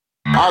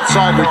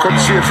outside. We couldn't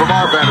see it from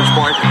our vantage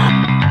point.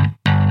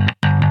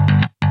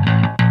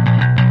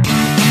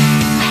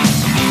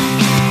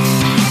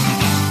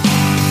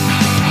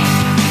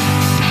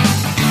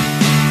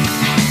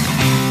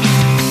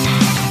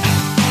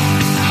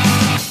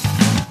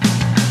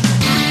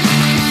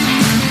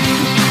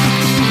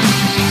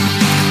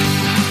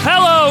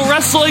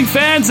 Wrestling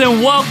fans,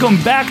 and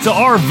welcome back to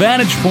our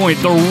Vantage Point,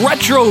 the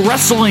Retro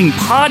Wrestling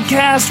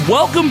Podcast.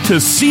 Welcome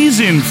to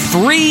Season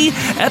 3,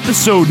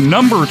 Episode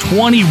number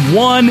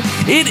 21.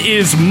 It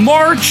is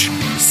March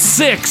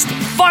 6th.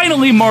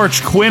 Finally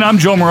March, Quinn. I'm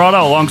Joe Murata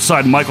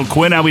alongside Michael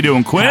Quinn. How we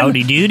doing, Quinn?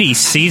 Howdy doody.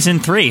 Season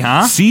 3,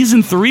 huh?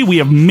 Season 3, we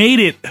have made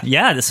it.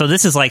 Yeah, so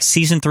this is like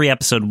Season 3,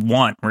 Episode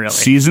 1, really.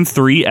 Season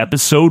 3,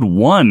 Episode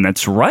 1,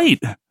 that's right.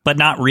 But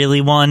not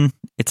really 1.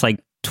 It's like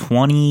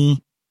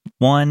 21.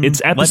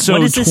 It's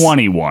episode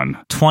 21.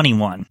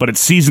 21. But it's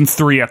season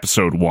 3,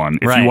 episode 1,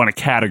 if you want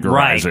to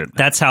categorize it.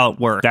 That's how it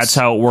works. That's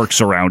how it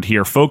works around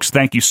here. Folks,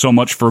 thank you so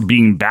much for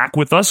being back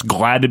with us.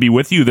 Glad to be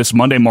with you this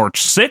Monday,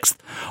 March 6th.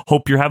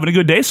 Hope you're having a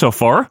good day so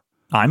far.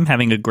 I'm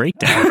having a great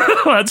day.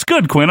 That's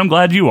good, Quinn. I'm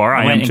glad you are.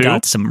 I am too.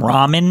 Got some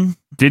ramen.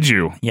 Did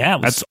you? Yeah,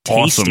 it was That's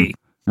tasty.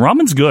 Awesome.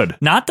 Ramen's good.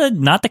 Not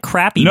the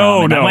crappy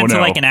ramen. I went to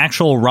like an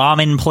actual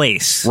ramen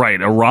place.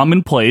 Right, a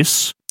ramen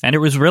place. And it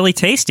was really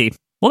tasty.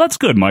 Well, that's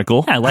good,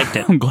 Michael. Yeah, I liked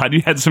it. I'm glad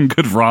you had some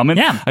good ramen.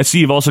 Yeah. I see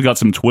you've also got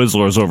some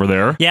Twizzlers over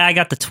there. Yeah, I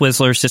got the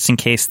Twizzlers just in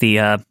case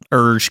the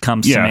urge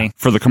comes to me.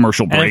 For the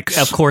commercial breaks.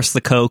 And of course,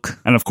 the Coke.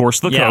 And of course,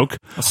 the Coke.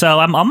 So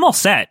I'm all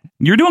set.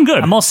 You're doing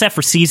good. I'm all set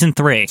for Season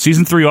 3.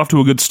 Season 3 off to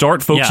a good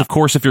start. Folks, of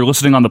course, if you're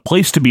listening on the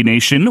Place to Be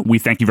Nation, we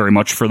thank you very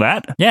much for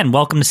that. Yeah, and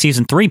welcome to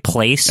Season 3,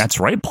 Place. That's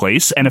right,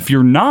 Place. And if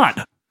you're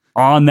not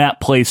on that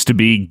Place to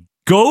Be,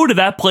 go to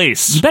that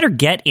place. You better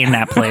get in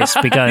that place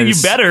because you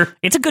better.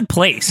 It's a good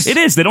place. It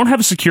is. They don't have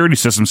a security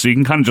system, so you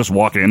can kind of just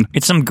walk in.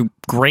 It's some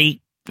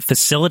great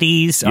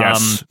facilities.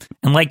 Yes.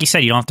 And like you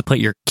said, you don't have to put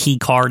your key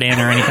card in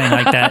or anything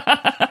like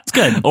that. It's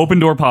good. Open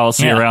door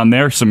policy around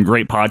there. Some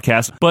great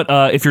podcasts. But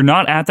if you're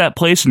not at that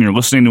place and you're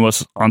listening to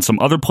us on some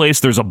other place,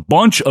 there's a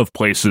bunch of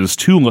places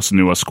to listen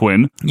to us,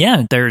 Quinn.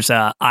 Yeah, there's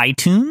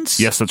iTunes.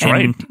 Yes, that's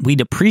right.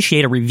 We'd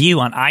appreciate a review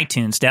on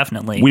iTunes,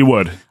 definitely. We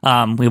would.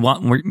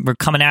 We're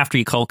coming after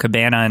you, Cole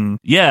Cabana and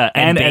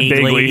and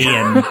Bagley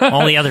and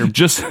all the other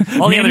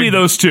mainly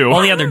those two.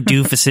 All the other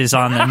doofuses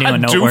on the new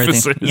and noteworthy.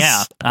 Doofuses.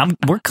 Yeah,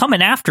 we're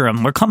coming after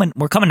them. We're coming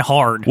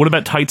hard. What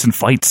about Tights and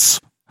Fights?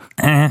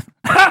 It's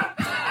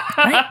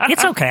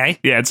okay.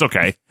 Yeah, it's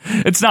okay.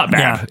 It's not bad.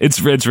 Yeah. It's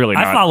really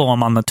not. I follow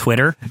them on the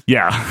Twitter.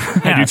 Yeah,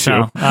 I do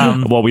too.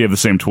 Well, we have the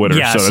same Twitter,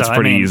 so that's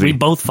pretty easy. We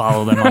both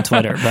follow them on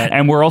Twitter. But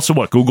and we're also,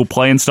 Google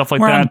Play and stuff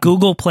like that? We're on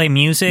Google Play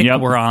Music.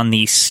 Yep. We're on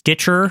the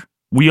Stitcher.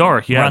 We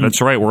are,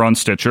 that's right. We're on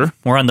Stitcher.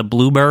 We're on the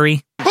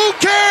Blueberry. Who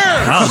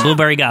cares? Oh,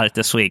 Blueberry got it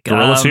this week.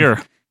 Gorilla's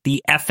here.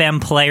 The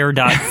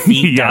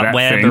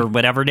fmplayer.feed.web or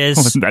whatever it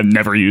is. I've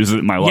never used it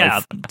in my life.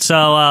 Yeah,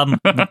 so,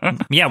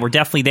 we're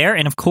definitely there.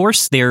 And, of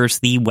course, there's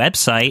the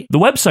website. The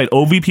website,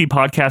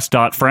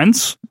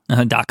 ovppodcast.friends?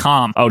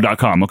 .com. Oh,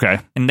 .com, okay.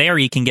 And there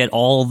you can get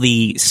all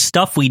the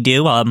stuff we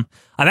do. I've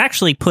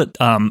actually put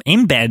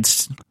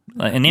embeds.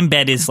 An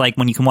embed is like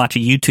when you can watch a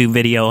YouTube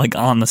video like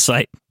on the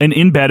site. An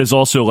embed is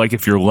also like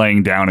if you're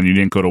laying down and you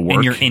didn't go to work.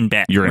 And you're in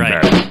bed. You're in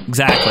right. bed.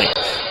 Exactly.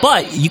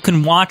 But you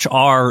can watch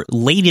our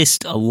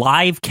latest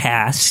live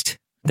cast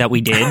that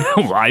we did.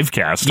 Live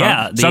cast, huh?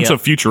 Yeah. Sounds so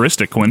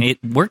futuristic, Quinn.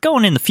 We're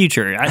going in the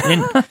future.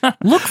 And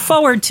look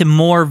forward to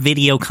more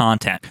video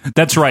content.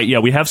 That's right. Yeah,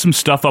 we have some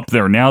stuff up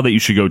there now that you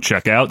should go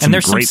check out. And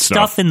there's great some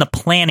stuff in the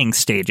planning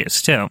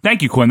stages, too.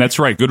 Thank you, Quinn. That's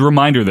right. Good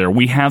reminder there.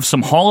 We have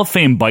some Hall of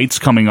Fame bites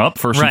coming up,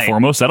 first and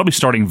foremost. That'll be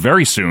starting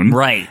very soon.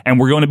 Right. And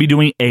we're going to be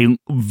doing a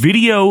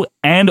video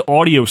and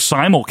audio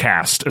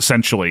simulcast,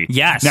 essentially.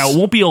 Yes. Now, it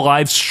won't be a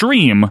live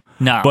stream,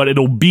 but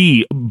it'll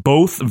be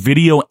both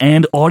video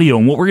and audio.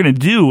 And what we're going to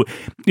do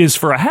is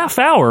for a half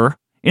hour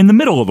in the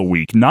middle of the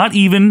week, not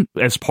even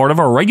as part of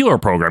our regular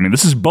programming.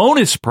 This is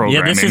bonus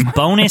programming. Yeah, this is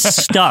bonus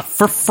stuff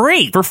for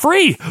free. For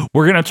free.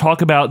 We're going to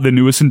talk about the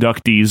newest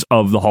inductees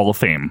of the Hall of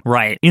Fame.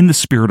 Right. In the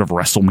spirit of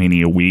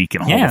WrestleMania week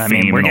and Hall of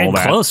Fame we're and all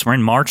that. We're close. We're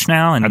in March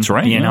now. And, that's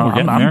right.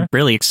 I'm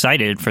really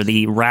excited for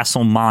the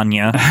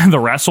WrestleMania. The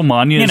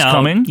WrestleMania is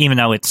coming. Even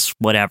though it's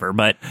whatever.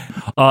 But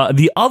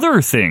the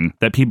other thing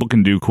that people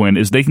can do, Quinn,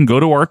 is they can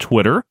go to our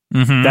Twitter.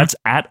 Mm-hmm. That's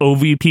at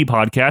OVP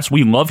Podcast.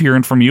 We love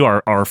hearing from you,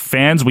 our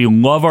fans. We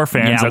love our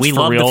fans. Yeah, that's we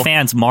for love real. The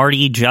fans.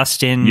 Marty,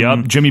 Justin.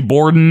 Yep. Jimmy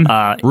Borden.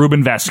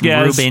 Ruben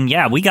Vasquez.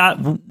 Yeah,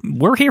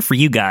 we're here for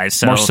you guys.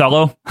 So.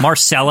 Marcelo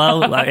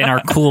in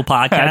our cool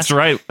podcast. That's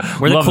right.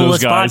 We're love the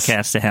coolest those guys.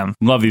 podcast to him.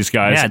 Love these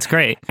guys. Yeah, it's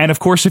great. And of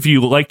course, if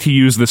you like to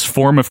use this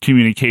form of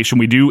communication,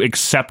 we do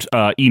accept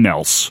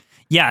emails.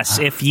 Yes,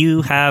 if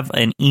you have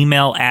an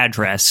email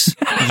address,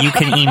 you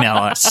can email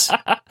us.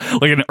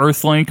 Like an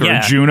Earthlink or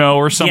a Juno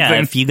or something?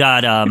 Yeah, if you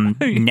got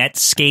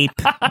Netscape,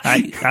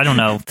 I don't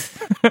know.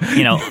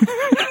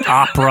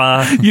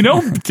 opera. You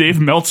know, Dave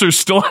Meltzer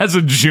still has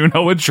a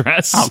Juno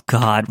address. Oh,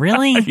 God,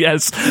 really?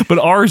 Yes, but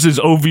ours is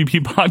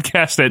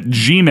ovppodcast at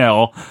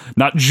gmail,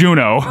 not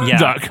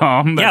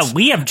juno.com. Yeah,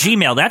 we have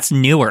Gmail. That's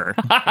newer,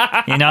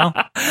 you know?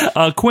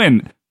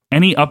 Quinn,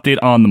 any update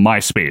on the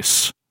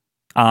MySpace?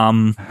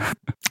 I'm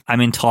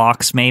in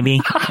talks,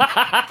 maybe.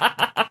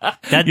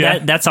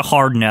 That's a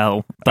hard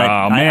no, but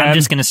I'm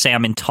just going to say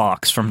I'm in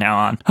talks from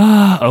now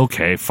on.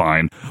 Okay,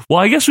 fine. Well,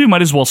 I guess we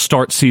might as well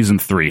start season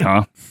 3,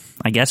 huh?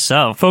 I guess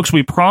so. Folks,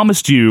 we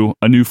promised you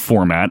a new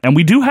format, and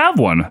we do have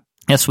one.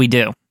 Yes, we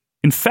do.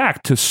 In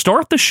fact, to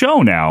start the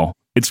show now,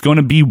 it's going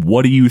to be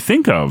What Do You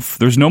Think Of?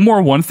 There's no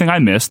more One Thing I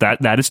Missed.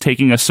 That is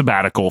taking a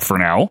sabbatical for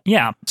now.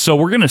 Yeah. So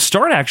we're going to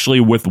start actually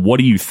with What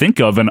Do You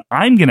Think Of? And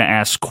I'm going to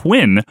ask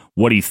Quinn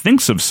what he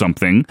thinks of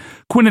something.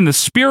 Quinn, in the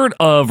spirit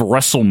of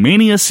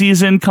WrestleMania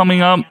season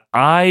coming up,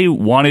 I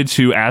wanted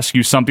to ask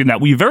you something that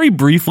we very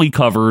briefly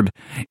covered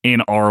in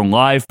our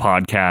live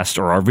podcast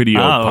or our video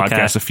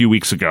podcast a few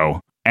weeks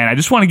ago. And I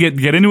just want to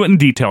get into it in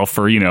detail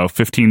for,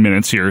 15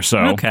 minutes here or so.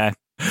 Okay.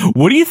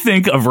 What do you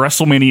think of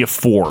WrestleMania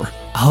 4?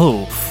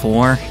 Oh,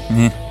 4?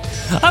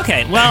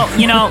 Okay, well,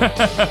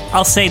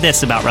 I'll say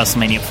this about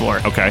WrestleMania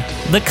 4. Okay.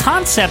 The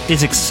concept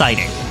is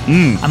exciting.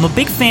 I'm a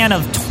big fan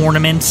of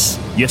tournaments.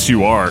 Yes,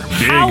 you are.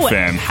 Big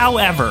fan.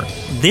 However,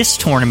 this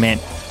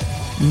tournament,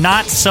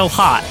 not so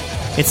hot.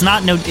 It's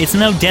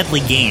no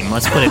deadly game,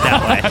 let's put it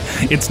that way.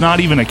 It's not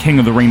even a King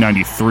of the Ring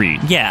 93.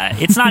 Yeah,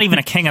 it's not even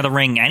a King of the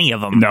Ring, any of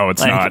them. No,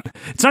 it's not.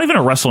 It's not even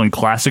a Wrestling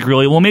Classic,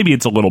 really. Well, maybe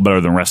it's a little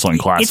better than Wrestling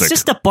Classic. It's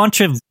just a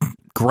bunch of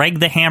Greg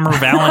the Hammer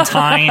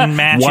Valentine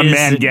matches.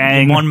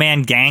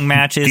 One-man gang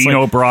matches.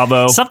 Dino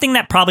Bravo. Something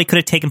that probably could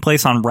have taken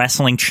place on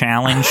Wrestling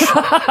Challenge.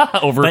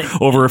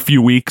 over a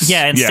few weeks.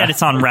 Yeah, instead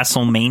it's on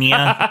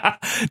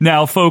WrestleMania.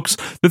 Now, folks,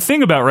 the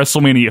thing about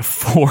WrestleMania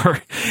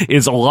 4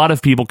 is a lot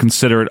of people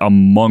consider it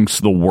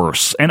amongst the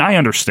worst, and I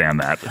understand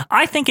that.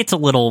 I think it's a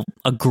little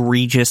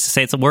egregious to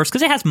say it's the worst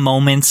because it has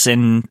moments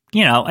and,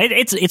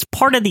 it's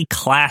part of the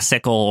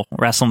classical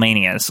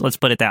WrestleManias. Let's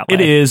put it that way.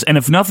 It is, and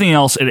if nothing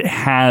else, it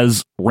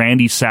has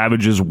Randy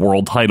Savage's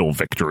world title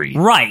victory.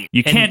 Right.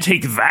 You can't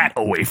take that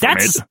away from it.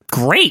 That's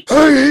great.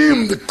 I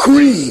am the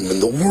cream in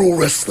the World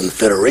Wrestling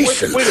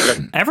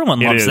Federation. Everyone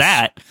loves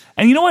that.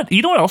 And you know what?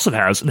 You know what else it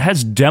has? It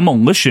has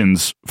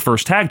Demolition's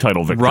first tag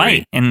title victory.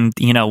 Right. And,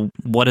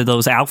 what are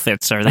those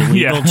outfits? Are they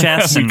legal,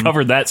 Jess? We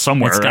covered that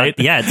somewhere, right?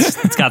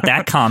 It's got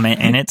that comment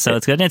in it, so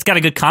it's good. And it's got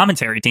a good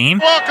commentary team.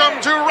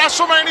 Welcome to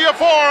WrestleMania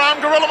 4.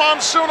 I'm Gorilla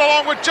Monsoon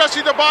along with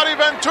Jesse the Body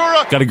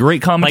Ventura. Got a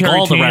great commentary team. Like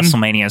all team. The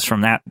WrestleManias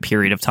from that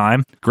period of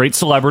time. Great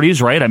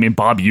celebrities, right? I mean,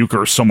 Bob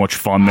Uecker is so much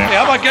fun there. Hey,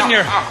 how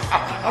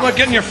about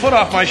getting your foot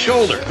off my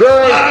shoulder?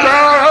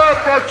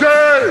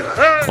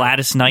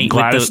 Gladys Knight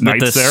with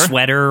the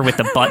sweater with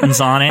the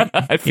buttons on it.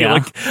 I feel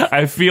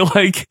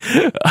like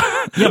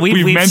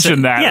we've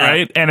mentioned that,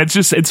 right? And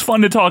it's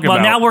fun to talk about.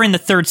 Well, now we're in the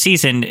third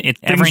season.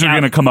 Things are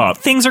going to come up.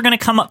 Things are going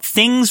to come up.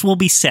 Things will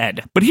be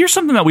said. But here's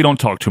something that we don't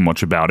talk too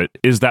much about. It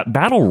is that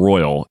Battle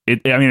Royal.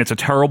 It's a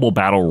terrible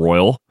Battle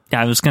Royal.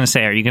 Yeah, I was going to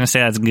say, are you going to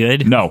say that's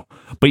good? No.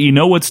 But you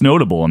know what's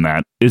notable in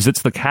that is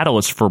it's the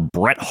catalyst for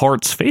Bret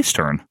Hart's face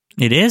turn.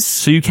 It is?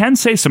 So you can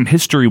say some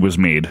history was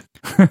made.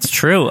 It's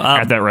true.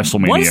 At that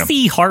WrestleMania. Was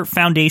the Hart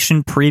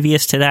Foundation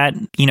previous to that,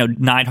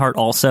 Neidhart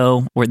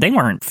also, where they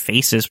weren't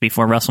faces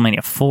before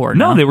WrestleMania 4?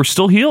 No, they were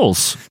still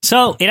heels.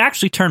 So it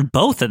actually turned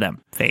both of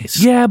them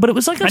face. Yeah, but it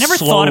was like I never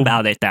thought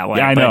about it that way.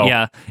 Yeah, I know.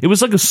 Yeah. It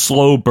was like a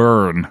slow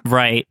burn.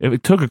 Right.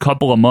 It took a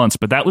couple of months,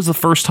 but that was the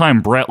first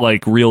time Bret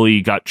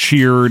really got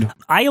cheered.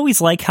 I always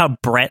like how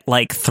Bret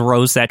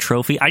throws that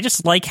trophy. I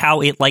just like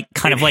how it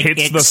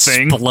hits the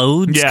thing.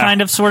 Explodes,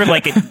 kind of, sort of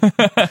like it.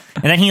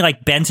 And then he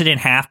bends it in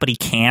half, but he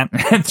can't.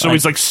 And so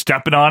he's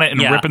stepping on it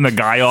and ripping the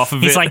guy off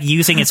of it. He's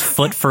using his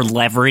foot for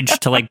leverage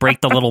to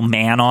break the little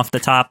man off the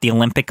top, the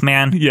Olympic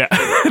man. Yeah,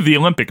 the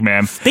Olympic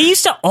man. They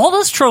used to, all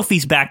those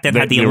trophies back then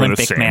had the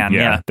Olympic man.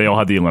 Yeah, they all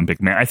had the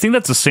Olympic man. I think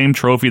that's the same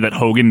trophy that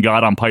Hogan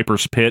got on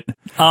Piper's Pit.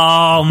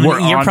 Oh,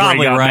 you're Andre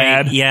probably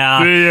right. Mad.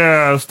 Yeah.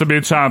 Yes, to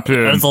be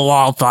champion. It's a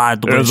long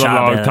time to be champion. It's a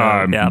long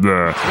time. Yeah. 3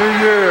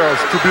 years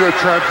to be a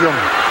champion.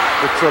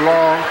 It's a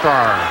long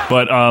time.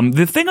 But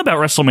the thing about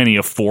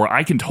WrestleMania 4,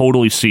 I can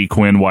totally see,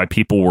 Quinn, why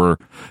people were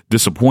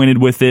disappointed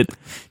with it.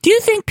 Do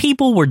you think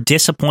people were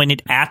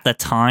disappointed at the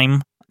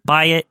time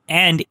by it?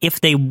 And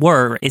if they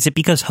were, is it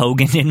because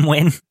Hogan didn't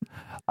win?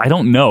 I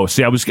don't know.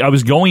 See, I was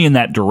going in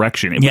that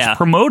direction. It was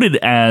promoted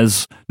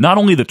as not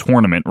only the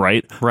tournament,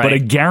 right, but a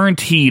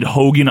guaranteed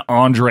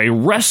Hogan-Andre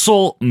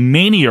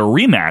WrestleMania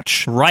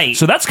rematch. Right.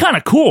 So that's kind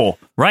of cool.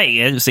 Right,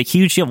 it was a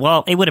huge deal.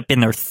 Well, it would have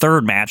been their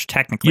third match,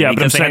 technically,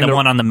 because they had the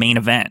one on the main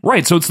event.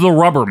 Right, so it's the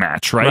rubber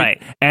match, right?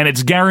 Right. And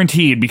it's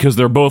guaranteed because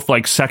they're both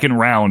second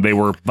round. They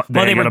were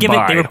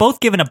both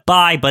given a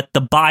bye, but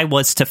the bye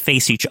was to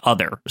face each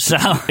other. So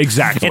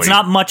exactly, it's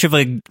not much of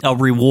a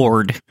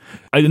reward.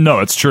 No,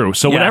 it's true.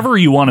 So whatever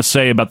you want to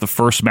say about the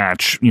first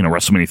match,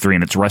 WrestleMania 3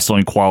 and its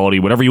wrestling quality,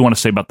 whatever you want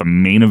to say about the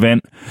main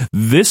event,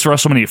 this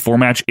WrestleMania 4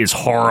 match is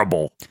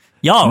horrible.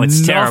 Yo,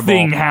 it's terrible.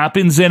 Nothing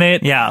happens in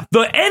it. Yeah.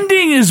 The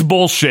ending is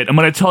bullshit. I'm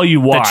going to tell you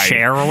why. The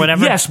chair or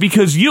whatever? Yes,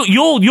 because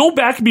you'll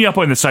back me up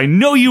on this. I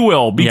know you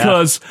will,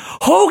 because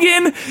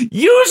Hogan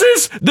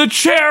uses the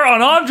chair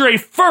on Andre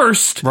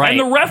first, right. and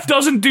the ref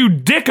doesn't do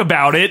dick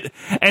about it,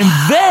 and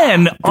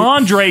then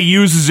Andre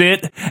uses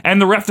it,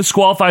 and the ref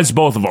disqualifies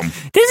both of them.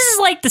 This is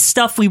like the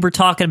stuff we were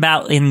talking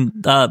about in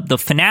the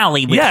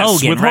finale with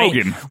Hogan, right?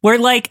 Hogan. Where,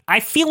 like,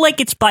 I feel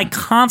like it's by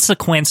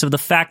consequence of the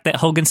fact that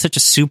Hogan's such a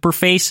super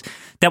face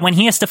that when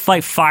he has to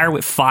fight fire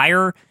with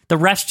fire, the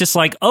ref's just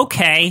like,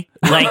 okay.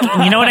 Like,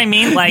 you know what I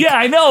mean? Like, yeah,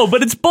 I know,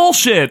 but it's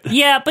bullshit.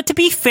 Yeah, but to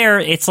be fair,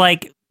 it's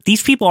like,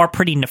 these people are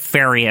pretty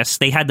nefarious.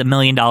 They had the $1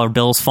 million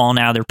bills falling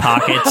out of their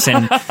pockets,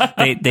 and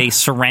they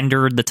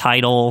surrendered the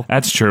title.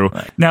 That's true.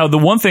 Now, the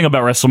one thing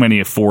about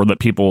WrestleMania 4 that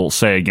people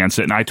say against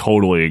it, and I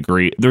totally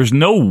agree, there's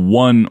no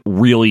one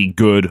really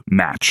good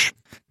match.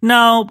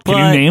 No, but...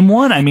 Can you name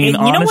one? I mean, you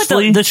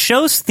honestly... know what? The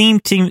show's theme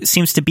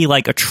seems to be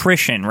like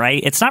attrition,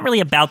 right? It's not really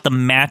about the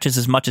matches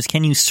as much as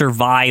can you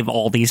survive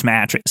all these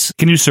matches?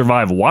 Can you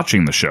survive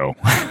watching the show?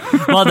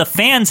 Well, the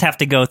fans have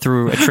to go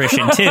through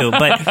attrition too.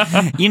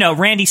 But, you know,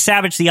 Randy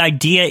Savage, the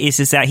idea is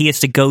that he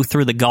has to go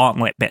through the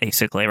gauntlet,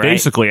 basically, right?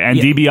 Basically. And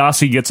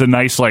DiBiase gets a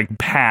nice, like,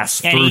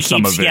 pass and through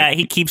some of it. Yeah,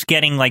 he keeps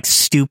getting, like,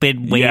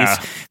 stupid ways. Yeah.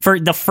 For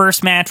the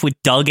first match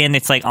with Duggan,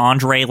 it's like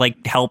Andre,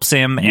 like, helps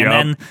him. And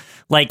then...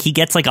 like, he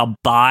gets, like, a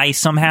bye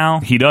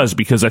somehow. He does,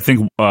 because I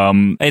think...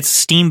 it's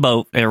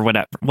Steamboat or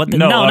whatever. Rude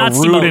Not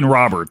Steamboat. and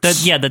Roberts.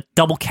 The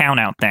double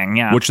count-out thing,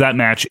 yeah. Which that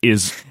match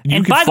is...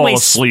 You could fall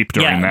asleep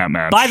during that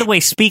match. By the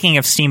way, speaking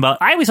of Steamboat,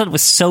 I always thought it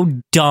was so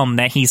dumb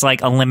that he's,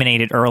 like,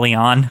 eliminated early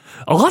on.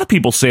 A lot of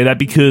people say that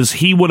because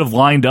he would have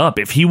lined up.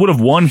 If he would have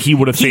won, he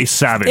would have faced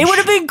Savage. It would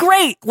have been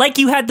great. Like,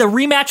 you had the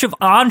rematch of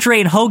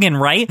Andre and Hogan,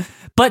 right?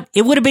 But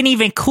it would have been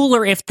even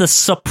cooler if the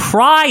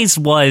surprise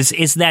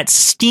is that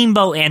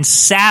Steamboat and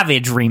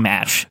Savage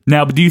rematch.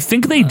 Now, but do you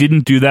think they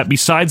didn't do that?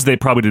 Besides, they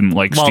probably didn't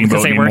like Steamboat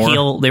because they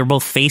anymore. they were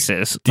both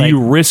faces. Do you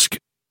risk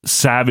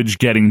Savage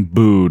getting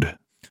booed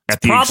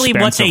at the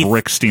expense of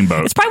Rick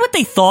Steamboat? It's probably what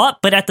they thought,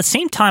 but at the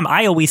same time,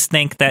 I always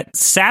think that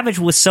Savage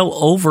was so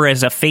over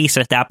as a face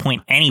at that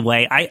point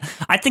anyway.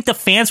 I think the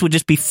fans would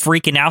just be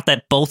freaking out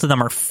that both of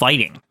them are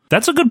fighting.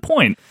 That's a good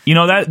point. You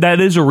know, that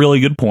is a really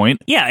good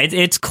point. Yeah,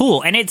 it's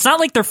cool. And it's not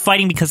like they're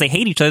fighting because they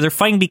hate each other. They're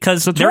fighting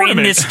because they're in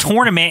this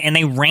tournament and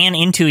they ran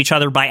into each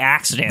other by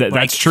accident.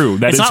 That's true.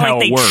 That is how it works. It's not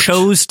like they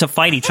chose to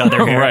fight each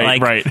other here.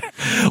 Right.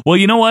 Well,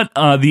 you know what?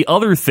 The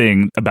other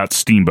thing about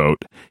Steamboat,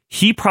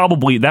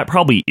 that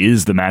probably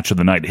is the match of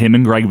the night. Him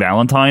and Greg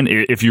Valentine,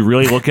 if you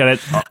really look at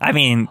it. I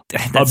mean,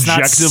 that's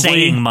not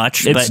saying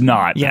much. It's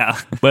not. Yeah.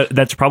 But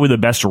that's probably the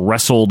best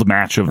wrestled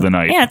match of the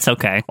night. Yeah, it's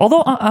okay.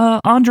 Although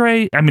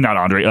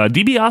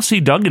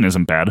DiBiase Duggan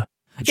isn't bad.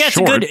 Yeah, it's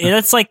short.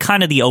 that's like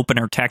kind of the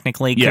opener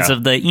technically because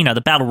of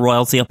the Battle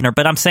Royal's the opener,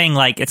 but I'm saying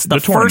like it's the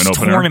first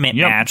tournament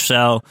match,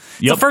 so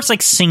it's the first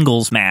like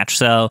singles match,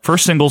 so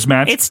first singles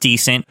match. It's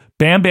decent.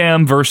 Bam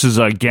Bam versus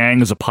a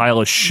Gang is a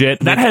pile of shit.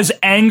 That has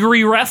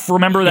Angry Ref.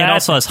 Remember that? It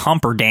also has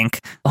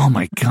Humperdinck. Oh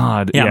my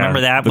god! Yeah,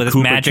 remember that with his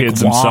Koopa magic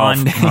Kids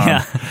wand.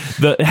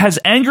 It has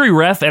Angry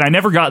Ref, and I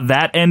never got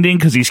that ending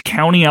because he's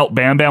counting out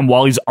Bam Bam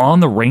while he's on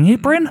the ring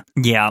apron.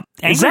 Yeah,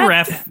 Angry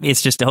Ref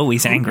is just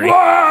always angry.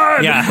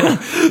 1, yeah.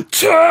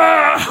 2. Hear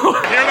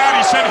that?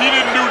 He said he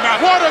didn't do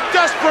nothing. What a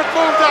desperate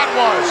move that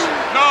was.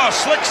 No,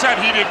 Slick said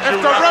he didn't do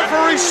nothing. If the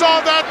referee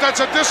saw that, that's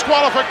a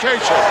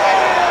disqualification.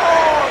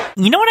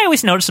 You know what I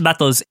always notice about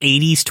those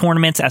 80s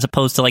tournaments as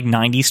opposed to like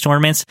 90s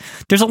tournaments?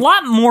 There's a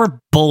lot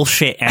more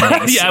bullshit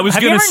endings. Yeah, I was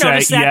going to say,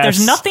 noticed that? Yes.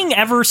 There's nothing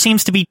ever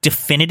seems to be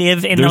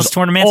definitive in those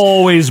tournaments.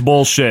 Always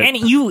bullshit. And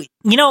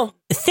you know,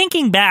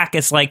 thinking back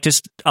as like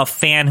just a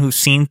fan who's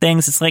seen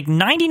things, it's like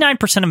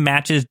 99% of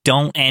matches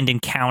don't end in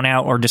count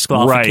out or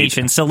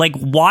disqualification. Right. So like,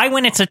 why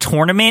when it's a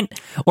tournament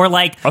or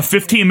like a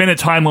 15-minute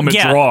time limit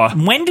draw?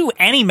 When do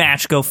any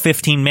match go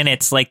 15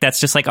 minutes? Like that's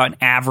just like an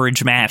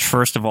average match.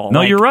 First of all,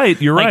 no, you're right.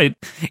 You're right.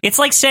 It's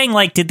like saying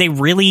like,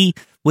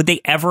 would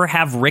they ever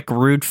have Rick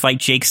Rude fight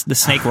Jake the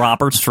Snake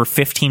Roberts for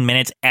 15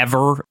 minutes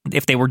ever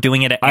if they were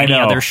doing it at any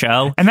other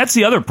show? And that's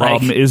the other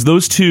problem is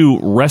those two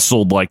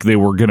wrestled like they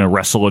were going to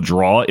wrestle a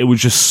draw. It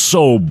was just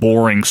so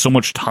boring, so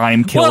much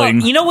time killing.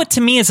 Well, you know what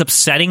to me is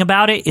upsetting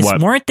about it is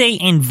weren't they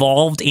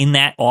involved in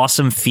that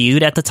awesome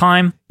feud at the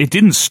time? It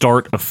didn't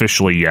start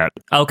officially yet.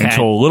 Okay.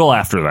 Until a little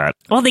after that.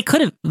 Well, they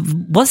could have.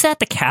 Was that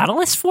the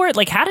catalyst for it?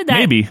 Like, how did that?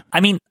 Maybe. I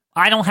mean,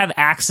 I don't have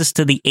access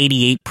to the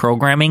 88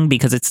 programming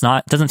because it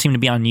doesn't seem to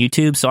be on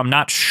YouTube, so I'm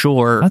not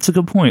sure. That's a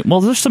good point. Well,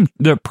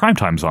 the prime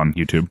time's on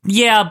YouTube.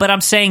 Yeah, but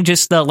I'm saying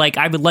just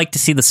I would like to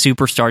see the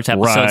Superstars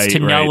episodes to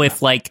know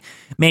if like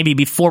maybe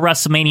before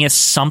WrestleMania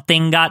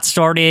something got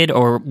started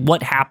or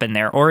what happened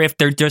there, or if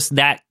they're just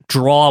that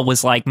draw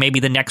was like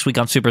maybe the next week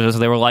on Superstars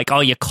they were like,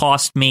 oh, you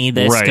cost me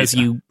this because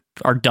you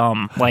are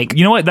dumb. Like,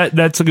 you know what?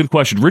 That's a good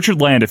question. Richard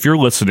Land, if you're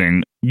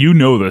listening, you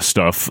know this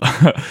stuff.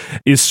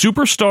 Is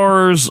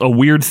Superstars a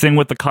weird thing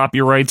with the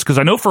copyrights? Because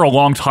I know for a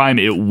long time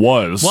it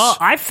was. Well,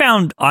 I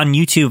found on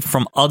YouTube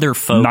from other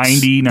folks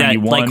 90, that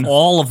 91. like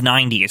all of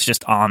 90 is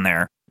just on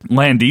there.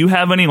 Lan, do you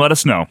have any? Let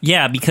us know.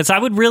 Yeah, because I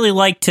would really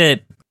like to.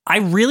 I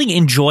really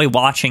enjoy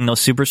watching those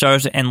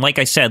superstars, and like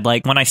I said,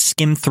 like when I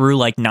skimmed through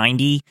like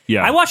 90,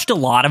 I watched a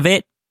lot of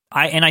it.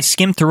 I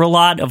skimmed through a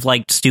lot of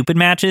like stupid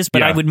matches,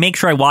 but I would make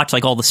sure I watch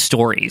like all the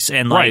stories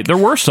and like right. There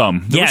were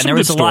some. There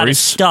was a lot of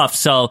stuff.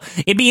 So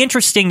it'd be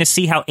interesting to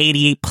see how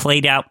 88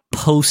 played out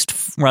post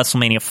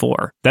WrestleMania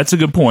 4. That's a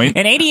good point.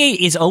 And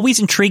 88 is always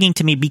intriguing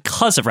to me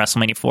because of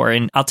WrestleMania 4,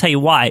 and I'll tell you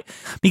why.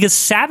 Because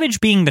Savage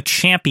being the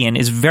champion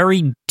is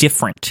very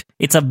different.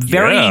 It's a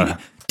very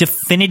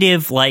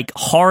definitive, like,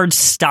 hard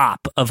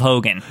stop of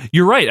Hogan.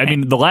 You're right. I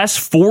mean, the last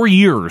 4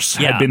 years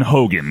have been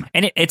Hogan.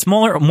 And it's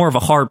more of a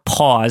hard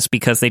pause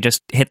because they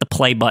just hit the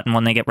play button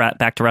when they get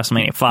back to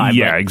WrestleMania 5.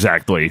 Yeah,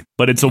 exactly.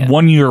 But it's a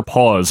 1 year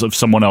pause of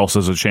someone else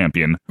as a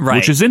champion,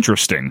 which is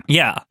interesting.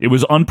 Yeah. It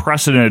was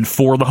unprecedented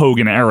for the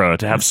Hogan era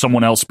to have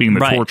someone else being the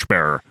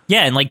torchbearer.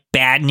 Yeah, and, like,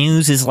 Bad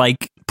News is,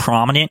 like,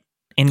 prominent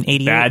in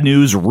 88. Bad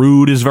News,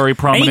 Rude is very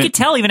prominent. And you could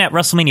tell even at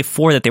WrestleMania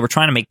 4 that they were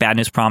trying to make Bad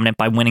News prominent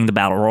by winning the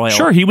Battle Royal.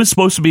 Sure, he was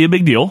supposed to be a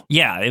big deal.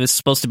 Yeah, it was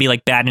supposed to be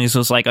like Bad News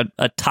was like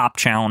a top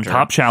challenger.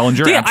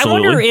 Absolutely. I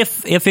wonder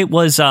if it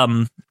was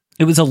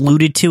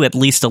alluded to at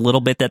least a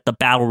little bit that the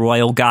Battle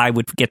Royal guy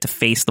would get to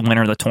face the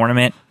winner of the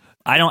tournament.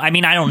 I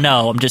don't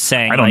know. I'm just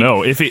saying. I don't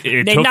know. If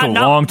it took a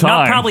long time.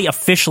 Not probably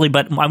officially,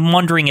 but I'm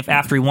wondering if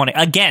after he won it.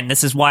 Again,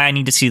 this is why I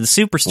need to see the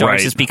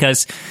Superstars, is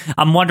because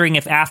I'm wondering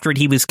if after it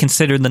he was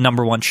considered the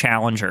number one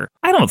challenger.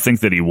 I don't think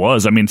that he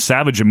was. I mean,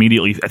 Savage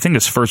immediately, I think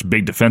his first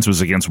big defense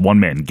was against One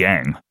Man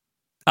Gang.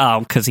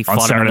 Oh, because he fought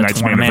on Saturday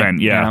Night's Main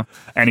Event,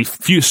 and he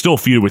still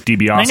feuded with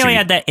DiBiase. I know he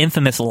had that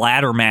infamous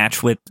ladder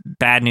match with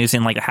Bad News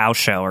in like a house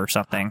show or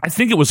something. I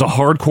think it was a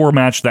hardcore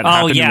match that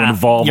happened to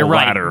involve a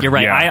ladder. You're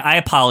right. Yeah. I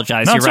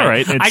apologize. No, You're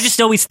right. I just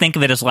always think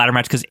of it as ladder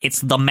match because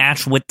it's the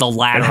match with the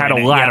ladder. It had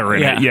a ladder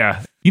in it.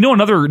 Yeah. You know,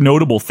 another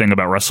notable thing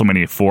about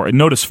WrestleMania 4, and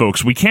notice,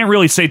 folks, we can't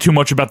really say too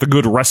much about the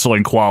good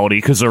wrestling quality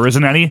because there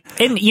isn't any.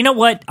 And you know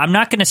what? I'm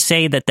not going to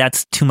say that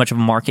that's too much of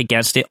a mark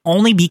against it,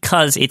 only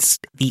because it's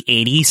the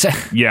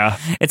 80s. Yeah.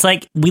 It's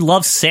like, we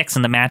love 6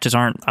 and the matches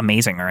aren't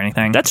amazing or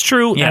anything. That's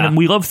true. Yeah. And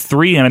we love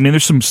 3. And I mean,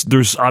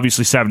 there's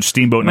obviously Savage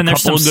Steamboat and a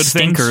couple of good things. There's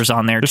some stinkers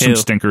on there, too. There's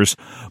some stinkers.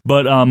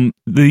 But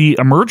the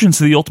emergence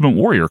of the Ultimate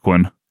Warrior,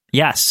 Quinn.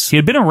 Yes. He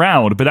had been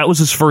around, but that was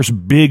his first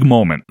big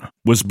moment,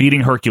 was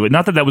beating Hercules.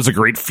 Not that was a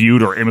great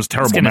feud or it was a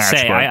terrible match.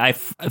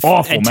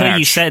 Awful until match.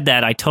 You said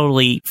that, I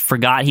totally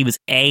forgot he was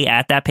A,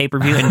 at that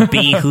pay-per-view, and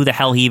B, who the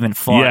hell he even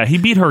fought. Yeah, he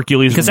beat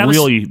Hercules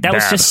really bad. That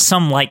was just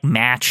some, like,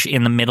 match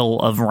in the middle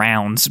of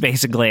rounds,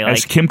 basically. Like,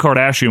 as Kim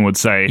Kardashian would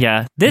say.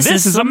 Yeah. This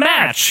is a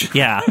match.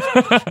 Yeah,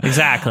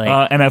 exactly.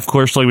 And, of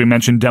course, like we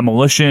mentioned,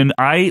 Demolition.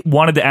 I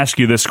wanted to ask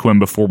you this, Quinn,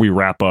 before we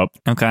wrap up.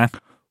 Okay.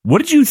 What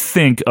did you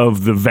think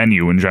of the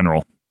venue in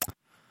general?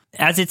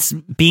 As it's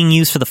being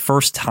used for the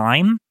first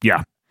time,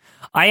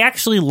 I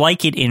actually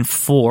like it in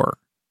 4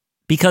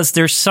 because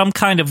there's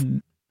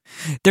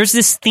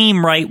this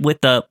theme, right,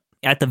 with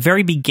at the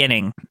very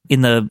beginning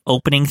in the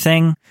opening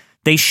thing,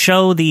 they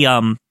show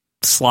the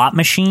slot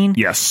machine.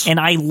 Yes. And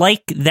I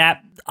like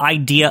that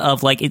idea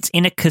of, like, it's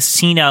in a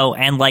casino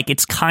and, like,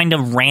 it's kind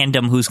of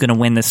random who's going to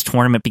win this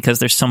tournament because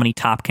there's so many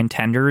top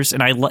contenders,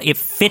 and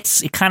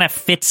it kind of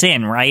fits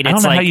in, right? I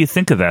don't know how you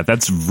think of that.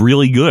 That's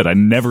really good. I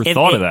never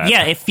thought of that.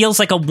 Yeah, it feels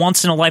like a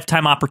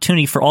once-in-a-lifetime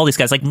opportunity for all these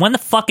guys. Like, when the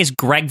fuck is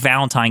Greg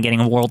Valentine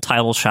getting a world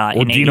title shot?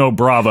 Or Dino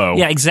Bravo.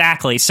 Yeah,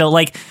 exactly. So,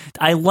 like,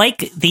 I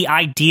like the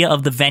idea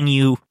of the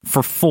venue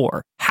for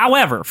 4.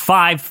 However,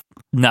 5...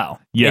 No,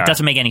 it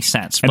doesn't make any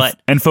sense.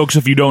 And folks,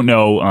 if you don't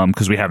know,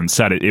 because we haven't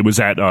said it, it was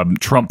at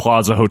Trump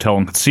Plaza Hotel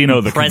and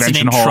Casino, the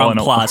convention hall. Trump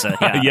Plaza,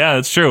 yeah. Yeah,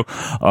 that's true.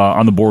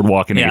 On the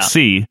boardwalk in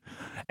AC.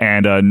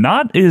 And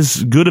not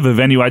as good of a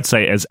venue, I'd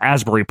say, as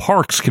Asbury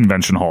Park's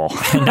convention hall.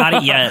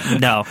 Not yet,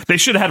 no. They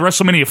should have had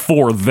WrestleMania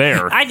 4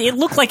 there. It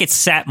looked like it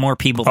sat more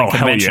people than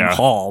convention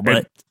hall,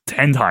 but...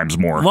 10 times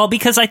more. Well,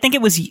 because I think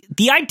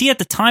the idea at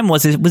the time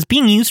was it was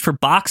being used for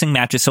boxing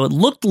matches, so it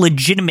looked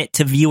legitimate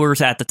to viewers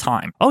at the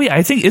time. Oh, yeah,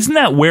 I think, isn't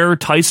that where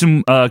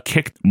Tyson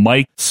kicked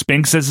Michael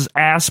Spinks'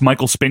 ass?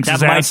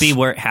 That might be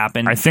where it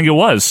happened. I think it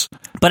was.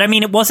 But I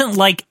mean, it wasn't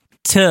like,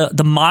 to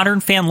the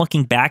modern fan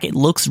looking back, it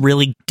looks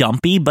really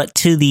dumpy, but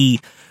to the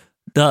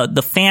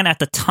fan at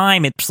the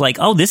time, it's like,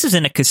 oh, this is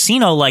in a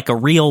casino, like a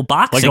real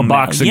boxing. Like a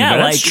boxing. Yeah,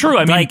 that's true.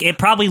 I mean, like, it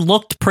probably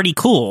looked pretty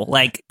cool.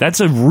 Like,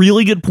 that's a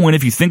really good point.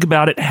 If you think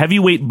about it,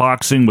 heavyweight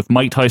boxing with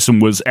Mike Tyson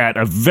was at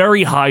a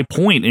very high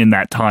point in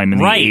that time in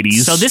the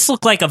 80s. So this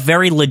looked like a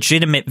very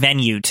legitimate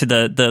venue to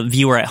the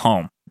viewer at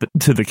home.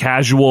 To the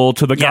casual,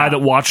 to the guy that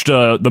watched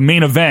the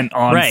main event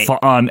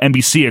on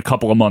NBC a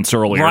couple of months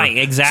earlier. Right,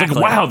 exactly. It's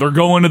like, wow, they're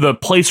going to the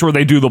place where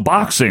they do the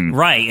boxing.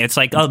 Right. It's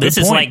like, oh, this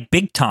is like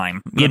big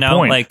time. Good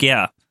point. Like,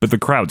 yeah. But the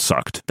crowd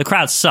sucked.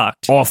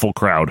 Awful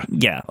crowd.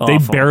 Yeah, awful.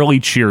 They barely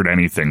cheered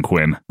anything,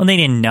 Quinn. Well, they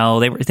didn't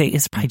know.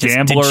 It's probably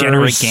just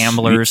degenerate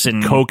gamblers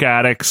and coke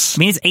addicts. I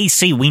mean, it's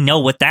AC. We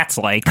know what that's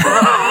like.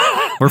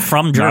 We're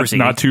from Jersey.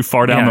 Not too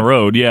far down the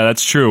road. Yeah,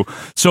 that's true.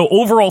 So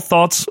overall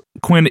thoughts,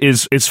 Quinn,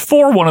 is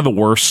 4 one of the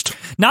worst?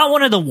 Not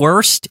one of the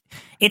worst.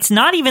 It's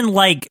not even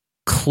like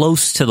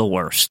close to the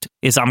worst,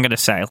 is I'm going to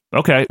say.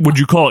 Okay. Would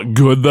you call it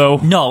good, though?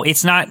 No,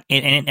 it's not.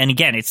 And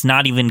again, it's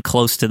not even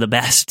close to the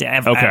best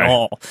at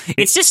all.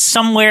 It's just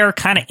somewhere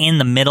kind of in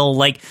the middle.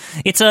 Like,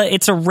 it's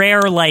a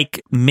rare,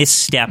 like,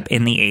 misstep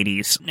in the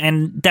 80s.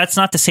 And that's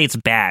not to say it's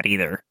bad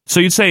either. So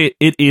you'd say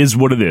it is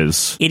what it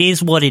is. It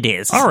is what it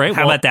is. All right.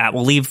 How about that?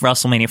 We'll leave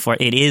WrestleMania for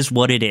it. It is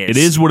what it is. It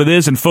is what it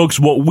is. And folks,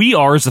 what we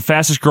are is the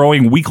fastest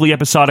growing weekly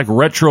episodic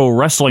retro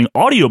wrestling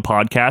audio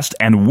podcast.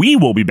 And we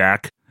will be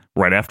back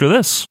right after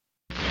this.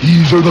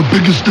 These are the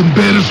biggest and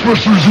baddest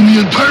wrestlers in the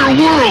entire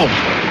world.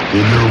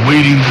 And they're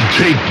waiting to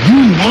take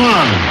you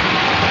on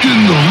in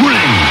the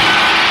ring.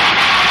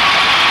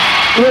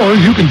 Or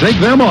you can take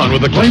them on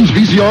with the Claims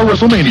VCR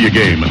WrestleMania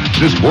game.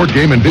 This board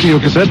game and video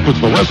cassette puts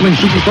the wrestling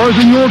superstars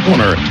in your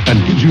corner and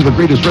gives you the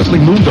greatest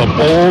wrestling moves of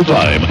all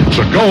time.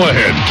 So go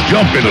ahead,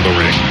 jump into the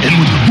ring. And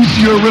with the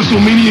VCR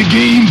WrestleMania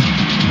game,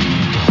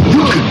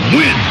 you can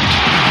win.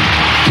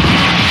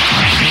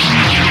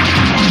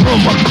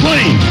 From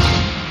Acclaims.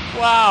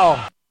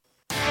 Wow.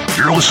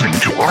 You're listening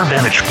to Our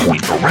Vantage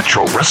Point, the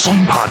Retro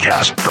Wrestling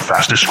Podcast, the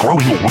fastest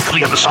growing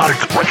weekly episodic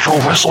retro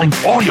wrestling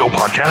audio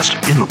podcast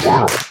in the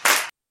world.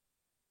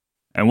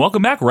 And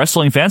welcome back,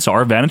 wrestling fans, to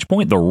Our Vantage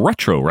Point, the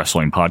Retro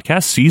Wrestling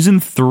Podcast,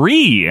 Season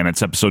 3, and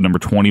it's episode number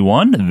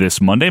 21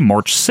 this Monday,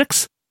 March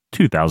 6th,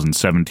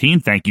 2017.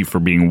 Thank you for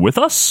being with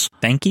us.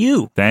 Thank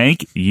you.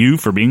 Thank you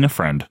for being a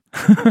friend.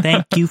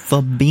 Thank you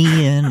for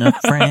being a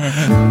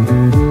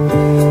friend.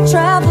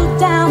 Travel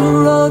down the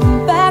road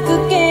and back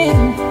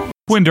again.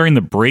 When during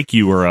the break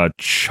you were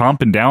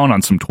chomping down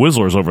on some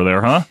Twizzlers over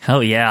there, huh?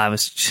 Oh, yeah. I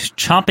was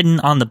chomping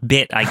on the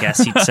bit, I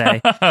guess you'd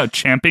say.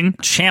 Champing?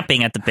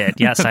 Champing at the bit.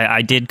 Yes,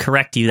 I did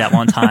correct you that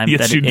one time.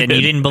 Yes, you did. And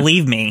you didn't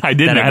believe me. I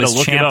didn't. That I had was to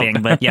look champing, it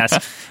up. But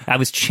yes, I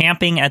was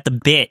champing at the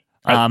bit.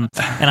 And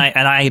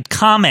I had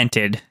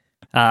commented,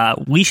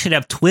 we should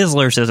have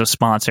Twizzlers as a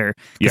sponsor,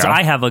 because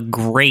I have a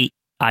great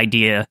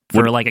idea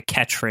for like a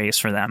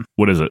catchphrase for them.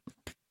 What is it?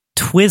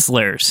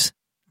 Twizzlers.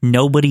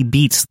 Nobody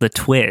beats the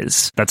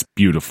Twiz. That's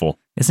beautiful.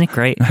 Isn't it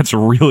great? That's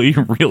really,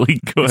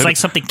 really good. It's like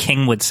something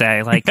King would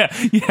say, like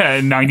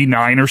yeah,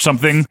 99 or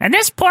something. And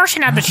this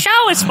portion of the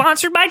show is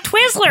sponsored by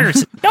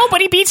Twizzlers.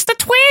 Nobody beats the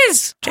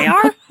Twiz,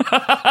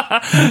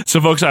 JR.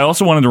 So, folks, I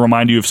also wanted to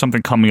remind you of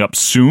something coming up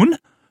soon.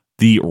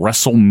 The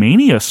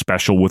WrestleMania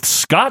special with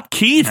Scott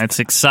Keith. That's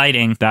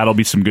exciting. That'll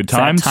be some good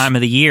times. It's that time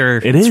of the year.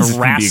 It is. It's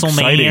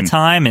WrestleMania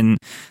time, and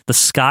the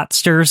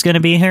Scottster's going to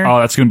be here.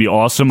 Oh, that's going to be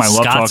awesome. I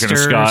love talking to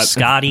Scott.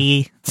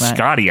 Scotty.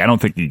 Scotty. I don't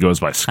think he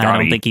goes by Scotty. I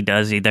don't think he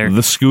does either.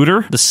 The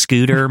Scooter? The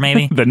Scooter,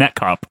 maybe? The Net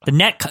Cop. The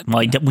Net Cop.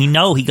 Well, we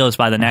know he goes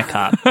by the Net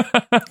Cop.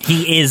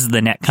 He is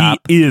the Net Cop.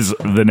 He is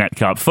the Net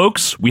Cop.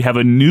 Folks, we have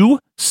a new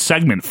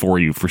segment for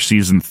you for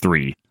Season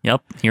 3.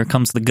 Yep. Here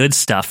comes the good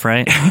stuff,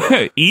 right?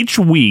 Each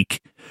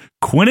week,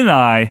 Quinn and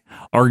I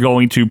are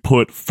going to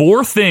put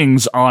 4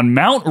 things on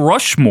Mount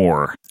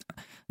Rushmore.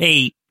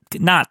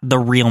 Not the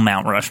real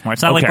Mount Rushmore.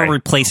 It's not like we're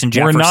replacing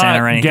Jefferson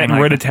or anything. Getting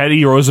rid of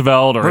Teddy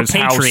Roosevelt or we're his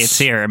house. We're Patriots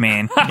here, I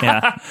mean.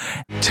 Yeah.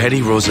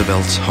 Teddy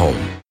Roosevelt's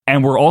home.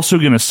 And we're also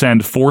going to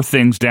send 4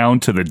 things down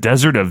to the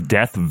Desert of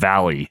Death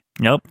Valley.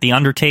 Nope, the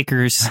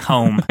Undertaker's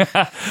home.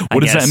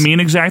 What does that mean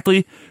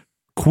exactly?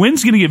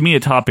 Quinn's going to give me a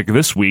topic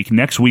this week.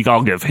 Next week,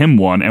 I'll give him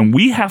one. And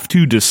we have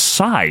to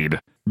decide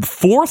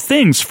 4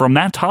 things from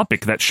that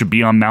topic that should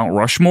be on Mount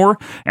Rushmore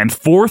and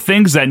 4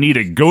 things that need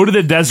to go to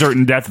the desert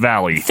in Death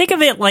Valley. Think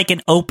of it like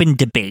an open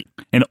debate.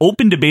 An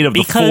open debate of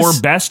the 4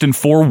 best and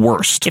 4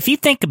 worst. If you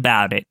think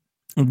about it,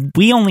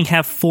 we only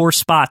have 4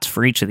 spots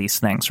for each of these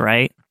things,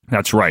 right?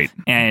 That's right.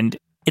 And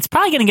it's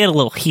probably going to get a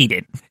little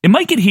heated. It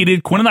might get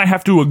heated. Quinn and I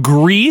have to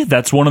agree.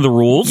 That's one of the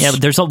rules. Yeah,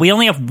 but we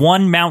only have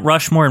 1 Mount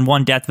Rushmore and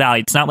 1 Death Valley.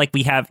 It's not like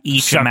we have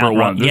each separate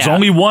one. There's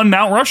only 1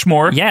 Mount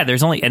Rushmore. Yeah,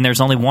 there's only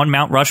 1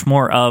 Mount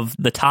Rushmore of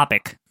the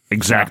topic.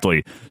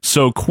 Exactly.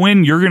 So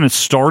Quinn, you're going to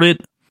start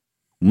it.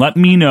 Let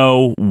me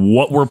know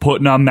what we're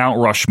putting on Mount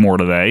Rushmore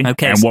today,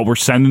 and what we're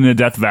sending to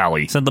Death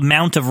Valley. So the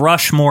Mount of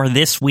Rushmore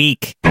this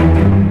week.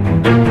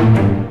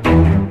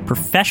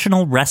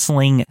 Professional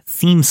wrestling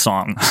theme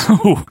songs.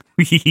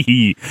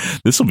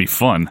 This will be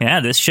fun. Yeah,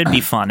 this should be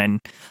fun. And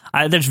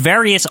there's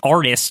various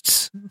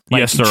artists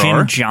like yes, there Jim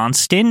are.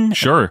 Johnston.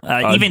 Sure.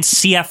 Even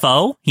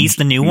CFO. He's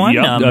the new one.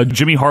 Yep.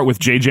 Jimmy Hart with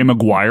J.J.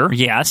 Maguire.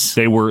 Yes.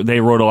 They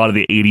wrote a lot of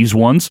the 80s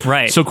ones.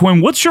 Right. So,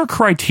 Quinn, what's your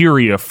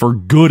criteria for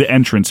good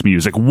entrance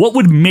music? What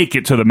would make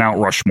it to the Mount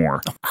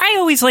Rushmore? I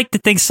always like to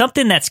think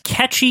something that's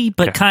catchy,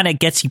 but kind of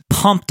gets you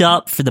pumped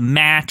up for the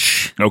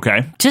match.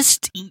 Okay.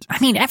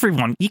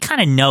 Everyone, you kind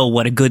of know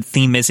what a good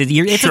theme is.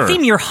 It's a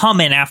theme you're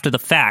humming after the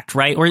fact,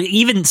 right? Or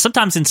even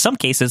sometimes in some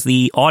cases,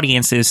 the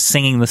audience is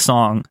singing the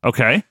song.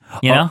 Okay.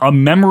 You know? A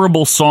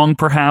memorable song,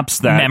 perhaps,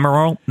 that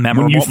memorable.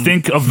 When you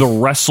think of the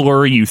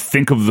wrestler, you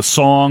think of the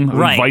song,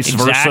 right, and vice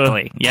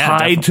versa. Yeah, tied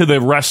definitely. to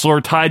the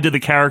wrestler, tied to the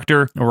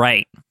character.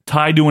 Right.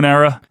 Tied to an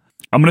era.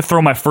 I'm going to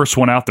throw my first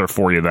one out there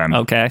for you then.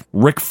 Okay.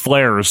 Ric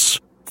Flair's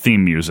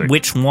theme music.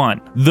 Which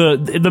one?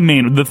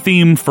 The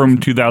theme from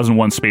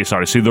 2001 Space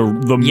Odyssey,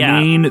 the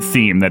main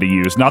theme that he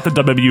used, not the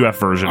WWF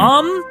version.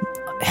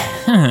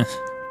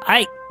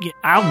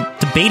 I'll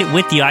debate it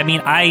with you. I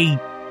mean,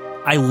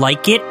 I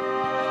like it.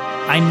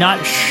 I'm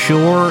not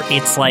sure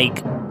it's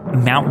like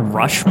Mount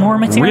Rushmore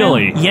material.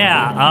 Really?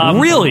 Yeah.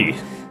 Really?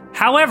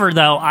 However,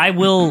 though, I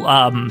will.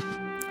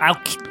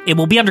 It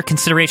will be under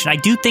consideration. I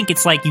do think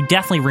it's like you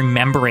definitely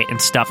remember it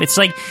and stuff. It's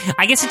like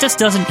I guess it just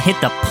doesn't hit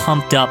the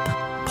pumped up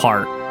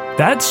part.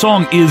 That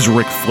song is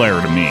Ric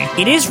Flair to me.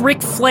 It is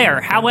Ric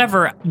Flair.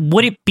 However,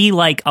 would it be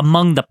like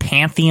among the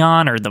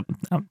pantheon or the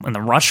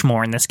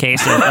Rushmore in this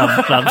case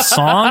of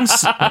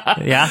songs?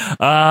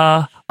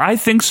 Yeah. I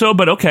think so,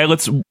 but okay,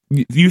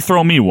 you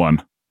throw me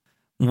one.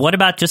 What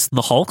about just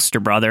the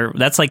Hulkster brother?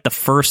 That's like the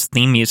first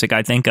theme music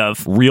I think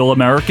of. Real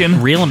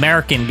American? Real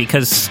American,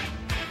 because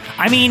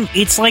I mean,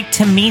 it's like,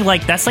 to me,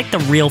 like that's like the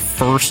real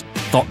first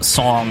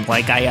song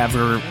like I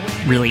ever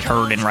really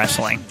heard in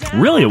wrestling.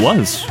 Really, it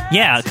was?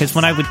 Yeah, because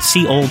when I would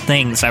see old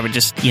things, I would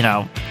just,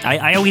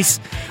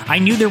 I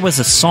knew there was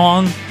a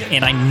song,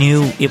 and I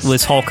knew it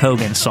was Hulk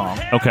Hogan's song.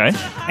 Okay.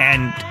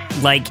 And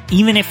like,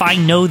 even if I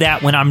know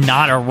that when I'm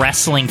not a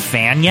wrestling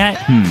fan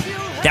yet,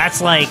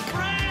 that's like,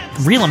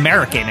 Real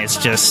American is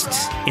just,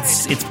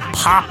 it's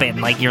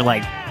popping. Like, you're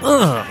like,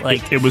 ugh.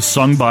 Like, it was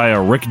sung by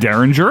Rick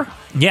Derringer.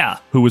 Yeah.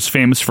 Who was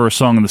famous for a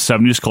song in the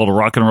 70s called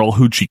Rock and Roll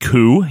Hoochie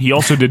Coo. He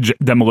also did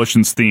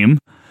Demolition's theme.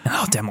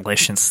 Oh,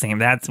 Demolition's theme.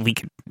 That's up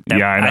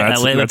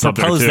there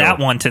propose too. that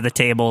one to the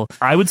table.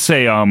 I would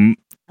say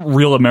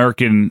Real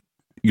American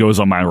goes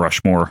on my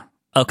Rushmore.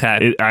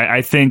 Okay.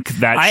 I think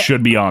that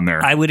should be on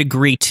there. I would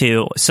agree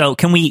too. So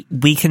can we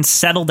can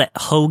settle that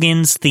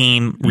Hogan's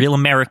theme, Real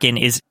American,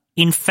 is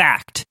in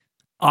fact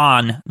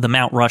on the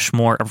Mount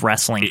Rushmore of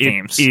wrestling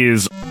themes. It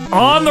is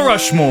on the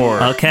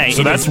Rushmore. Okay.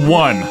 So that's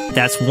one.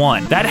 That's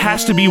one. That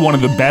has to be one of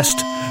the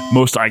best,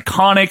 most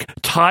iconic,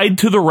 tied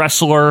to the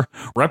wrestler,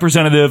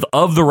 representative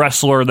of the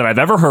wrestler that I've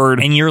ever heard.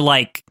 And you're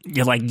like,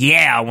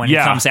 yeah, when it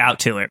comes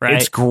out to it, right?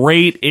 It's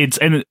great.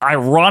 And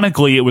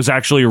ironically, it was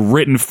actually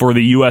written for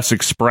the U.S.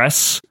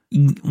 Express.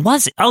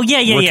 Was it? Oh, yeah.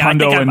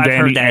 Rotundo I think I've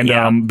heard that,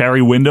 and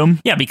Barry Windham.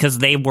 Yeah, because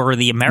they were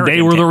the American.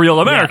 They were the real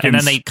Americans. Yeah, and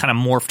then they kind of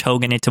morphed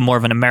Hogan into more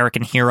of an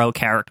American hero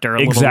character a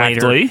little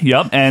later. Exactly,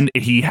 yep. And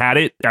he had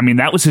it. I mean,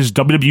 that was his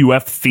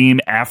WWF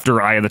theme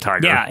after Eye of the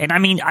Tiger. Yeah, and I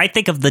mean, I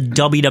think of the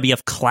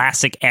WWF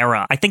Classic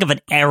era. I think of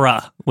an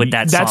era with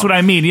that song. That's what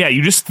I mean, yeah.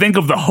 You just think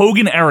of the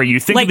Hogan era.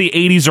 You think of the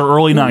 80s or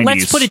early 90s.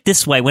 Let's put it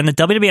this way. When the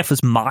WWF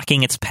was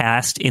mocking its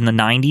past in the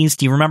 90s,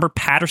 do you remember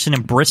Patterson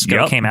and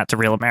Briscoe came out to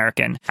Real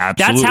American?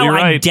 Absolutely. That's how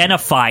right.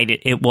 identified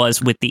it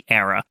was with the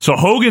era. So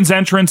Hogan's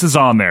entrance is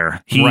on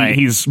there.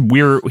 He's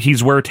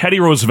where Teddy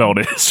Roosevelt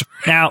is.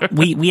 Now,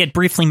 we had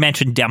briefly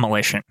mentioned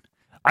Demolition.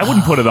 I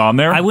wouldn't put it on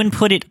there. I wouldn't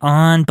put it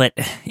on, but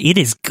it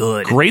is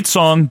good. Great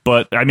song,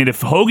 but I mean,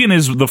 if Hogan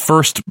is the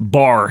first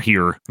bar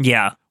here,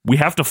 we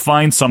have to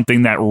find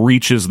something that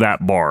reaches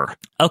that bar.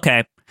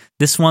 Okay,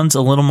 this one's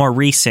a little more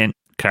recent.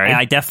 Okay,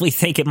 I definitely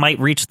think it might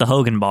reach the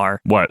Hogan bar.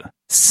 What?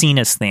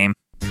 Cena's theme.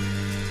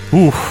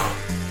 Oof.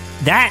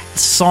 That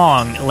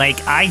song,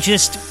 like,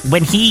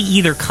 when he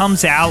either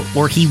comes out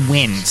or he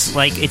wins,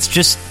 like, it's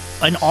just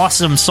an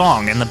awesome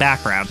song in the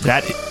background.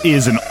 That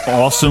is an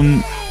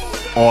awesome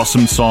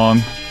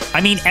song.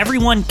 I mean,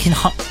 everyone can.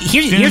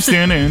 Here's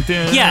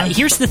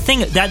the thing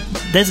that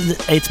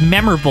it's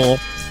memorable,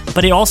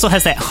 but it also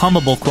has that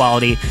hummable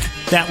quality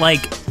that,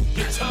 like,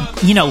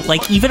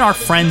 like even our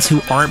friends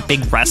who aren't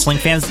big wrestling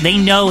fans, they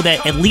know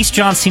that at least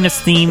John Cena's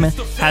theme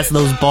has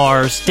those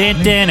bars.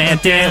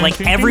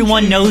 Like,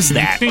 everyone knows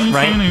that,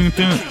 right?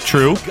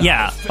 True.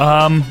 Yeah.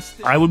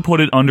 I would put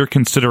it under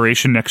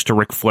consideration next to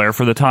Ric Flair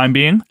for the time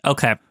being.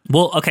 Okay.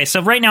 Well, okay,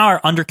 so right now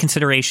our under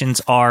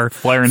considerations are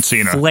Flair and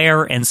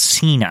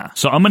Cena.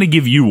 So I'm going to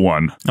give you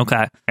one.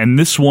 Okay. And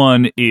this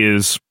one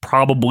is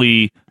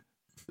probably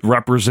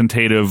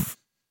representative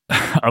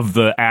of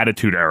the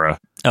Attitude Era.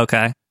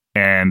 Okay.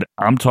 And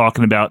I'm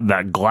talking about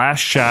that glass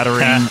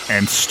shattering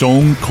and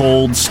Stone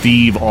Cold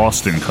Steve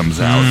Austin comes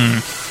out.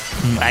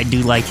 I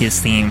do like his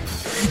theme.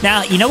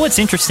 Now, you know what's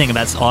interesting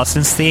about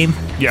Austin's theme?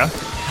 Yeah.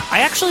 I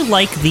actually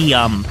like the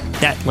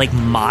that like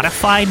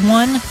modified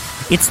one.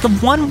 It's the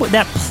one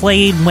that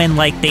played when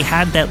like they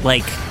had that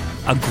like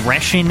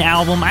Aggression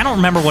album. I don't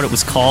remember what it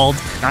was called.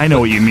 I know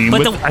what you mean.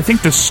 But I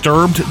think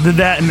Disturbed did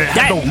that, and it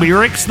had the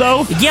lyrics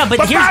though. Yeah,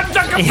 but here's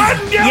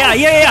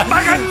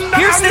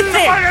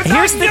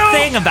Here's the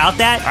thing about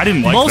that. I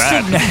didn't like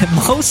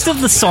that. Most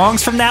of the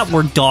songs from that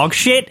were dog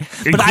shit,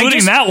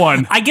 including that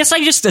one. I guess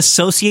I just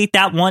associate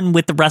that one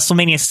with the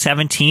WrestleMania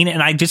 17,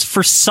 and I just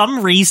for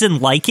some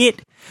reason like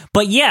it.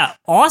 But yeah,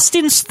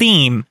 Austin's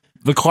theme,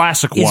 the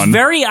classic one, is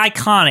very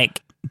iconic.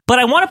 But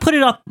I want to put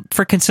it up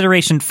for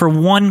consideration for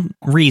one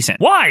reason.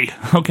 Why?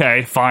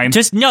 Okay, fine. And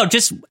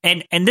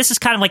this is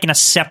kind of like in a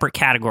separate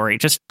category.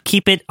 Just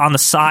keep it on the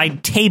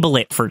side. Table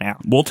it for now.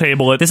 We'll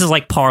table it. This is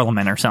like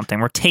Parliament or something.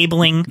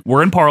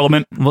 We're in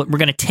Parliament. We're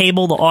going to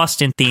table the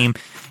Austin theme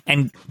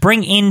and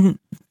bring in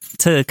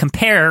to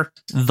compare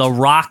The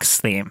Rock's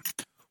theme.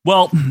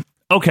 Well,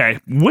 Okay,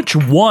 which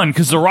one?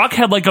 Because The Rock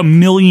had like a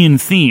million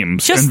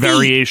themes and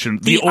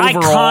variations. The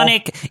overall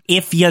iconic,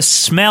 if you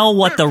smell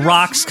what The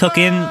Rock's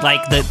cooking,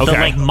 like the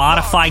like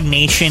modified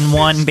nation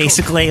one,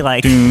 basically.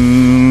 Like, I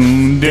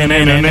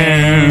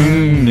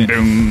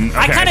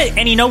kind of,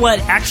 and you know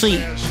what?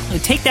 Actually,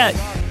 take that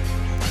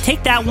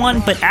one,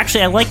 but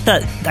actually, I like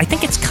I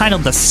think it's kind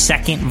of the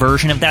second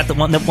version of that. The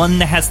one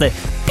that has the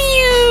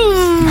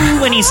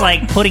when he's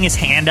like putting his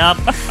hand up.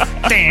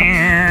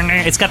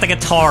 It's got the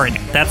guitar in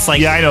it. That's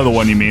like, yeah, I know the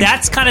one you mean.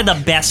 That's kind of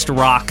the best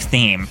Rock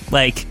theme.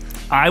 Like,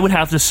 I would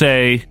have to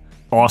say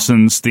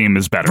Austin's theme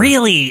is better.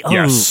 Really? Oh.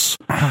 Yes.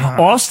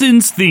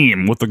 Austin's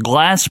theme with the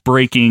glass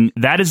breaking,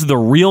 that is the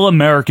real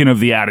American of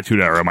the Attitude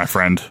Era, my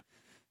friend.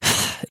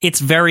 It's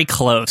very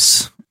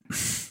close.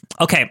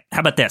 Okay, how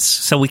about this?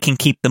 So we can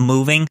keep them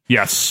moving?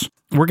 Yes.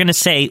 We're going to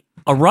say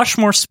a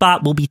Rushmore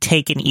spot will be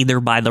taken either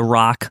by The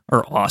Rock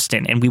or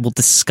Austin, and we will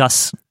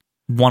discuss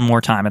one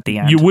more time at the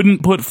end. You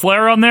wouldn't put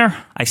Flair on there?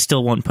 I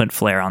still wouldn't put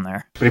Flair on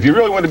there. But if you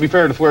really want to be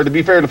fair to Flair, that's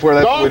the way to do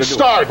it. Don't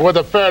start with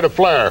a fair to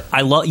Flair.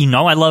 I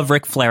love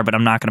Ric Flair, but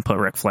I'm not going to put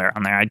Ric Flair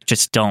on there. I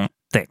just don't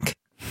think.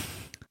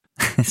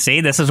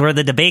 See, this is where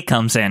the debate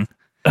comes in.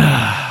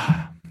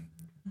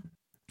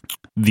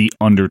 The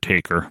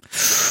Undertaker.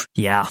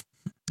 Yeah.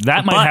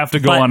 That might have to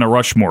go on a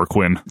Rushmore,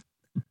 Quinn.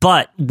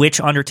 But which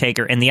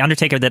Undertaker? And the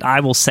Undertaker that I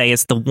will say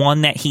is the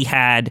one that he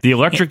had... The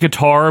electric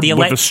guitar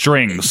with the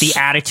strings. The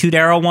Attitude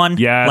Era one?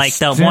 Yes. Like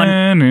the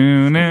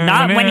one...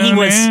 Not when he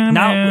was...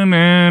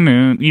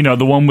 You know,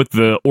 the one with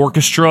the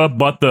orchestra,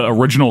 but the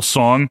original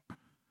song.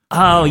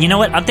 Oh, you know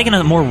what? I'm thinking of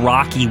the more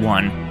rocky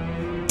one.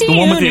 The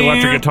one with the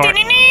electric guitar.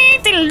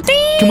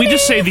 Can we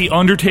just say the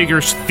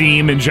Undertaker's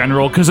theme in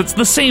general? Because it's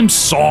the same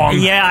song.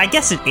 Yeah, I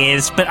guess it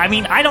is. But, I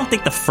mean, I don't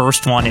think the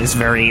first one is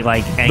very,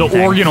 like, anything.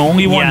 The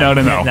organ-only one? Yeah,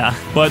 No.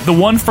 But the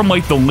one from,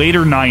 like, the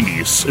later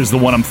 90s is the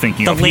one I'm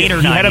thinking of. The later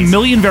 90s. He had a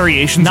million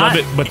variations of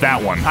it, but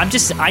that one. I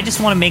just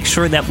want to make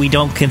sure that we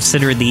don't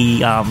consider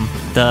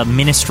the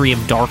Ministry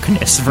of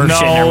Darkness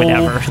version or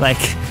whatever. Like...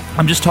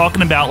 I'm just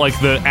talking about, like,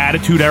 the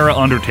Attitude Era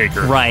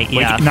Undertaker. Right,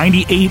 yeah. Like,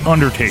 98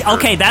 Undertaker.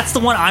 Okay, that's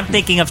the one I'm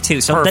thinking of, too.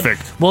 So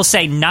perfect. We'll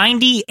say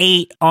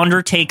 98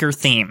 Undertaker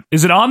theme.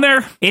 Is it on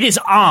there? It is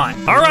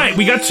on. All right,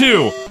 we got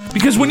two.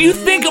 Because when you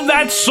think of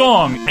that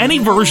song, any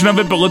version of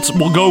it, but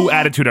we'll go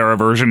Attitude Era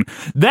version,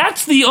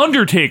 that's the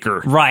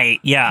Undertaker.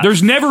 Right, yeah.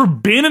 There's never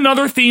been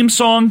another theme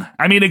song.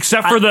 I mean,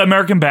 except for the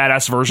American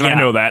Badass version, I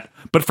know that.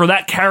 But for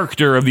that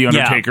character of the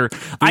Undertaker...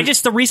 Yeah.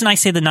 The reason I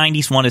say the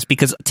 90s one is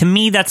because, to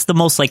me, that's the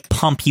most, like,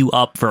 pump you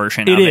up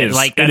version of it. It is.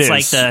 Like, that's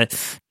like the...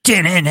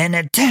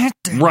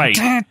 Right.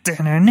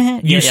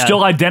 You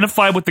still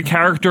identify with the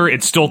character,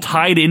 it's still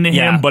tied into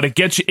him, but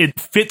it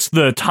fits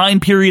the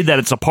time period that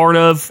it's a part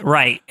of.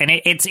 Right. And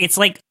it's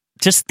like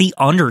just the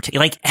Undertaker.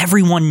 Like,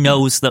 everyone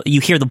knows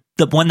you hear the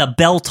when the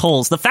bell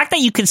tolls. The fact that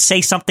you can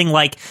say something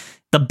like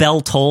the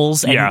bell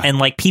tolls and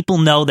like people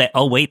know that,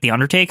 oh wait, the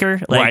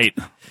Undertaker? Like, right.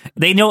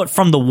 They know it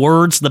from the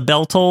words, the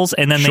bell tolls,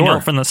 and then they know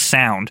it from the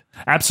sound.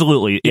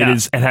 Absolutely. Yeah.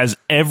 It has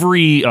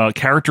every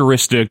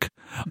characteristic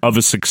of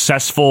a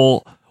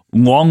successful,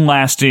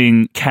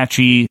 long-lasting,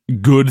 catchy,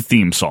 good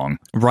theme song.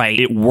 Right.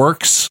 It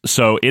works,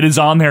 so it is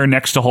on there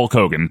next to Hulk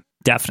Hogan.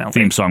 Definitely.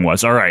 Theme song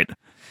was. All right.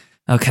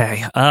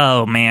 Okay.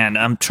 Oh, man.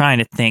 I'm trying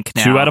to think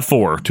now. 2 out of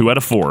 4. 2 out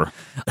of 4.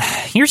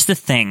 Here's the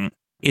thing,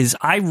 is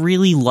I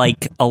really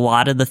like a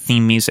lot of the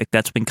theme music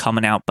that's been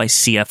coming out by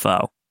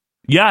CFO.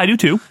 Yeah, I do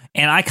too.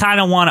 And I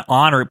kind of want to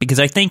honor it because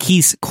I think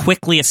he's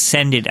quickly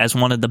ascended as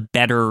one of the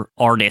better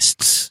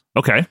artists.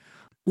 Okay.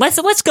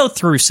 Let's go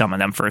through some of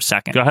them for a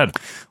second. Go ahead.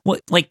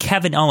 What, like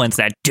Kevin Owens,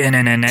 that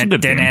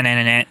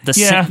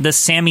the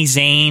Sami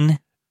Zayn.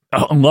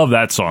 Oh, I love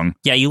that song.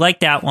 Yeah, you like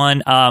that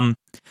one. I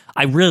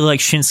really like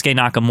Shinsuke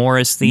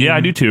Nakamura's theme. Yeah,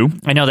 I do too.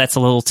 I know that's a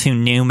little too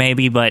new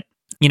maybe, but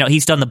you know,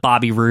 he's done the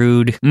Bobby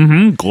Roode.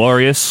 Mm-hmm.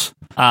 Glorious.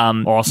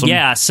 Awesome.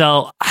 Yeah,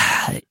 so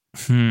I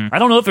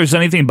don't know if there's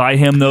anything by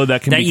him though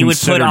that can be you would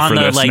put on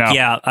the like. No.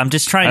 Yeah, I'm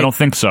just trying. I don't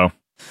think so.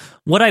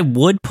 What I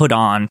would put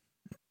on,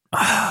 but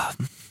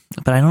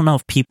I don't know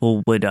if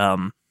people would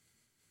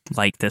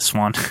like this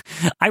one.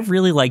 I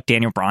really like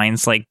Daniel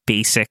Bryan's like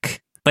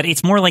basic, but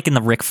it's more like in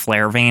the Ric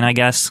Flair vein, I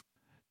guess.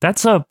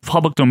 That's a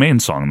public domain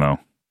song though.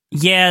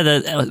 Yeah,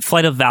 the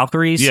Flight of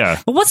Valkyries.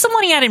 Yeah. But what's the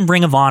one he had in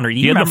Ring of Honor?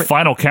 You had the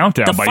Final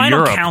Countdown by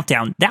Europe. The Final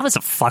Countdown. That was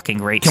a fucking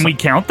great song. Can we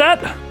count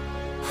that?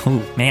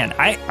 Oh, man.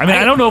 I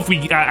don't know if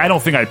I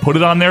don't think I'd put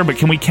it on there, but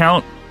can we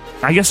count?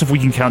 I guess if we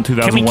can count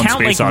 2001 Can we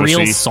count, Space like, Odyssey.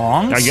 real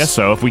songs? I guess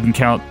so, if we can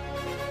count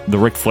the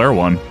Ric Flair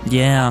one.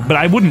 Yeah. But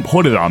I wouldn't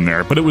put it on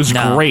there, but it was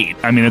great.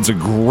 I mean, it's a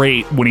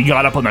great, when he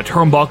got up on the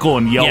turnbuckle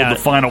and yelled the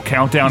Final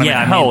Countdown.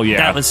 Hell yeah.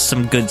 That was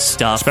some good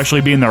stuff.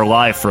 Especially being there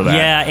live for that.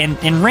 Yeah,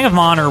 and Ring of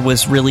Honor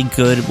was really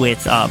good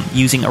with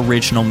using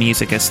original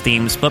music as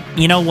themes. But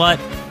you know what?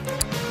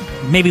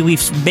 Maybe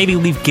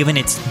we've given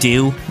its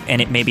due,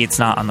 and maybe it's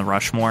not on the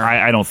Rushmore.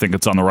 I don't think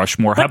it's on the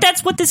Rushmore. But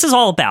that's what this is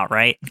all about,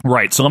 right?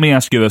 Right. So let me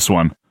ask you this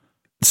one.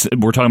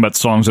 We're talking about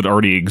songs that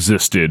already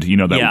existed, you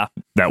know,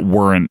 that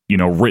weren't, you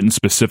know, written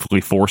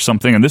specifically for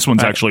something. And this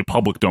one's actually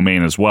public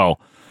domain as well.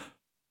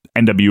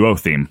 NWO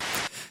theme.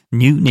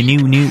 New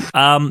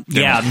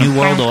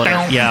World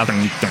Order. Yeah.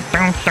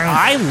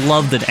 I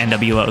love the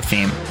NWO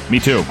theme. Me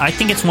too. I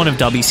think it's one of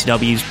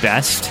WCW's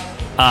best.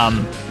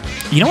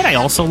 You know what I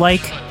also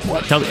like?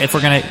 What? If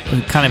we're going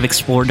to kind of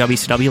explore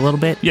WCW a little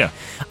bit? Yeah.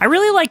 I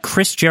really like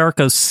Chris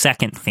Jericho's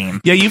second theme.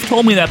 Yeah, you've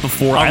told me that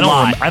before.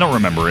 I don't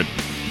remember it.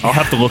 I'll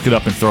have to look it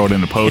up and throw it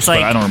in the post,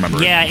 but I don't remember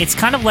it. Yeah, it's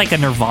kind of like a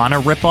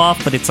Nirvana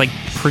ripoff, but it's like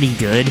pretty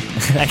good.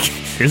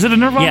 Is it a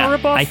Nirvana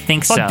ripoff? I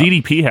think so. I thought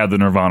DDP had the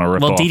Nirvana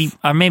ripoff.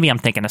 Well, maybe I'm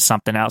thinking of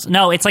something else.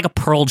 No, it's like a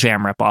Pearl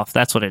Jam ripoff.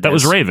 That's what it is. That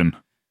was Raven.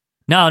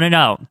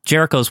 No.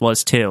 Jericho's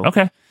was too.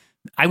 Okay.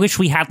 I wish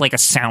we had like a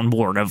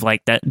soundboard of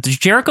like that.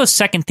 Jericho's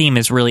second theme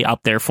is really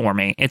up there for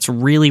me. It's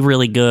really,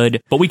 really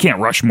good. But we can't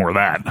rush more of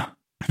that.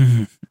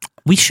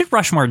 We should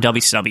rush more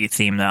WCW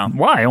theme though.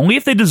 Why? Only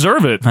if they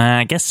deserve it.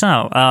 I guess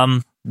so.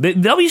 The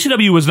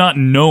WCW was not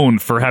known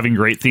for having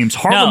great themes.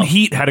 Harlem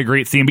Heat had a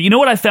great theme, but you know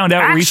what I found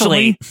out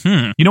recently?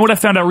 You know what I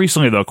found out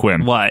recently, though,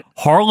 Quinn? What?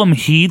 Harlem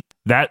Heat,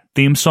 that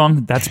theme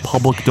song, that's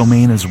public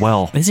domain as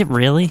well. Is it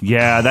really?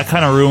 Yeah, that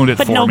kind of ruined it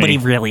for me. But nobody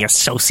really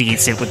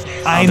associates it with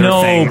I other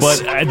know, things.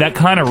 but that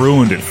kind of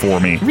ruined it for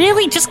me.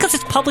 Really? Just because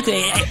it's public,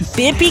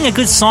 it being a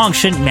good song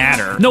shouldn't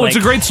matter. No, it's a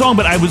great song,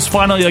 but I was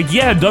finally like,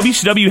 yeah,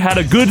 WCW had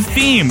a good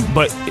theme,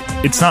 but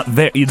it's not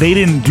there. They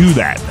didn't do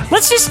that.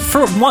 Let's just,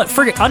 for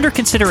under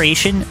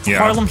consideration,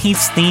 Harlem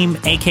Heat's theme,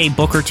 a.k.a.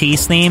 Booker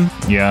T's theme.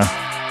 Yeah.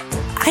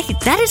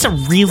 That is a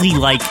really,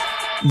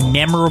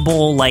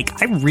 memorable, I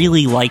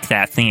really like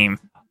that theme.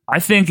 I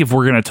think if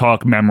we're going to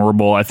talk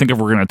memorable, if we're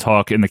going to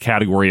talk in the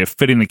category of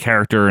fitting the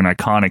character and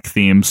iconic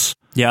themes,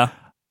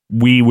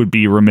 we would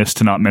be remiss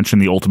to not mention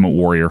the Ultimate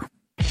Warrior.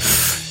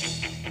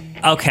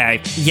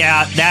 Okay,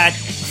 yeah,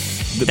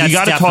 we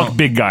got to talk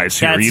big guys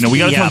here. We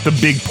got to talk the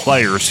big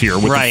players here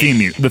with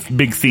the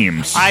big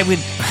themes. I would.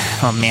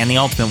 Oh man, the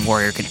Ultimate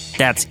Warrior.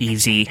 That's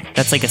easy.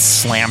 That's like a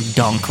slam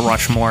dunk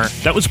Rushmore.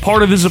 That was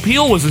part of his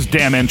appeal. Was his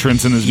damn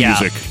entrance and his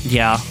music.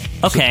 Yeah.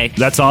 Okay. So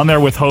that's on there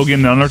with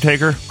Hogan and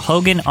Undertaker.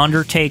 Hogan,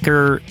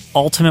 Undertaker,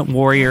 Ultimate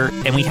Warrior,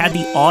 and we had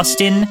the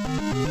Austin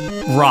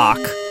Rock.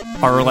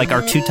 Are like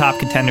our two top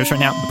contenders right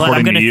now. But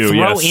I'm going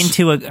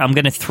to I'm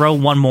going to throw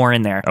one more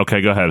in there.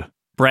 Okay, go ahead.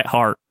 Bret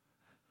Hart.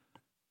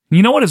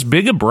 You know what? As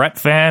big a Bret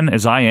fan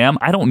as I am,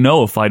 I don't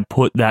know if I'd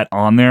put that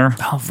on there.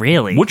 Oh,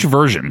 really? Which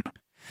version?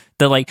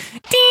 The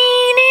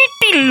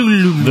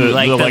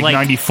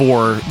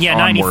 94. Yeah,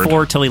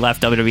 94 till he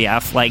left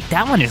WWF.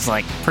 That one is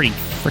pretty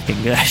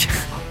freaking good.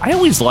 I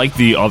always liked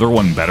the other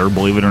one better,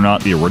 believe it or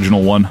not, the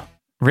original one.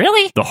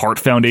 Really? The Hart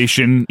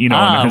Foundation,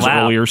 and his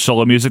earlier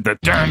solo music.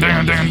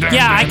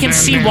 Yeah, I can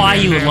see why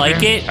you would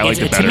like it.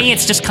 To me,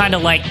 it's just kind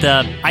of like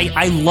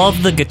I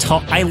love the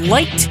guitar. I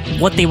liked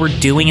what they were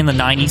doing in the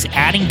 90s,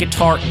 adding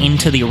guitar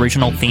into the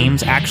original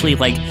themes. Actually,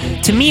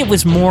 to me, it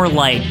was more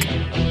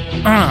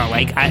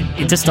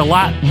just a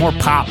lot more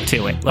pop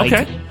to it.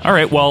 Okay. All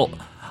right, well,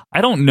 I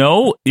don't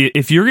know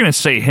if you're going to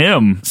say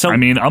him. I'm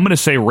going to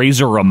say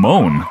Razor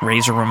Ramon.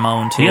 Razor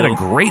Ramon, too. He had a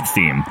great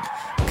theme.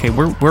 Okay,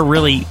 we're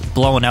really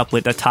blowing up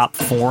with the top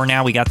four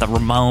now. We got the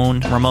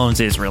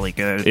Ramones is really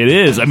good. It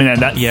is. I mean,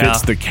 that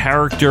fits the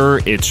character.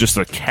 It's just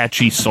a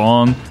catchy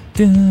song.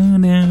 Here's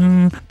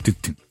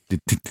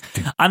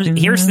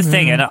the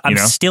thing, and I'm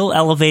still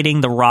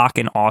elevating The Rock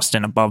and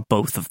Austin above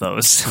both of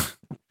those.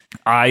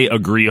 I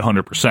agree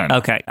 100%.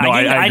 Okay.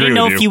 I didn't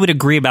know if you would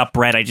agree about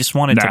Bret. I just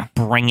wanted to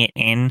bring it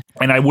in.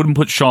 And I wouldn't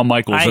put Shawn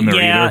Michaels in there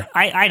either.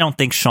 I don't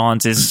think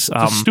Shawn's is... It's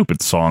a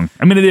stupid song.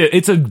 I mean,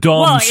 it's a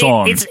dumb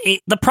song.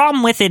 The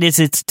problem with it is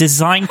it's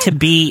designed to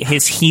be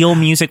his heel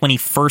music when he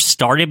first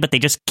started, but they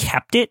just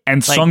kept it.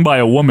 And sung by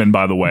a woman,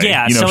 by the way.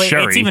 Yeah, so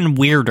Sherry. It's even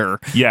weirder.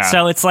 Yeah.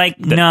 So it's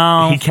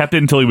no. He kept it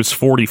until he was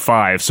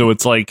 45, so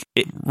it's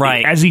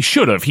right. As he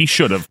should have. He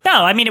should have.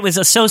 No, I mean, it was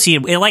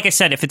associated... Like I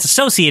said, if it's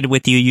associated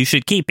with you, you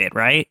should keep it,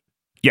 right?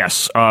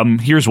 Yes.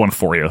 Here's one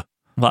for you.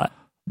 What?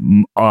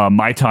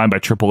 My Time by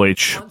Triple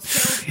H.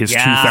 His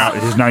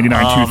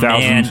 99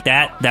 2000.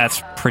 Man,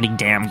 that's pretty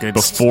damn good.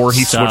 Before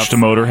he switched to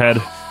Motorhead.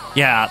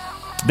 Yeah.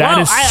 That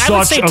is such I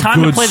would say a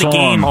Time good to Play song. the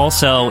Game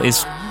also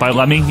is by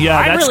Lemmy. Yeah,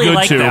 I that's really good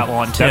like too. That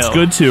one too. That's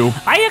good too.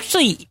 I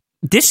actually.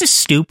 This is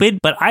stupid,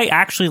 but I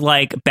actually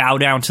like Bow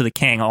Down to the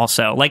King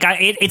also.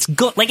 It's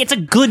good. It's a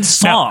good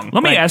song. Now,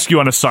 let me ask you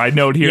on a side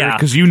note here,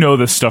 because you know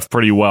this stuff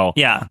pretty well.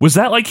 Yeah. Was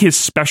that his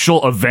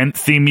special event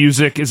theme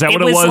music? Is that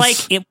what it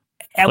was?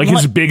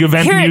 His big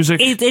event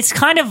music? It's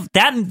kind of,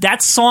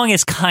 that song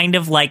is kind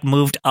of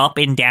moved up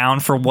and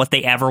down for what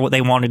they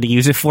wanted to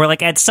use it for.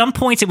 At some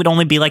points it would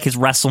only be his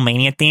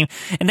WrestleMania theme.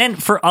 And then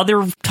for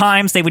other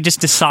times they would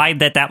just decide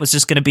that was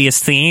just going to be his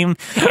theme.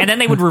 And then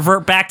they would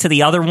revert back to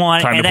the other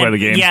one. Time to play the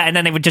game. Yeah, and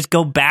then they would just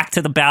go back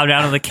to the Bow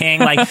Down to the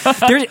King.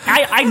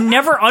 I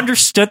never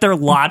understood their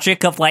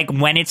logic of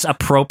when it's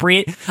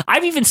appropriate.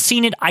 I've even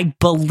seen it, I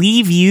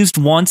believe, used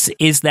once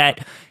is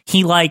that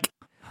he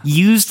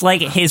used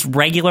like his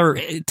regular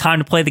time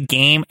to play the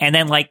game, and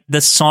then like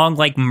the song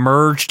like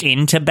merged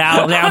into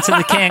Bow Down to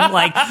the King,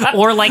 like,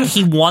 or like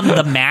he won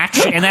the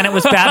match and then it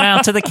was Bow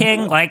Down to the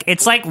King. Like,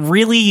 it's like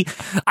really,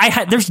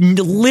 there's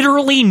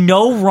literally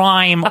no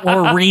rhyme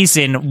or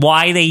reason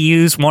why they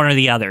use one or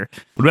the other.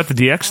 What about the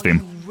DX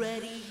theme?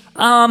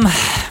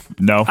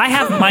 No. I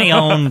have my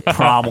own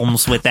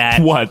problems with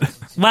that. What?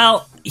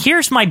 Well,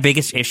 here's my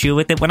biggest issue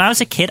with it. When I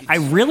was a kid, I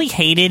really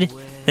hated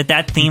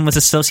that theme was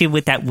associated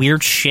with that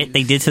weird shit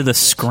they did to the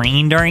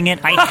screen during it.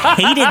 I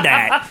hated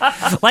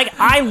that. Like,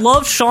 I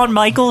love Shawn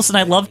Michaels and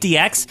I love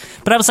DX,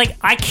 but I was like,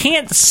 I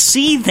can't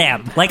see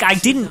them. Like, I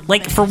didn't,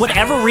 like, for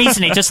whatever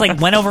reason, it just,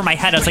 like, went over my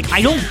head. I was like,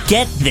 I don't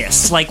get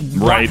this. Like,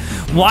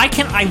 why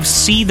can't I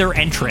see their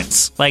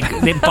entrance? Like,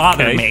 it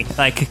bothered me.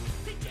 Like,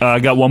 I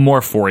got one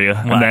more for you,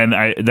 and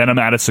then I'm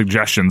out of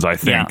suggestions, I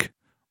think. Yeah.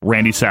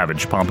 Randy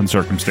Savage, Pomp and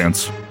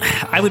Circumstance.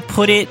 I would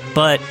put it,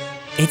 but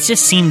it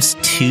just seems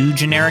too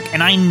generic,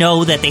 and I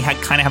know that they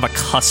kind of have a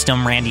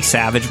custom Randy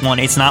Savage one.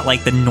 It's not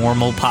like the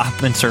normal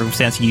Pomp and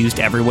Circumstance used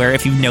everywhere.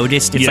 If you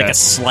noticed, it's like a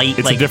slight...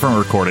 It's a different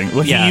recording.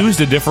 Well, he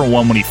used a different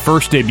one when he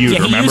first debuted,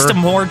 remember? He used a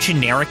more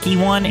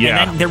generic-y one, and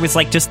then there was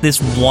like just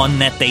this one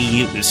that they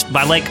used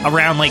by like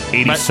around like...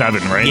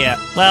 87, right?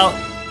 Yeah,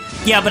 well...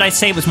 Yeah, but I'd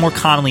say it was more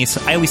commonly...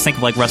 I always think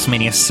of, like,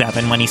 WrestleMania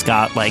 7 when he's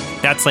got, like...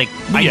 That's, like...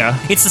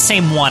 it's the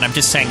same one. I'm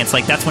just saying it's,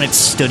 like, that's when it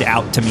stood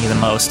out to me the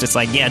most. It's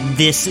like,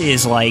 this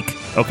is, like...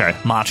 Okay.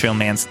 Macho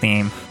Man's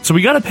theme. So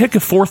we got to pick a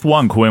fourth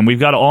one, Quinn. We've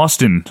got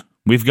Austin.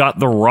 We've got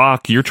The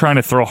Rock. You're trying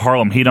to throw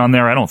Harlem Heat on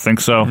there? I don't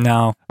think so.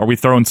 No. Are we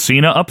throwing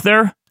Cena up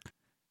there?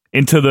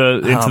 Into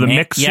the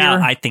mix here?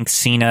 Yeah, I think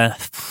Cena...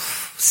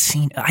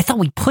 I thought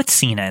we put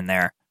Cena in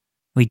there.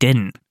 We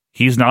didn't.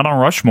 He's not on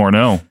Rushmore,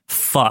 no.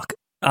 Fuck.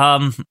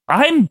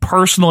 I'm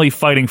personally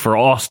fighting for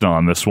Austin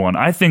on this one.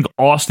 I think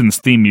Austin's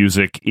theme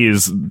music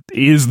is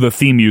the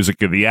theme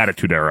music of the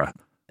Attitude Era.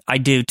 I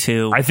do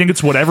too. I think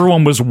it's what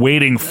everyone was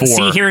waiting for.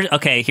 See,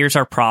 here's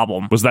our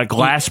problem. Was that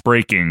glass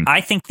breaking?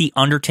 I think The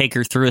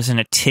Undertaker threw us in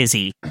a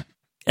tizzy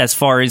as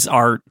far as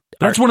our...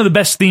 That's one of the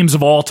best themes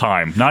of all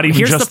time. Not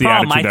even just the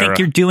Attitude Era. I think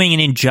you're doing an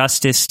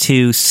injustice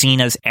to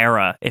Cena's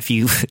era if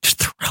you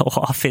throw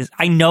off his...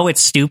 I know it's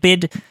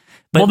stupid...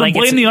 But then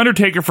blame The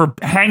Undertaker for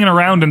hanging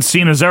around in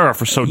Cena's era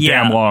for so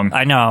damn long.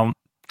 I know.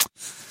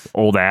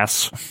 Old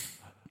ass.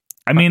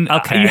 I mean,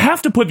 you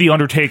have to put The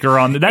Undertaker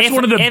on. That's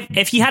one of the...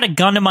 If you had a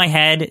gun to my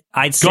head,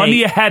 I'd say... Gun to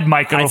your head,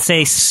 Michael. I'd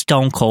say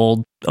Stone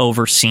Cold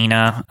over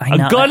Cena. A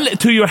gun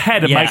to your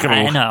head, Michael.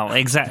 I know,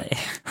 exactly.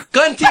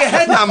 Gun to your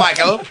head now,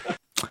 Michael.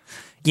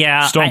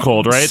 Yeah, Stone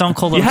Cold, right? Stone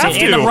Cold. You have to.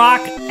 And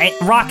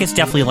The Rock is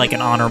definitely like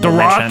an honorable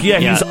mention.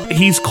 The Rock,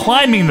 he's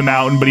climbing the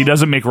mountain, but he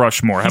doesn't make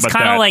Rushmore. How about that?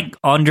 He's kind of like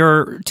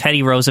under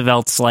Teddy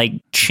Roosevelt's like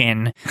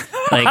chin,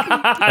 like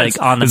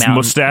on the mountain.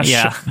 Mustache.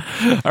 Yeah.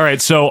 All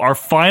right, so our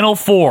final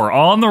four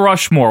on the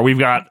Rushmore, we've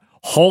got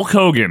Hulk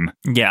Hogan.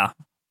 Yeah.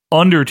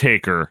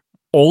 Undertaker.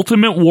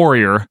 Ultimate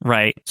Warrior.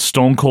 Right.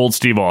 Stone Cold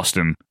Steve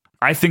Austin.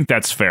 I think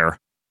that's fair.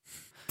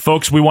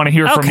 Folks, we want to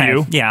hear from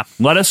you. Yeah.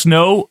 Let us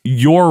know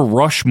your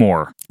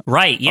Rushmore.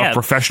 Right, yeah. Of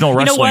professional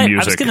wrestling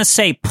music. I was going to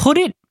say, put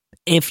it,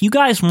 if you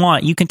guys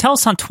want, you can tell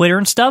us on Twitter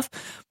and stuff,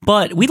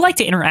 but we'd like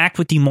to interact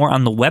with you more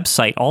on the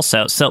website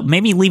also. So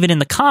maybe leave it in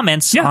the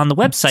comments on the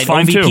website,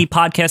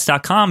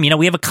 ovppodcast.com.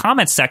 We have a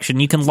comments section.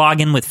 You can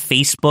log in with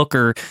Facebook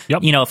or,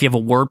 if you have a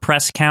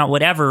WordPress account,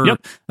 whatever,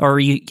 or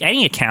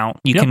any account,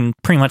 you can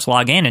pretty much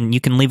log in and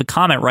you can leave a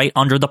comment right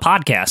under the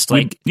podcast.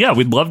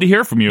 We'd love to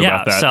hear from you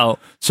about that.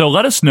 So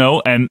let us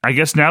know. And I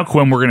guess now,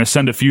 Quinn, we're going to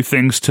send a few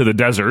things to the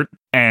desert,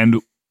 and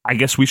I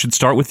guess we should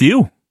start with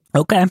you.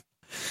 Okay.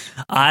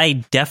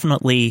 I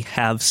definitely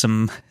have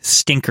some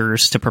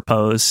stinkers to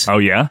propose. Oh,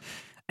 yeah?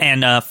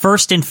 And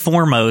first and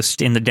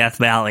foremost in the Death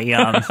Valley,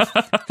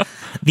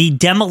 the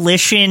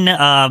Demolition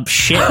Oh,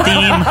 shit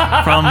theme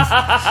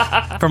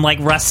from like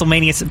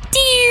WrestleMania,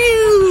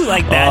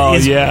 like that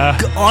is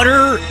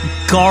utter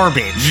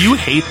garbage. You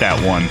hate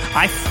that one.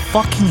 I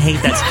fucking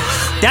hate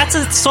that. That's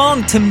a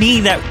song to me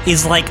that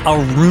is like a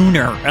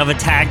ruiner of a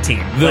tag team.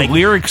 The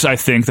lyrics, I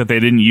think, that they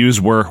didn't use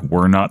were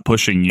 "We're not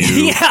pushing you."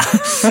 Yeah,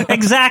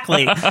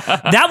 exactly.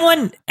 That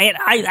one, and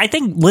I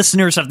think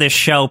listeners of this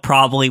show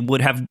probably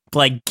would have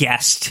like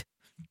guessed.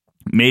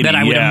 Maybe that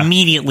I would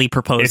immediately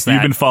propose that. If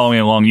you've been following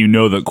along, you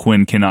know that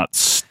Quinn cannot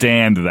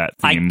stand that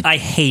theme. I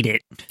hate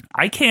it.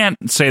 I can't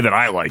say that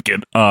I like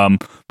it,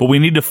 but we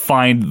need to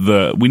find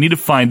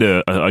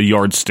a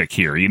yardstick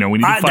here. We need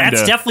to find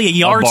that's definitely a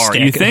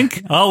yardstick. You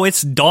think? Oh,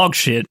 it's dog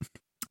shit.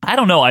 I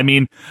don't know. I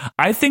mean,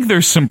 I think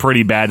there's some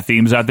pretty bad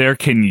themes out there.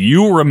 Can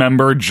you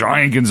remember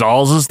Giant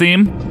Gonzalez's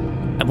theme?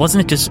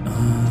 Wasn't it just?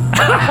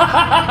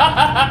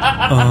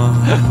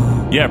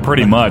 Yeah,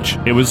 pretty much.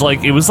 It was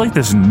like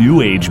this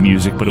new age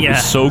music, but it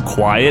was so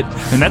quiet,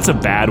 and that's a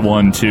bad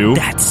one too.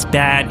 That's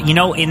bad.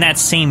 In that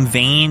same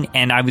vein,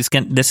 and I was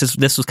gonna. This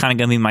was kind of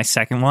gonna be my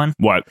second one.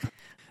 What?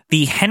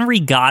 The Henry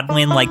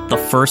Godwinn, like the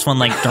first one,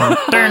 like yeah,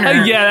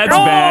 that's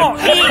bad.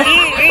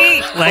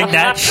 Like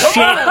that shit.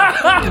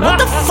 What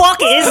the fuck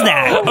is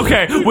that?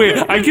 Okay, wait,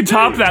 I can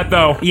top that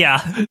though. Yeah.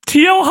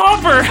 T.L.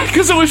 Hopper,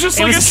 because it was just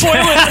like a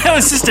toilet. It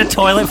was just a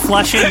toilet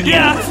flushing.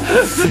 Yeah.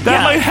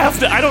 That might have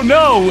to, I don't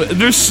know.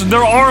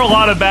 There are a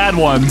lot of bad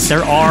ones.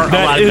 There are a lot of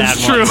bad ones. That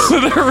is true.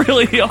 There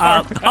really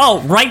are.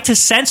 Right to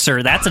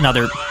Censor. That's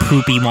another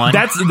poopy one.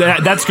 That's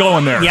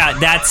going there. Yeah,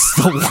 that's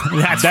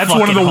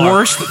one of the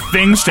worst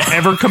things to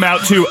ever come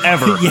out to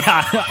ever.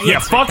 Yeah,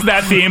 fuck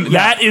that theme. Yeah.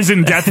 That is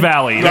in Death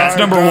Valley. That's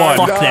number one.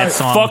 Fuck that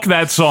song. Fuck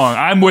that song.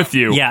 I'm with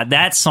you. Yeah,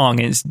 that song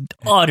is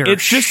utter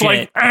It's just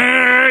shit.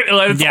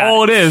 That's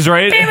all it is,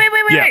 right?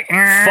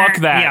 Yeah. Fuck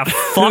that. Yeah,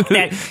 fuck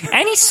that.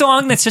 Any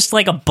song that's just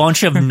like a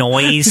bunch of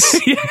noise.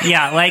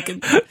 Yeah,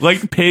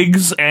 like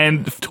pigs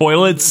and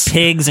toilets.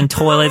 Pigs and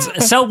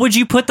toilets. So would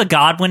you put the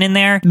Godwin in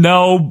there?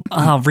 No.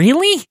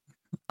 Really?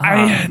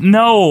 I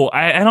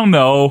don't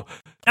know.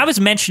 I was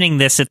mentioning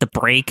this at the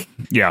break.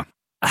 Yeah.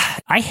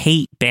 I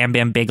hate Bam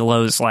Bam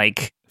Bigelow's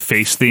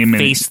face theme.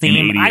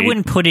 I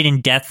wouldn't put it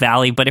in Death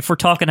Valley, but if we're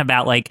talking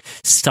about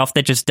stuff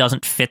that just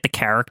doesn't fit the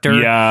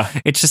character,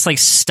 it's just like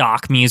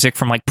stock music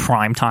from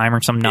prime time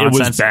or some nonsense.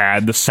 It was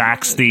bad. The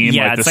sax theme,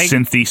 the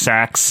synthy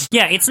sax.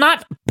 Yeah, it's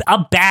not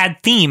a bad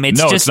theme.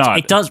 It's it's not.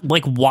 It does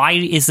why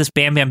is this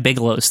Bam Bam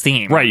Bigelow's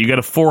theme? Right, you got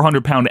a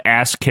 400-pound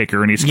ass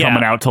kicker, and he's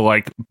coming out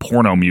to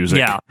porno music.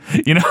 Yeah,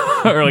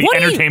 or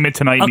Entertainment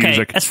Tonight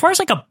music. As far as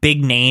a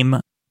big name,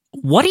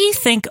 what do you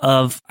think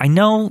of? I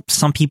know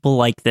some people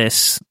like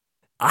this.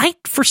 I,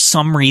 for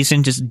some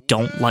reason, just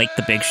don't like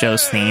the Big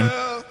Show's theme.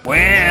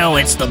 Well,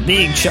 it's the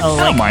Big Show.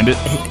 I don't mind it.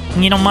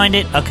 You don't mind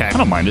it? Okay. I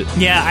don't mind it.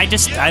 Yeah, I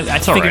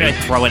figured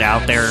I'd throw it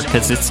out there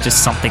because it's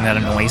just something that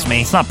annoys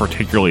me. It's not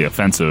particularly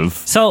offensive.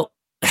 So,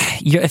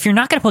 if you're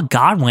not going to put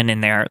Godwin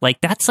in there,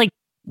 that's like...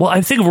 Well, I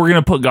think if we're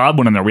going to put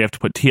Godwin in there, we have to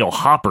put T.L.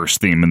 Hopper's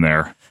theme in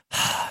there.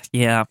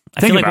 Yeah.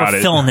 I feel like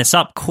we're filling this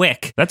up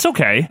quick. That's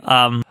okay.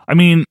 I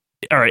mean...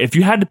 All right, if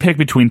you had to pick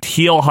between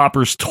T.L.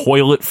 Hopper's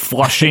toilet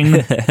flushing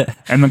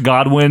and the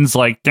Godwins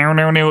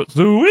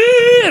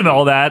and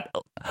all that,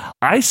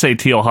 I say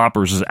T.L.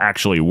 Hopper's is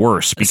actually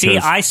worse. Because see,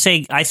 I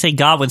say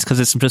Godwins because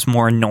it's just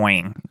more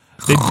annoying.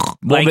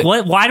 Why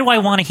do I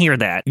want to hear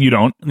that? You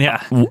don't.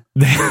 Yeah.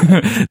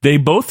 They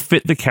both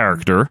fit the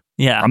character.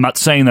 Yeah. I'm not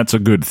saying that's a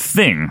good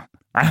thing.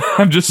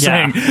 I'm just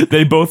saying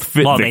they both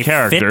fit the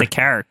character. They fit the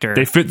character.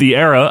 They fit the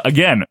era.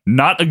 Again,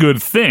 not a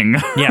good thing.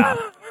 Yeah.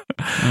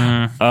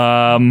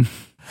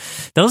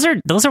 Those are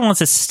ones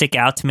that stick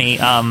out to me.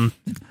 I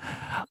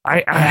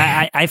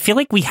feel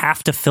like we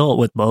have to fill it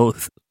with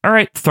both. All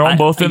right, throw them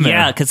both in there.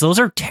 Yeah, because those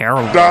are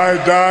terrible.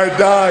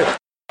 Die.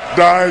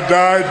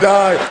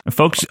 And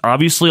folks,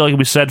 obviously, like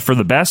we said, for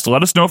the best,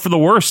 let us know for the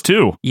worst,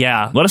 too.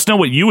 Yeah. Let us know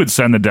what you would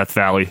send to Death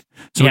Valley.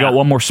 So we got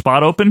one more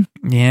spot open?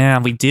 Yeah,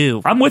 we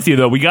do. I'm with you,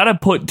 though. We got to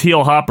put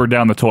T.L. Hopper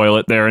down the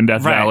toilet there in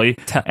Death Valley.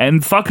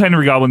 And fuck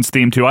Henry Godwin's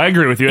theme, too. I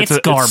agree with you. It's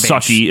garbage. It's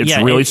sucky. It's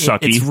really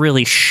sucky. It's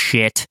really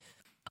shit.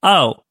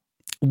 Oh,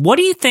 what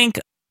do you think?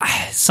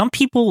 Some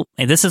people,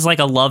 this is like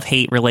a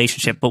love-hate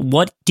relationship, but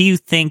what do you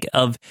think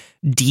of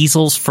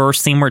Diesel's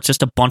first theme where it's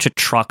just a bunch of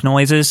truck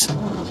noises?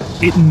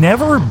 It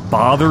never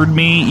bothered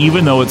me,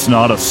 even though it's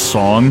not a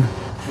song.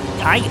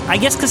 I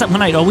guess because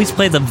when I'd always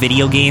play the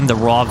video game, the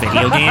Raw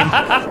video game,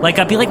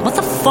 I'd be like, what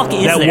the fuck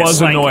is this? That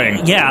was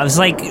annoying. Yeah, I was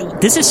like,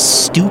 this is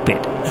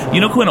stupid. You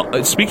know,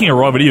 Quinn, speaking of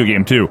Raw video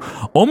game, too,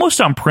 almost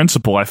on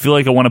principle, I feel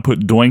like I want to put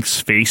Doink's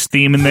face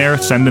theme in there,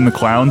 Send in the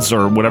Clowns,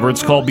 or whatever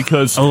it's called,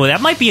 because... Oh, that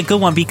might be a good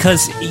one,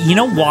 because you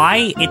know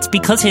why? It's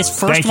because his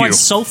first one's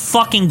so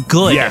fucking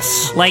good.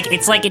 Yes.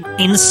 It's like an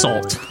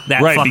insult,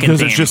 that right, fucking because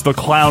theme. It's just the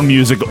clown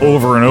music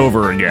over and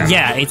over again.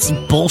 Yeah, it's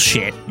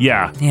bullshit.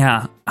 Yeah.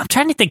 Yeah. I'm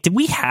trying to think, do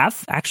we have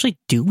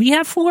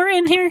 4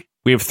 in here?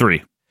 We have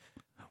 3.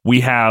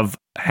 We have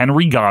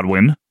Henry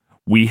Godwin,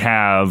 we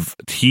have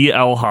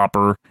T.L.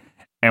 Hopper,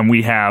 and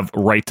we have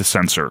Right to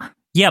Censor.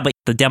 Yeah, but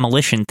the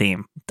Demolition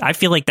theme, I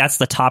feel like that's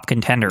the top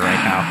contender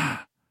right now.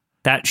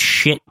 That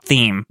shit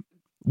theme.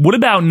 What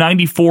about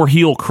 94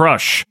 Heel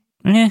Crush?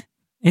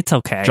 It's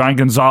okay. Giant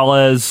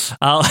Gonzalez.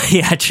 Oh,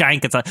 yeah,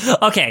 Giant Gonzalez.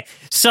 Okay,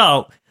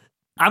 so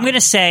I'm going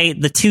to say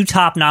the 2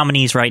 top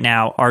nominees right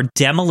now are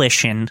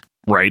Demolition...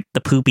 Right. The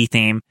poopy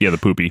theme. Yeah, the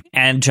poopy.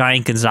 And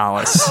Giant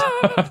Gonzalez.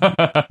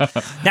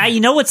 Now, you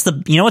know what's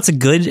a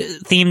good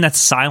theme that's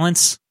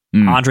silence?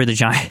 Andre the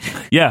Giant.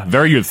 Yeah,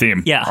 very good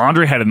theme. Yeah.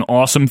 Andre had an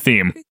awesome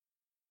theme.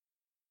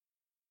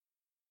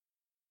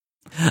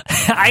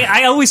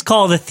 I always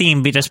call it a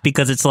theme just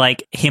because it's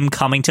like him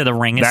coming to the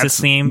ring is his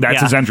theme.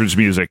 That's his entrance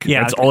music.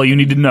 Yeah. That's all you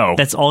need to know.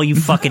 That's all you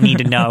fucking need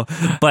to know.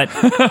 But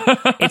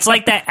it's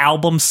like that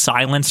album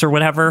Silence or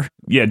whatever.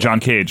 Yeah, John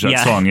Cage,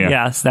 that song, yeah.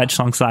 Yeah, it's that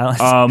song Silence.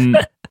 I'm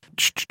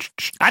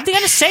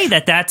going to say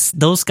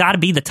those got to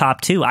be the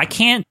top 2. I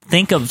can't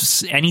think of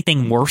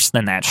anything worse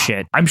than that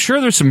shit. I'm sure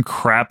there's some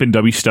crap in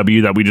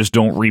WCW that we just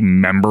don't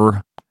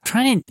remember.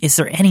 Is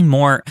there any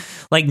more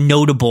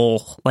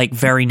notable,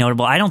 very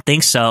notable? I don't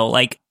think so.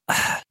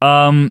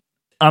 I'm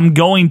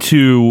going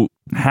to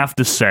have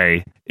to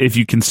say, if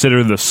you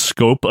consider the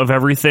scope of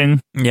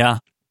everything, yeah,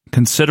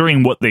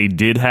 considering what they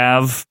did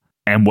have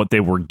and what they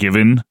were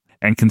given,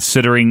 and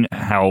considering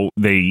how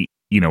they,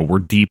 were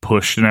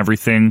de-pushed and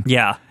everything.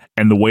 Yeah.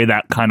 And the way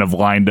that kind of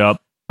lined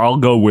up, I'll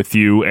go with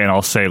you and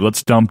I'll say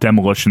let's dump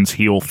Demolition's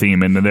heel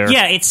theme into there.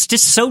 Yeah, it's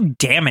just so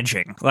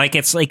damaging. Like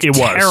it's like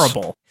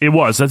terrible. It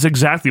was. That's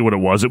exactly what it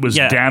was. It was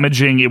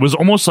damaging. It was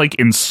almost like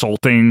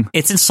insulting.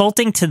 It's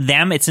insulting to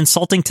them. It's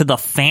insulting to the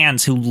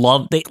fans who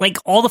love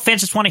all the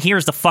fans just want to hear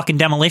is the fucking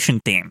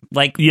Demolition theme.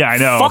 Like, yeah, I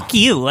know. Fuck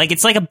you. Like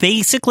it's like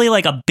basically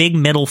like a big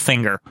middle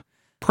finger.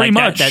 Pretty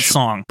much that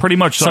song. Pretty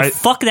much. So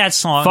fuck that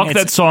song. Fuck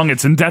that song.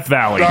 It's in Death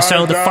Valley.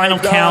 So the final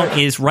count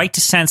is Right to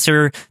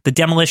Censor, the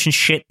Demolition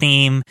shit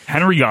theme,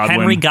 Henry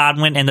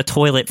Godwin, and the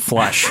toilet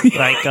flush.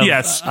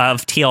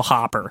 Of T.L.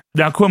 Hopper.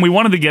 Now, Quinn, we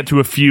wanted to get to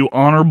a few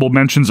honorable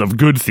mentions of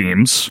good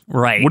themes.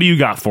 Right. What do you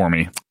got for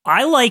me?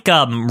 I like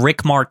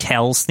Rick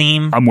Martel's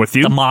theme. I'm with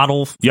you. The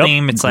model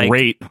theme. It's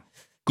great.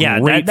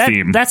 Great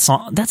theme. That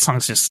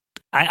song's just.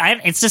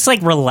 It's just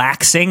like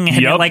relaxing,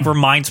 and it like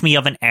reminds me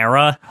of an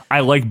era.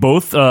 I like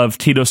both of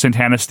Tito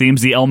Santana's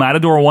themes, the El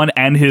Matador one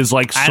and his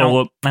like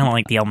solo. I don't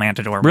like the El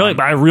Matador really, one.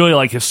 but I really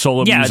like his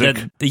solo music.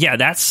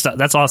 That's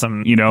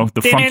awesome.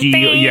 The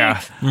funky,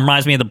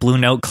 reminds me of the Blue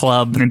Note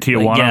Club in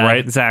Tijuana, right?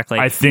 Exactly.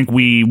 I think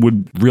we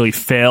would really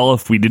fail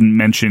if we didn't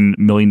mention $1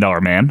 Million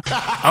Man.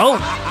 Oh,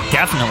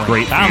 definitely.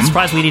 Great. I'm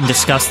surprised we didn't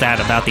discuss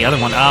that about the other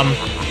one.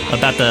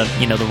 About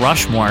the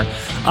Rushmore.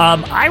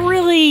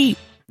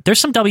 There's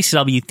some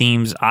WCW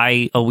themes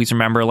I always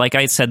remember. Like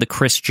I said, the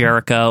Chris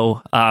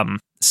Jericho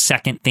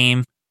second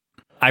theme.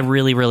 I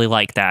really, really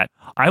like that.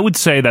 I would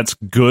say that's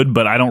good,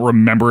 but I don't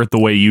remember it the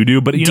way you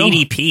do. But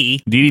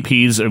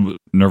DDP's a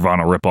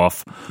Nirvana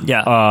ripoff.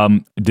 Yeah.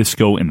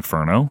 Disco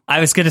Inferno. I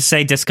was going to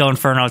say Disco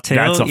Inferno too.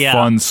 That's a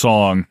fun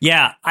song.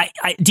 Yeah.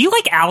 I do you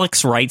like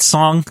Alex Wright's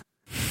song?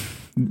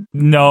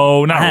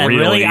 No, not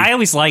really. I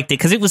always liked it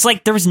because it was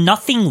like there was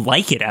nothing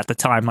like it at the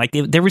time. Like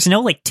there was no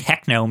like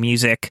techno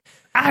music.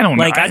 I don't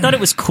know. Like I thought it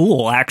was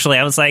cool. Actually,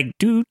 I was like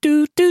do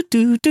do do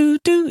do do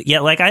do. Yeah,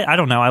 like I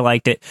don't know. I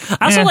liked it.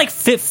 I also like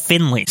Fit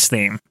Finley's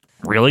theme.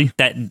 Really?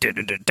 That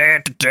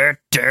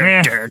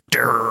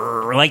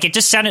like it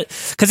just sounded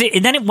because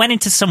then it went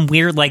into some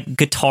weird like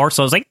guitar.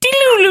 So I was like,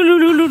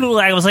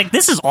 I was like,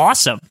 this is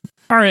awesome.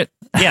 All right.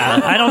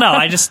 Yeah, I don't know.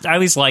 I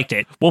always liked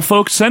it. Well,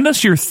 folks, send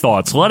us your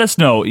thoughts. Let us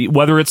know,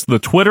 whether it's the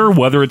Twitter,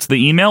 whether it's the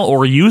email,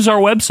 or use our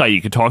website.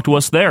 You can talk to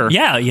us there.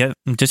 Yeah,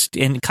 just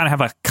and kind of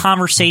have a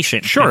conversation,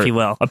 if you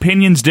will.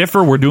 Opinions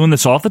differ. We're doing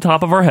this off the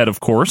top of our head,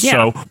 of course,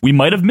 so we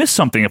might have missed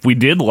something. If we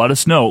did, let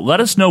us know. Let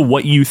us know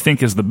what you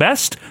think is the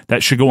best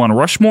that should go on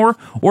Rushmore,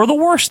 or the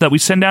worst that we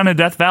send down to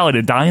Death Valley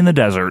to die in the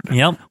desert.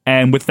 Yep.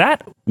 And with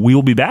that, we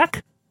will be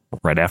back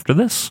right after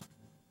this.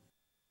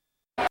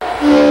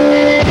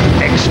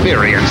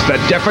 Experience the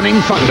deafening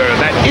thunder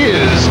that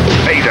is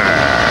Vader.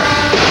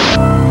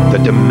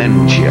 The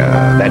dementia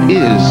that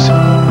is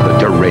the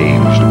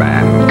deranged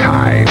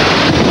mankind.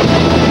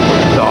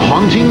 The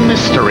haunting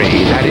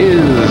mystery that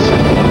is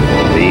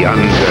the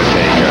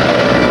Undertaker.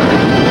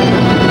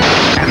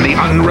 And the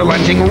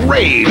unrelenting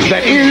rage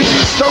that is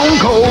Stone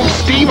Cold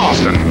Steve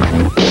Austin.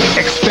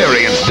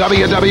 Experience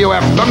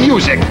WWF The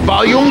Music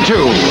Volume 2.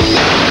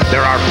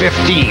 There are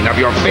 15 of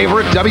your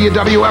favorite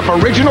WWF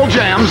original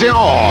jams in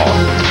all.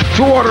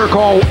 To order,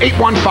 call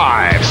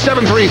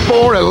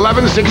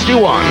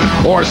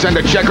 815-734-1161 or send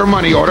a check or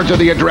money order to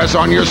the address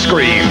on your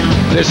screen.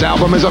 This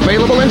album is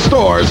available in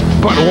stores,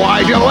 but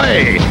why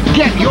delay?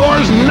 Get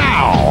yours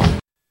now!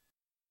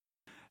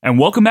 And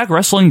welcome back,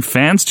 wrestling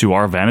fans, to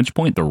our Vantage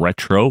Point, the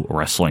Retro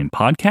Wrestling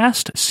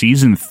Podcast,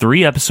 Season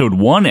 3, Episode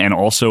 1, and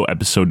also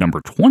Episode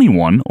number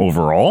 21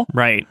 overall.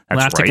 Right.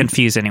 That's Not to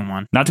confuse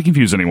anyone. Not to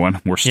confuse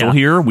anyone. We're still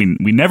here. We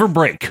never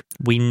break.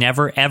 We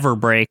never, ever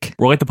break.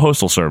 We're like the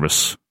Postal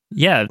Service.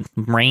 Yeah.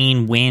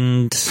 Rain,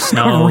 wind,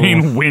 snow.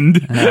 Rain,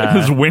 wind.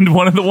 Is wind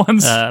one of the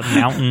ones?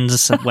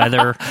 Mountains,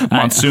 weather.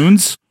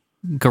 Monsoons.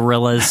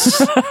 Gorillas.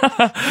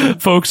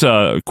 Folks,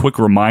 a quick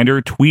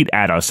reminder, tweet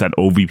at us at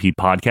OVP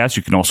Podcast.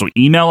 You can also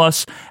email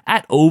us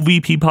at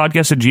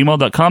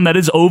ovppodcast@gmail.com. That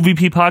is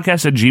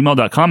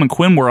ovppodcast@gmail.com. And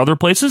Quinn, where other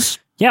places?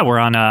 Yeah, we're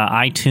on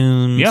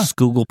iTunes,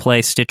 Google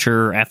Play,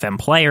 Stitcher, FM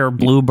Player,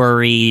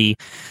 Blueberry,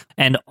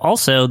 and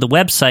also the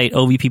website,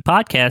 OVP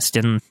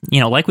Podcast. And,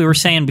 like we were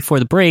saying before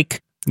the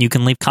break, you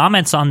can leave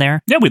comments on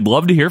there. Yeah, we'd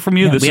love to hear from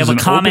you. Yeah, this we have is a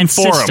comment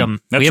system.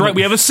 That's right.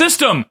 We have a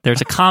system. There's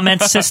a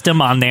comment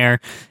system on there.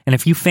 And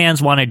if you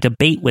fans want to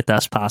debate with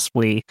us,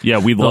 possibly,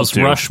 we'd love those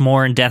to.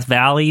 Rushmore and Death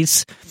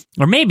Valleys,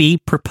 or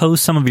maybe propose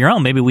some of your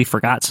own. Maybe we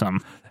forgot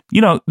some.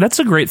 That's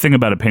a great thing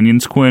about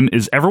opinions, Quinn,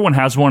 is everyone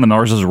has one and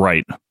ours is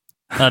right.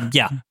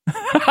 Yeah.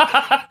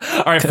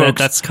 All right, folks.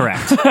 That's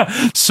correct.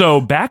 So,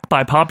 back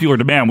by popular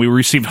demand, we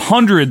received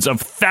hundreds of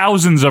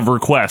thousands of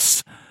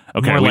requests.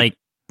 Okay, more like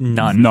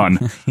none.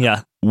 None.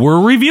 Yeah.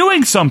 We're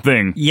reviewing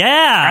something.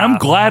 Yeah. I'm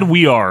glad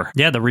we are.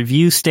 Yeah, the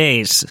review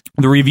stays.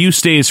 The review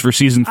stays for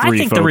Season 3, I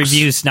think folks. the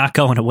review's not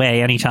going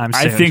away anytime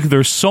soon. I think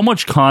there's so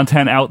much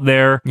content out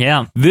there.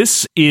 Yeah.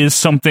 This is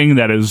something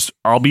that is,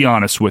 I'll be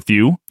honest with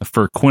you,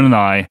 for Quinn and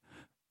I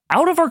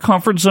out of our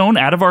comfort zone,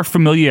 out of our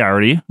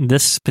familiarity.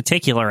 This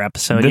particular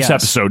episode,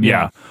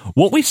 yeah.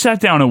 What we sat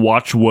down and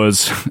watched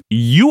was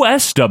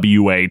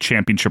USWA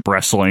Championship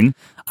Wrestling.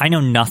 I know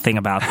nothing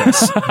about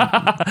this.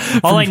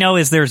 All I know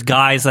is there's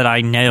guys that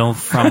I know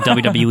from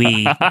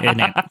WWE in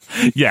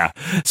it. Yeah.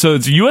 So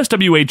it's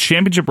USWA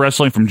Championship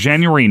Wrestling from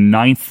January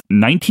 9th,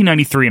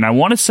 1993. And I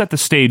want to set the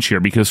stage here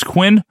because,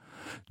 Quinn,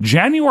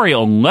 January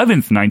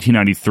 11th,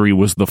 1993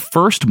 was the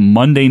first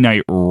Monday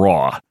Night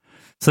Raw.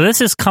 So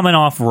this is coming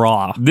off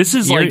Raw. This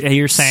is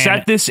you're saying,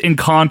 set this in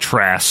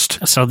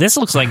contrast. So this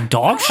looks like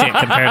dog shit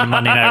compared to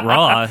Monday Night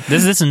Raw.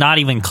 This is not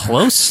even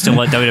close to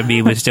what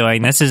WWE was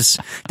doing.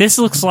 This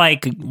looks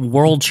like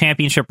World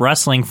Championship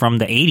Wrestling from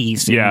the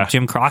 80s in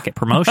Jim Crockett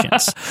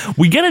Promotions.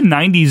 We get a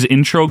 90s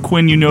intro,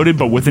 Quinn, you noted,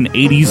 but with an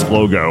 80s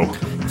logo.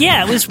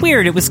 Yeah, it was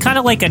weird. It was kind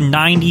of like a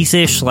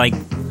 90s-ish, like,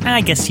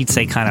 I guess you'd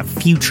say kind of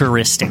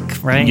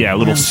futuristic, right? Yeah, a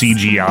little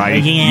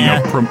CGI.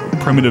 Yeah.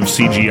 Primitive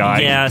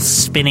CGI. Yeah,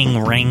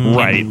 spinning ring.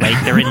 Right.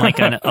 Like they're in like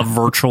a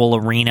virtual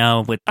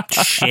arena with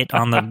shit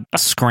on the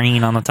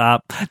screen on the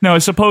top. Now, I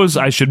suppose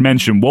I should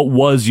mention, what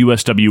was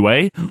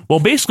USWA? Well,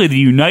 basically the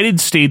United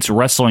States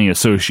Wrestling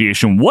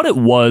Association. What it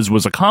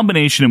was a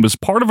combination. It was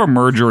part of a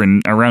merger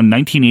in around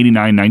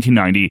 1989,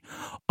 1990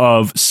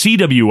 of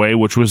CWA,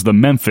 which was the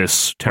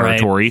Memphis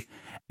territory,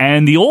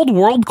 and the old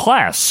World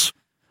Class.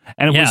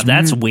 And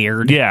that's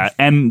weird. Yeah,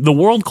 and the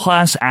world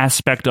class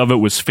aspect of it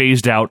was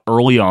phased out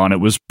early on.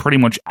 It was pretty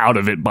much out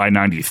of it by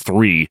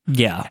 93.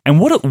 Yeah. And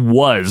what it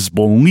was,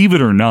 believe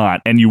it or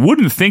not, and you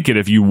wouldn't think it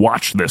if you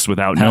watched this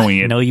without knowing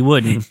it. No, you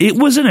wouldn't. It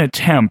was an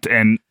attempt,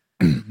 and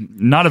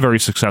not a very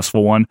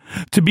successful one,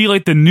 to be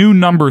like the new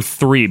number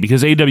 3,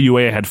 because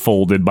AWA had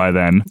folded by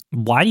then.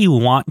 Why do you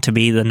want to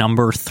be the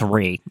number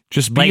 3?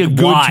 Just be a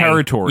good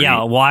territory.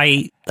 Yeah,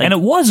 why? And it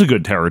was a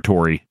good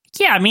territory.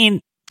 Yeah, I mean,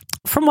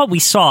 from what we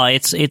saw,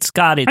 it's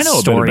got its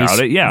stories. I know a bit about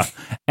it, yeah.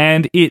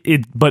 And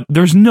but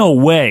there's no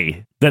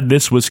way that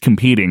this was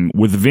competing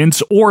with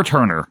Vince or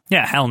Turner.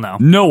 Yeah, hell no.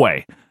 No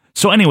way.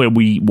 So anyway,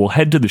 we will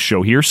head to the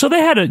show here. So they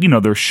had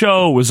their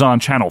show was on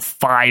Channel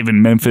 5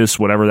 in Memphis,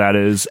 whatever that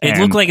is. It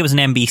looked like it was an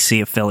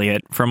NBC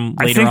affiliate from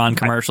later on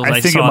commercials.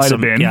 I think it might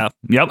have been. Yeah.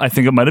 Yep, I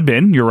think it might have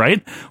been. You're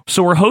right.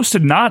 So we're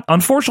hosted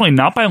unfortunately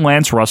not by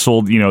Lance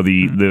Russell,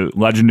 the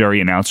legendary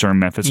announcer in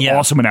Memphis. Yeah.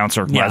 Awesome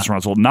announcer, Lance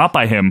Russell. Not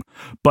by him,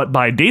 but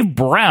by Dave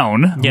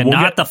Brown. Yeah,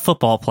 not the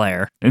football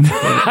player.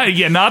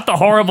 Yeah, not the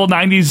horrible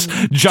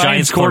 90s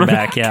Giants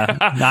quarterback.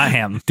 Yeah, not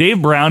him.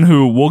 Dave Brown,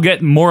 who we'll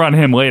get more on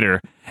him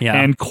later. Yeah.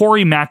 And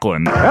Corey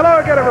Macklin. Hello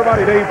again,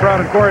 everybody. Dave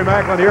Brown and Corey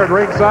Macklin here at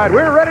ringside.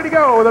 We're ready to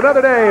go with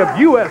another day of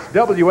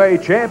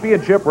USWA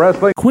Championship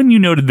Wrestling. Quinn, you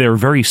noted they were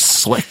very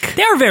slick.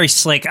 They were very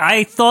slick.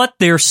 I thought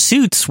their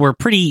suits were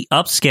pretty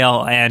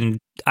upscale, and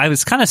I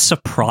was kind of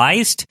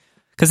surprised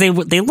because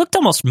they looked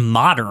almost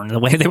modern the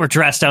way they were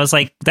dressed. I was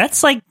like,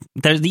 that's like,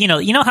 you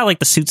know how like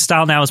the suit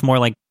style now is more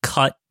like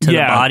cut to the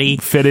body,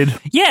 fitted.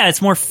 Yeah,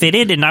 it's more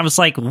fitted, and I was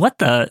like, what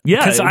the?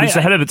 Yeah, it was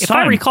ahead of its time.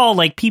 If I recall,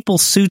 like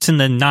people's suits in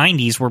the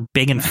 90s were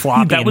big and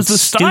floppy. That was the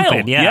style.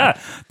 Stupid. Yeah,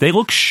 they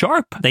look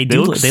sharp. They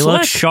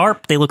look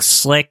sharp. They look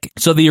slick.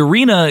 So the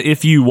arena,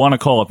 if you want to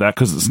call it that,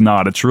 because it's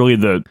not, it's really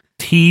the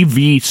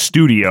TV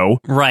studio.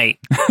 Right.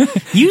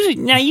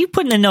 You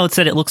put in the notes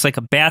that it looks like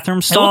a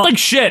bathroom stall. It looked like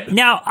shit.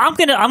 Now, I'm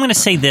gonna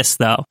say this,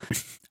 though.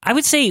 I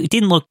would say it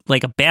didn't look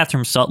like a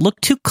bathroom stall. It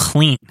looked too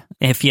clean,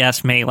 if you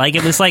ask me. Like,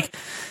 it was like...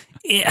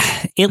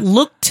 It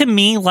looked to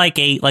me like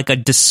a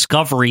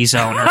Discovery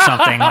Zone or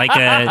something,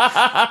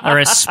 or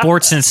a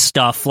Sports and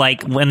Stuff,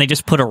 like when they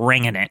just put a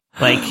ring in it.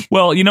 Like,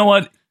 well, you know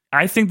what?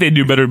 I think they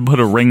do better to put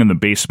a ring in the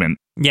basement.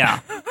 Yeah.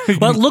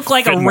 Well, it looked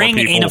like a ring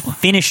in a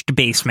finished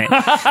basement.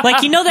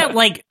 Like,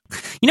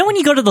 when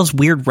you go to those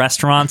weird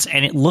restaurants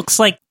and it looks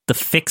like the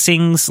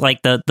fixings,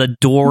 like the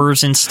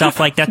doors and stuff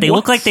like that, they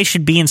look like they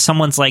should be in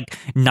someone's like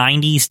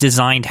 90s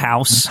designed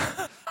house.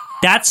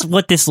 That's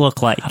what this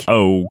looked like.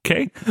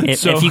 Okay.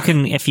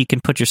 If you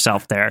can put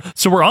yourself there.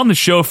 So we're on the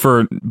show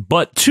for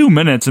but 2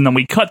 minutes, and then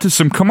we cut to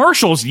some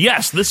commercials.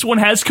 Yes, this one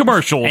has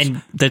commercials.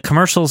 And the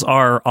commercials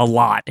are a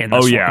lot in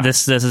this one.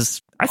 This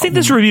is... I think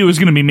this review is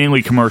going to be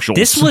mainly commercials.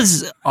 This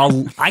was...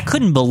 I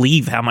couldn't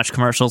believe how much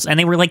commercials, and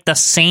they were like the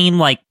same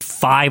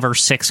 5 or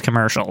 6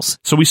 commercials.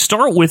 So we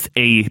start with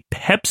a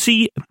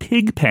Pepsi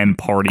Pigpen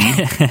party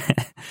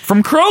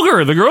from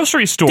Kroger, the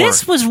grocery store.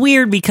 This was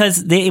weird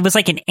because it was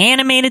like an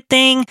animated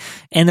thing,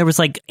 and there was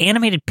like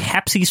animated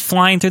Pepsis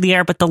flying through the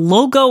air, but the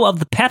logo of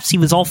the Pepsi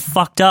was all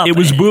fucked up. It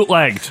was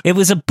bootlegged. It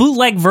was a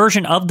bootleg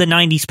version of the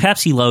 90s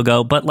Pepsi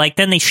logo, but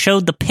then they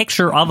showed the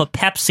picture of a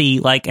Pepsi,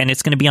 and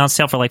it's going to be on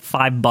sale for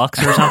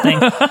 $5 or something.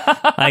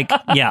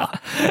 Yeah.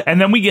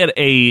 And then we get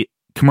a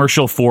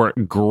commercial for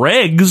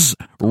Greg's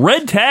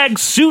Red Tag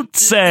Suit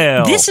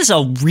Sale. This is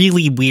a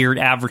really weird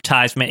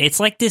advertisement. It's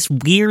like this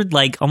weird,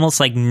 almost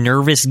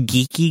nervous,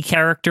 geeky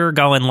character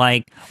going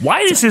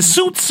why is his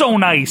suit so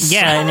nice?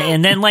 Yeah,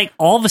 and then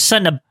all of a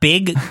sudden a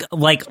big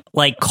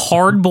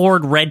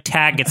cardboard red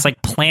tag gets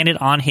planted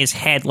on his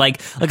head,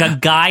 like a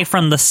guy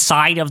from the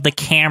side of the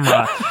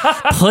camera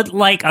put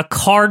a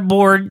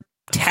cardboard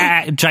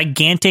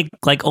gigantic,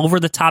 like over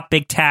the top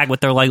big tag with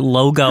their like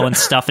logo and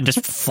stuff, and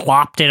just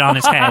flopped it on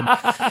his head.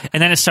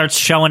 And then it starts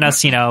showing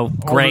us,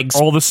 Greg's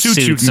all the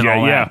suits you can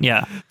get.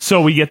 Yeah.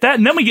 So we get that,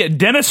 and then we get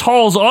Dennis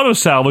Hall's Auto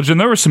Salvage, and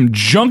there were some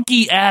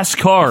junky ass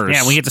cars.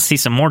 Yeah, we get to see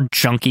some more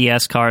junky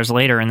ass cars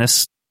later in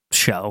this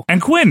show. And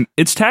Quinn,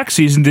 it's tax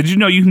season. Did you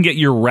know you can get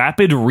your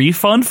rapid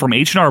refund from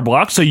H&R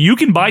Block so you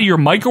can buy your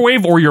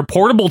microwave or your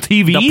portable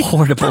TV? The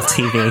portable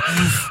TV.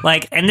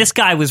 And this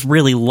guy was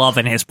really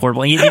loving his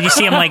portable. Did you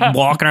see him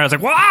walking around? I was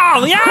like,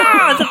 wow,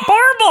 yeah, it's a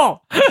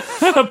portable.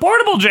 A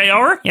portable,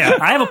 JR. Yeah,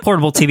 I have a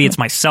portable TV. It's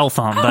my cell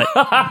phone, but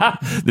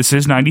this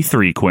is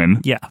 93,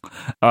 Quinn. Yeah.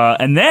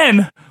 And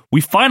then we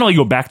finally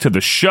go back to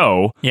the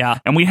show. Yeah.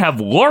 And we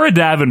have Laura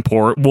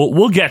Davenport.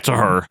 We'll get to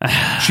her.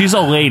 She's a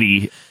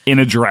lady in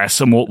a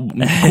dress, and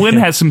Quinn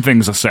has some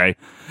things to say.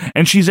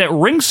 And she's at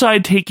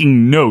ringside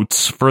taking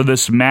notes for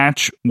this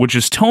match, which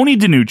is Tony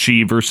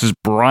DiNucci versus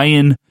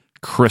Brian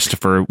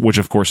Christopher, which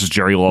of course is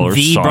Jerry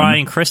Lawler's son.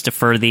 Brian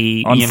Christopher,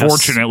 the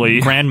unfortunately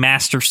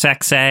Grandmaster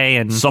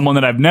Sexay, and someone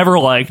that I've never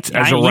liked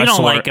as a wrestler. You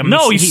don't like him.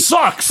 No, he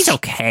sucks. He's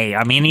okay.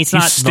 I mean, he's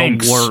not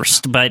the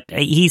worst, but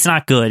he's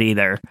not good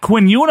either.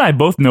 Quinn, you and I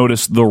both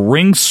noticed the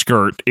ring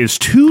skirt is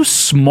too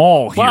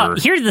small here. Well,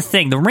 here's the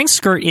thing: the ring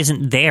skirt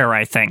isn't there.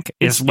 I think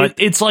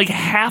it's like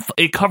half.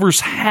 It covers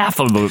half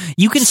of the.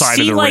 You can side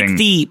see of the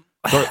ring.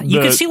 you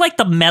can see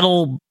the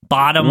metal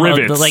bottom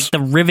rivets. of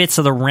the rivets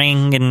of the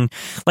ring, and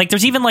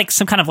there's even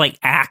some kind of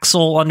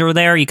axle under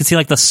there. You can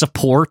see the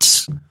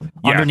supports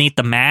underneath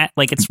the mat.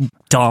 It's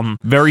dumb.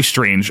 Very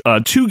strange.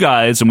 Two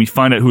guys, and we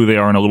find out who they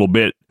are in a little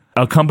bit,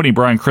 accompany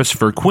Brian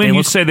Christopher. Quinn,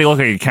 you say they look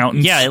like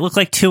accountants? Yeah, it look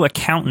like two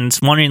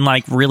accountants, one in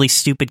really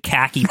stupid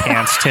khaki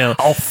pants too.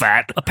 All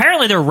fat.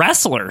 Apparently they're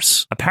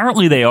wrestlers.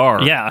 Apparently they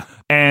are. Yeah.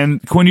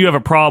 And Quinn, you have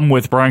a problem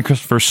with Brian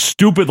Christopher's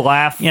stupid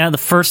laugh? Yeah, the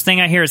first thing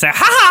I hear is that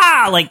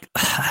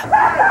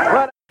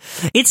ha!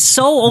 It's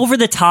so over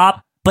the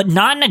top, but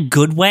not in a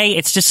good way.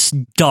 It's just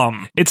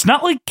dumb. It's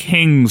not like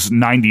King's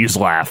 90s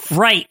laugh.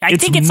 Right. I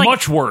think it's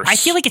much worse. I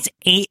feel like it's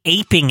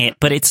aping it,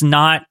 but it's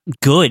not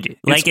good.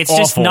 It's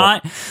just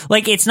not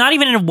it's not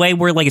even in a way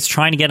where it's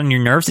trying to get on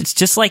your nerves. It's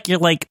just you're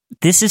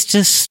this is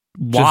just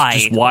why?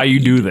 Just why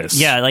you do this?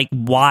 Yeah,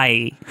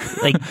 why?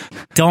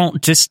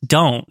 Don't.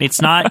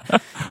 It's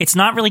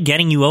not really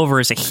getting you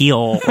over as a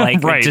heel. Right.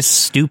 It's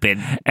just stupid.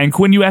 And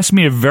Quinn, you asked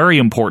me a very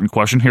important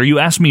question here. You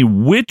asked me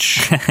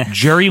which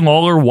Jerry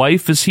Lawler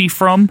wife is he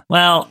from?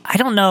 Well, I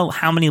don't know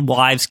how many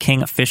wives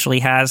King officially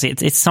has.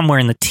 It's somewhere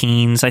in the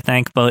teens, I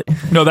think. But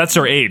no, that's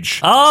their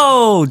age.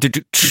 Oh,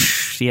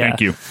 yeah.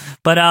 Thank you.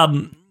 But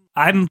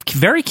I'm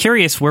very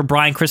curious where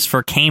Brian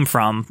Christopher came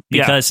from,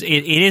 because it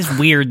is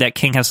weird that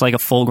King has a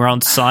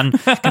full-grown son,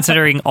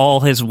 considering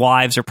all his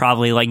wives are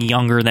probably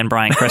younger than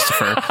Brian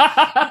Christopher.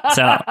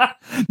 So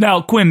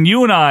now, Quinn,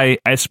 you and I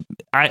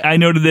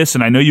noted this,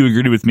 and I know you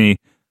agreed with me.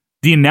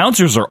 The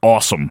announcers are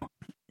awesome.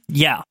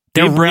 Yeah.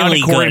 They're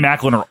really Corey good.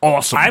 Macklin are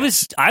awesome. I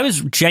was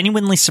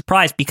genuinely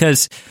surprised,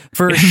 because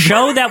for a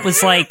show that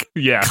was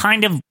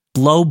kind of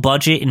low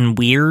budget and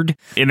weird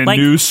in a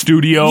new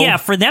studio,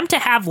 for them to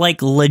have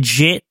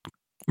legit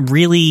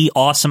really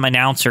awesome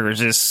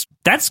announcers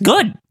that's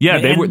good. Yeah,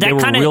 they were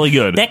really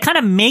good. That kind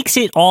of makes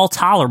it all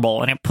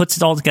tolerable, and it puts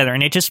it all together,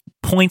 and it just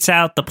points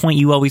out the point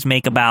you always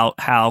make about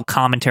how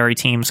commentary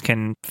teams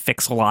can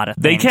fix a lot of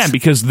things. They can,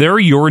 because they're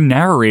your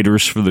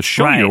narrators for the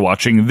show you're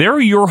watching.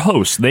 They're your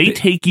hosts. They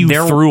take you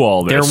through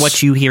all this. They're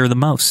what you hear the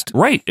most.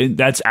 Right.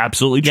 That's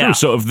absolutely true. Yeah.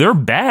 So if they're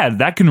bad,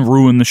 that can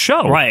ruin the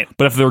show. Right.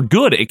 But if they're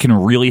good, it can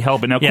really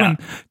help. And now, Quinn,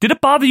 did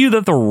it bother you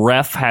that the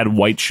ref had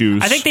white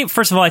shoes? I think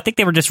first of all,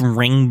 they were just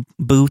ring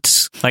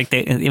boots.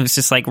 It was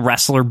just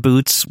wrestler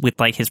boots with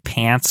his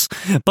pants.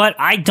 But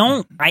I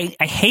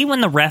hate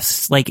when the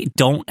refs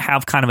don't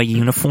have kind of a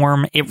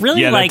uniform. It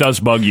really that does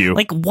bug you.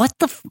 What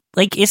the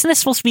isn't this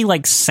supposed to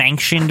be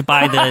sanctioned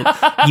by the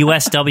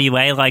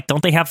USWA?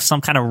 Don't they have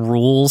some kind of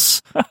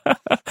rules?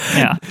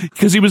 Yeah,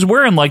 because he was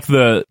wearing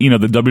the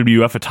the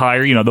WWF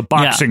attire, the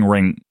boxing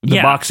ring,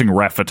 the boxing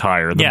ref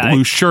attire, the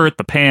blue shirt,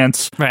 the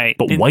pants, right?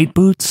 But white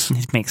boots,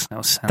 it makes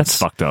no sense. That's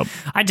fucked up.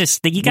 I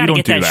just think you got to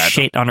get that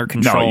shit under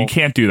control. No, you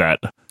can't do that.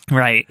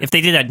 Right. If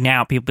they did that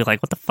now, people would be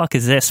like, what the fuck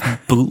is this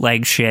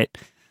bootleg shit?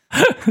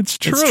 It's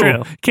true.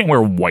 You can't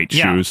wear white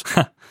shoes.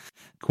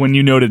 Quinn,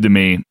 you noted to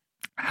me,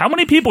 how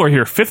many people are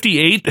here?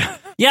 58?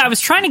 Yeah, I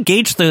was trying to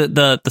gauge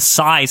the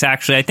size,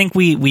 actually. I think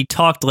we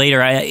talked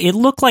later. It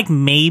looked like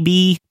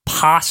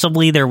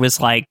possibly there was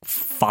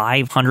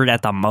 500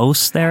 at the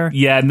most there.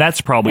 Yeah, and that's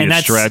probably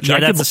a stretch. Yeah,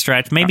 that's a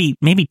stretch.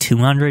 Maybe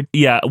 200.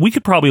 Yeah, we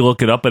could probably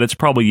look it up, but it's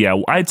probably,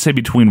 I'd say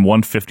between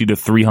 150 to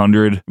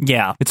 300.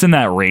 Yeah. It's in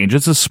that range.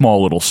 It's a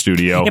small little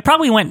studio. It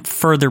probably went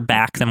further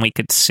back than we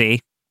could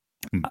see.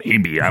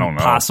 Maybe, I don't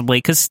know. Possibly,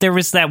 because there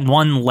was that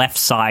one left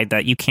side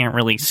that you can't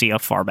really see how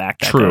far back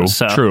that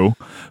goes. True.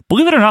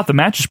 Believe it or not, the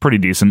match is pretty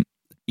decent.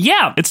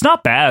 Yeah. It's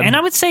not bad. And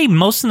I would say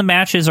most of the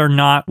matches are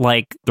not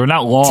they're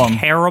not long.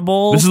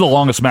 Terrible. This is the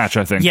longest match,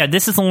 I think. Yeah,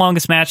 this is the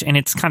longest match, and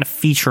it's kind of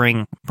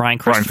featuring Brian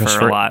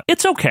Christopher a lot.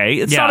 It's okay.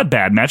 It's not a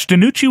bad match.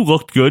 DiNucci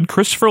looked good.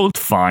 Christopher looked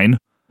fine.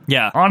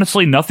 Yeah.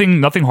 Honestly,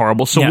 nothing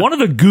horrible. So one of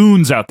the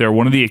goons out there,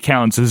 one of the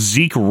accountants, is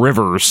Zeke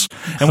Rivers.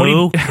 And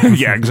Who?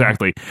 Yeah,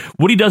 exactly.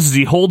 What he does is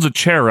he holds a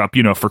chair up,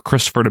 for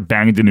Christopher to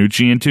bang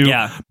DiNucci into.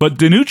 Yeah. But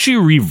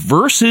DiNucci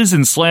reverses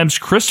and slams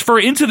Christopher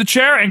into the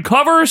chair and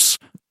covers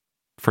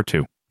for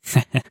 2.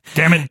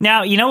 Damn it.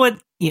 Now, you know what?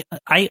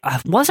 I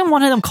wasn't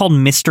one of them called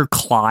Mr.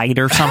 Clyde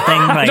or something.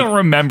 I don't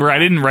remember. I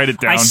didn't write it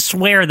down. I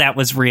swear that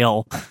was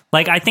real.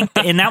 Like, I think,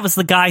 and that was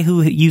the guy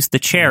who used the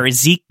chair. Is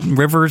Zeke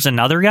Rivers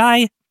another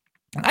guy?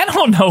 I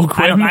don't know,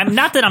 Quinn. I'm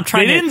not that I'm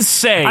trying they to... didn't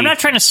say. I'm not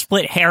trying to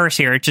split hairs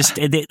here. I just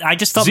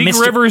thought Zeke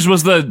Rivers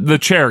was the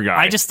chair guy.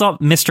 I just thought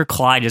Mr.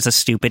 Clyde is a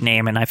stupid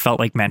name, and I felt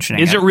like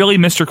mentioning it. Is it really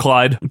Mr.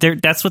 Clyde?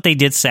 That's what they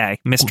did say,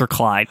 Mr.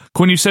 Clyde.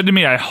 Quinn, you said to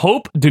me, I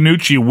hope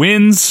DiNucci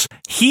wins.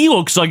 He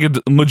looks like a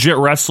legit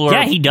wrestler.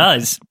 Yeah, he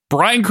does.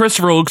 Brian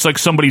Christopher looks like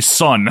somebody's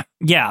son.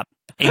 Yeah.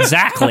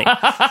 Exactly.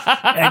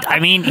 I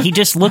mean, he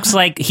just looks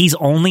like he's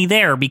only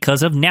there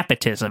because of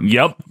nepotism.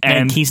 Yep.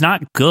 And he's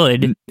not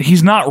good.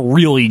 He's not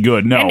really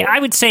good, no. And I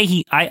would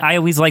say I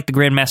always liked the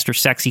Grandmaster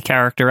Sexy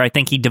character. I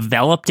think he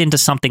developed into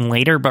something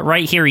later, but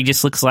right here he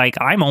just looks like,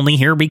 I'm only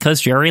here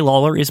because Jerry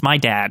Lawler is my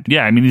dad.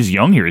 Yeah, I mean, he's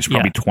young here. He's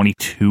probably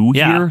 22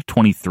 here,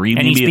 23 maybe.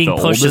 And he's being at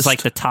the pushed oldest. as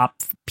like the top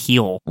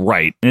heel.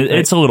 Right.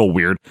 It's a little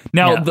weird.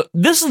 Now,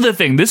 this is the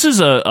thing. This is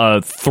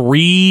a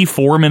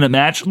 3-4 minute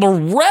match. The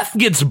ref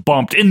gets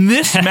bumped in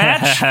this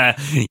match.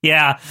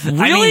 Yeah.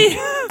 Really?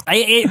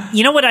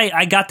 You know what?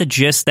 I got the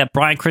gist that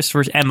Brian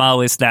Christopher's MO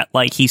is that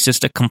like he's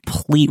just a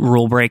complete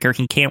rule breaker.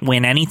 He can't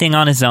win anything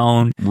on his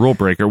own. Rule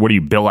breaker? What are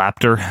you, Bill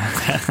Apter?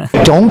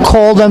 Don't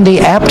call them the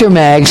Apter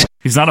Mags.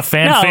 He's not a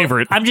fan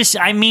favorite.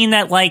 I mean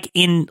that like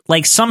in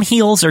like some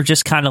heels are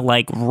just kind of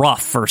like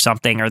rough or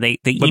something, or they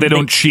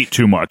don't cheat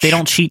too much. They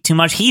don't cheat too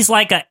much. He's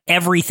like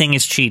everything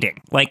is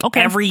cheating. Like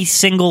every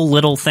single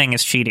little thing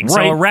is cheating.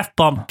 Right. So a ref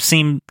bump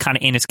seemed kind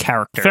of in his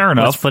character. Fair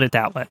enough. Let's put it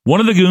that way. One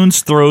of the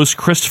goons throws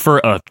Christopher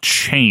a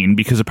chain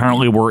because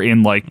apparently we're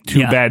in like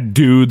Two Bad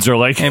Dudes or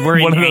like and we're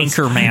in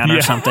Anchorman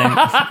or something.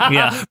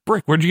 Yeah.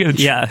 Brick, where'd you get a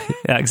chain?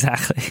 Yeah,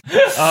 exactly.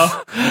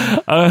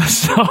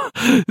 So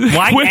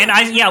why? And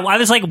I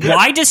was like,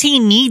 why does he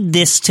need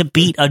this to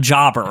beat a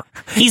jobber?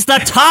 He's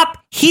the top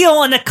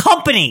heel in the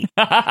company.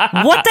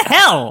 What the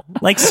hell?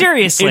 Like,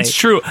 seriously. It's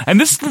true. And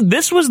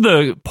this was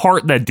the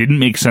part that didn't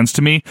make sense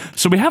to me.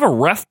 So we have a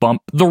ref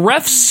bump. The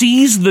ref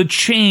sees the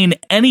chain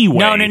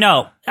anyway.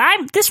 No.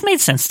 This made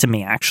sense to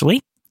me,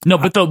 actually. No,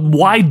 but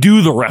why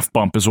do the ref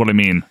bump is what I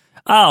mean.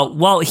 Oh,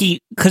 well,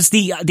 because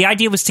the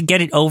idea was to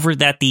get it over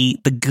that the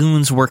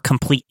goons were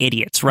complete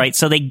idiots, right?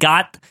 So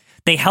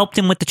they helped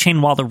him with the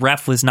chain while the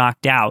ref was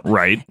knocked out.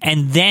 Right.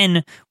 And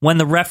then when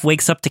the ref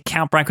wakes up to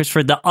count Brian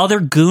Christopher, the other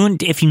goon,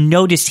 if you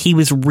noticed, he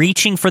was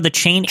reaching for the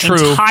chain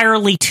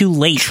entirely too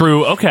late.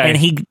 True, okay. And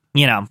he,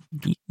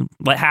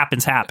 what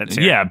happens here.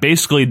 Yeah,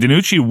 basically,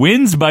 DiNucci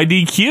wins by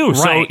DQ. Right.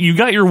 So you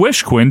got your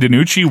wish, Quinn.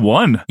 DiNucci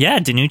won. Yeah,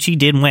 DiNucci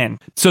did win.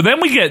 So then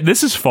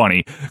this is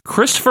funny.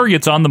 Christopher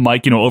gets on the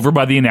mic, over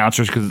by the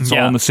announcers because it's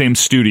all in the same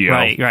studio.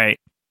 Right.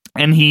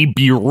 And he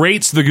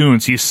berates the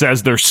goons. He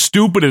says they're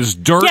stupid as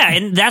dirt. Yeah,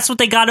 and that's what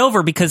they got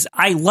over because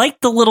I like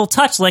the little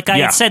touch. Like I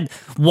had said,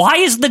 why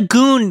is the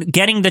goon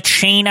getting the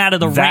chain out of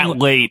the ring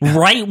late?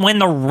 Right when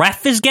the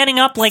ref is getting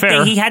up? Like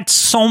he had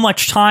so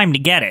much time to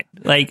get it.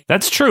 Like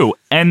that's true.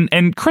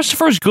 And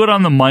Christopher's good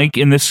on the mic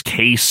in this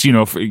case,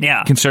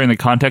 considering the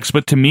context.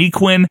 But to me,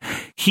 Quinn,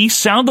 he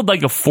sounded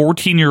like a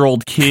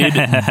 14-year-old kid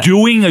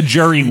doing a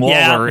Jerry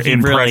Lawler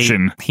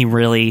impression. He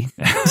really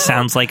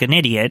sounds like an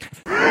idiot.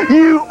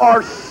 You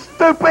are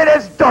stupid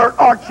as dirt,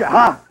 aren't you,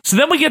 huh? So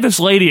then we get this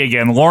lady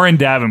again, Lauren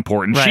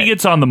Davenport, and she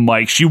gets on the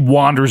mic, she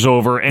wanders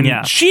over,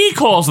 and she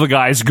calls the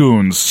guys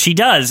goons. She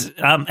does.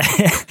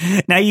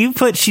 Now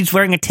she's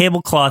wearing a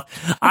tablecloth.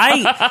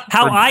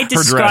 I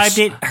described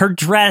it, her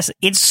dress,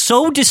 it's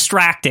so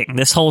distracting,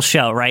 this whole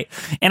show, right?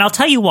 And I'll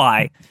tell you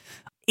why.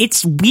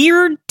 It's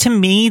weird to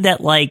me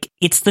that, like,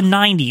 it's the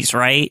 90s,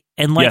 right?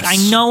 And, like, I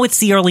know it's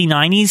the early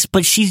 90s,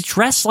 but she's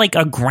dressed like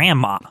a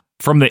grandma.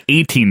 From the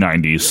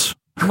 1890s.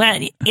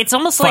 Well, it's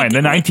almost like the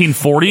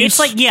 1940s. It's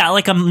like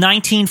like a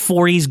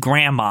 1940s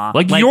grandma,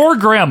 like your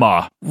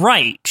grandma,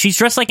 right? She's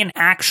dressed like an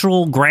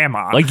actual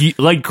grandma,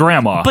 like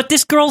grandma. But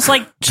this girl's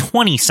like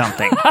 20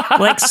 something,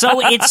 like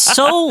so. It's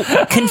so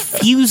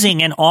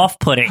confusing and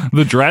off-putting.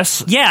 The dress,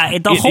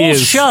 the whole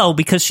show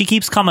because she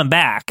keeps coming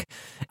back.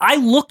 I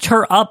looked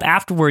her up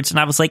afterwards and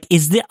I was like,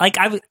 "Is this like?"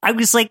 I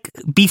was like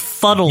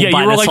befuddled. Yeah,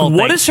 by you were this like, whole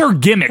 "What thing. is her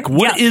gimmick?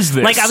 What is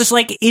this?" Like, I was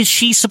like, "Is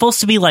she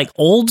supposed to be like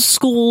old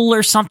school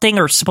or something,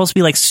 or supposed to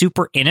be like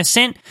super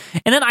innocent?"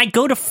 And then I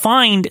go to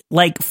find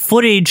like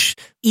footage,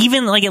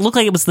 even like it looked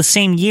like it was the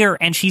same year,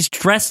 and she's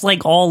dressed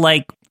like all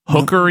like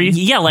hookery.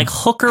 Yeah, like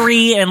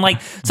hookery, and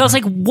like so I was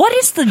like, what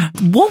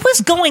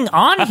was going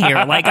on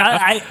here? Like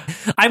I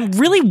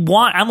really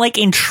I'm like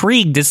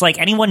intrigued. Does like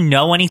anyone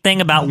know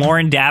anything about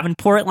Lauren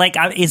Davenport? Like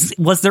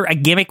was there a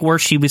gimmick where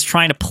she was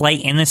trying to play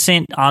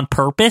innocent on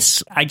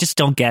purpose? I just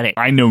don't get it.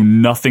 I know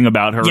nothing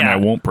about her and I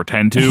won't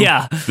pretend to.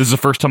 Yeah. This is the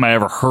first time I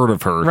ever heard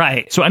of her.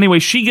 Right. So anyway,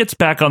 she gets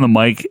back on the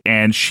mic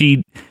and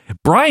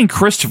Brian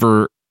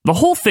Christopher the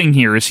whole thing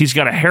here is he's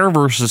got a hair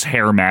versus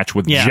hair match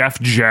with Jeff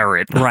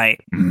Jarrett. Right.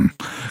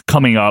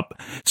 Coming up.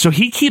 So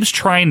he keeps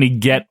trying to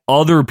get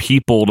other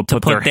people to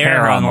put their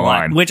hair on the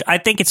line. Which I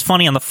think it's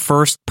funny on the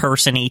first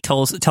person he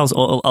tells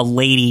a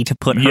lady to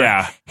put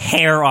her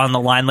hair on the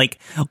line. Like,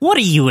 what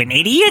are you, an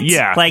idiot?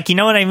 Yeah. Like, you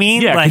know what I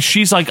mean? Yeah, like,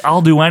 she's like,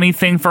 I'll do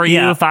anything for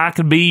you if I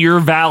could be your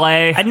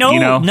valet.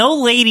 No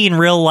lady in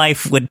real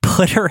life would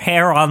put her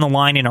hair on the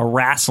line in a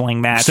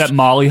wrestling match. Except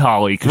Molly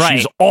Holly, because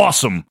she's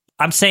awesome.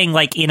 I'm saying,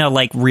 like, in a,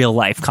 like, real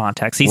life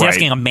context. He's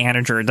asking a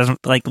manager. It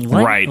doesn't, like,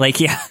 what? Right. Like,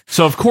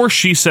 So, of course,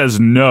 she says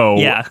no.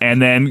 Yeah. And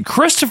then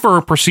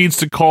Christopher proceeds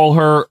to call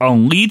her a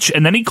leech,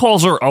 and then he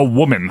calls her a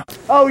woman.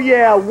 Oh,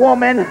 yeah,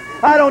 woman.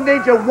 I don't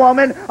need your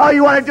woman. All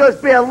you want to do is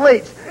be a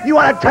leech. You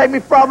want to take me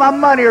for all my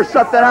money or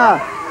something,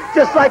 huh?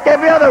 Just like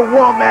every other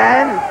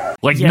woman.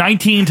 Like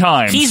 19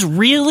 times. He's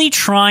really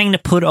trying to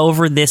put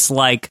over this,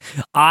 like,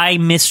 I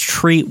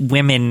mistreat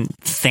women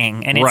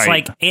thing. And it's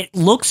like, it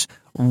looks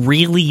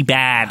really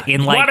bad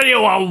in, like, what are you,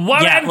 a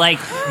woman? Yeah, like,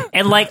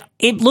 and like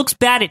it looks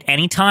bad at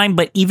any time,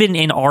 but even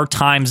in our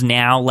times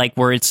now, like,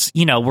 where it's,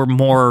 you know,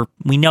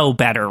 we know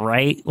better,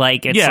 right?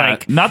 Like, it's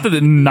like, not that the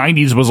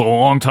 90s was a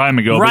long time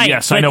ago, right, but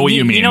yes, I know what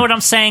you mean. You know what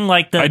I'm saying?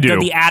 Like,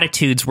 the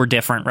attitudes were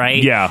different,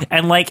 right? Yeah.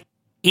 And like,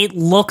 it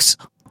looks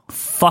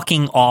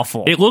fucking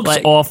awful. It looks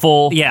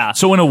awful. Yeah.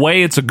 So in a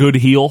way, it's a good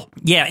heel.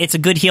 Yeah, it's a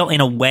good heel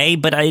in a way,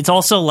 but it's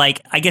also like,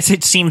 I guess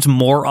it seems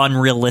more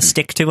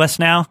unrealistic to us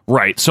now.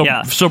 Right. So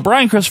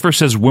Brian Christopher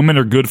says women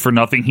are good for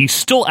nothing. He's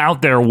still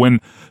out there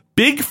when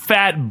big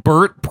fat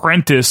Burt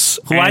Prentice,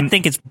 who I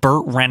think it's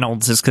Burt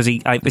Reynolds, is because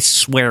I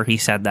swear he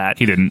said that.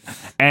 He didn't.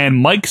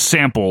 And Mike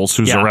Samples,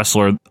 who's a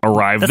wrestler,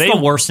 arrived. That's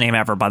the worst name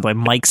ever, by the way.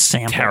 Mike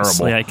Samples.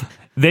 Terrible. Like,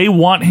 they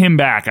want him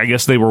back. I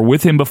guess they were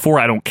with him before.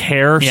 I don't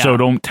care, so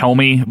don't tell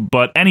me.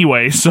 But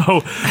anyway, so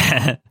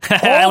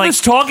all this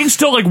talking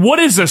still, like, what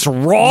is this,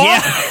 Raw?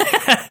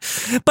 Yeah.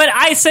 But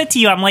I said to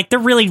you, I'm like, they're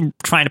really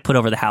trying to put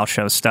over the house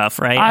show stuff,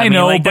 right? I mean,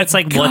 know, like, but that's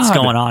like, God, what's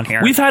going on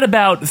here? We've had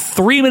about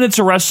 3 minutes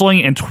of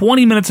wrestling and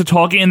 20 minutes of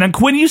talking, and then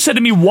Quinn, you said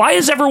to me, why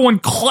is everyone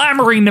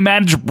clamoring to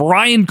manage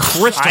Brian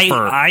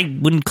Christopher? I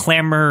wouldn't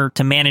clamor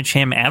to manage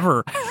him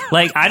ever.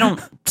 Like, I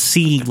don't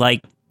see,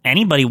 like,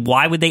 anybody,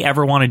 why would they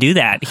ever want to do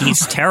that?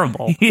 He's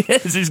terrible. He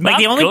is. He's like, not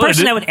the only good.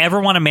 person that would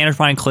ever want to manage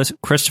Brian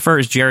Christopher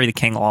is Jerry the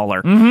King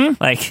Lawler.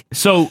 Mm-hmm. Like,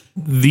 so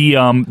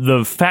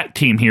the fat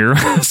team here,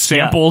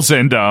 Samples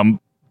and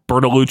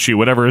Bertolucci,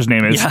 whatever his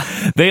name is,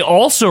 they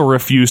also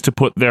refuse to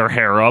put their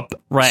hair up.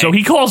 Right. So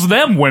he calls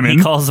them women.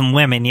 He calls them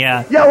women,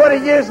 yeah. Yo, what do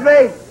you use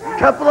me?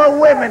 Couple of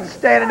women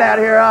standing out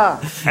here, huh?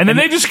 And then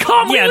they just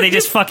come. Yeah, they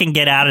just fucking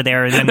get out of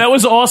there. And then, that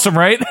was awesome,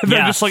 right?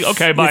 They're just like,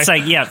 okay, bye. It's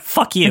like, yeah,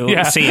 fuck you.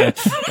 Yeah. See you.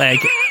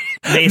 Like,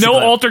 basically. No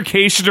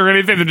altercation or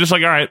anything. They're just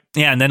like, all right.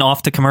 Yeah, and then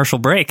off to commercial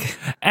break.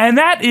 And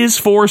that is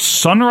for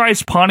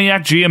Sunrise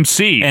Pontiac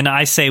GMC. And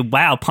I say,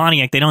 wow,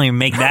 Pontiac, they don't even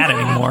make that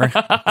anymore.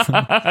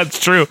 That's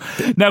true.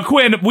 Now,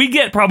 Quinn, we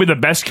get probably the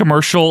best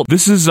commercial.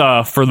 This is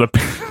for the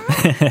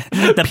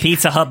the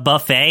Pizza Hut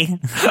buffet.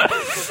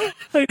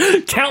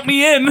 Count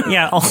me in.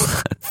 Yeah,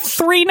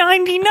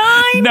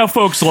 $3.99. Now,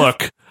 folks,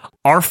 look.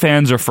 Our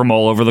fans are from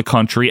all over the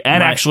country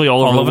and actually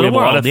all over the world. We have a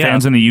lot of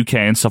fans in the UK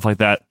and stuff like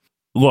that.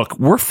 Look,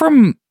 we're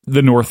from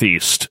the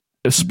Northeast,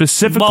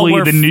 specifically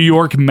the New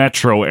York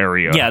metro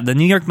area. Yeah, the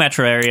New York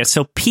metro area.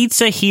 So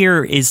pizza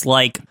here is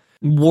like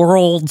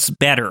worlds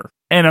better.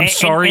 And I'm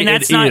sorry,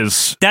 it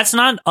is. That's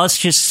not us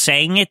just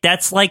saying it.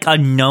 That's like a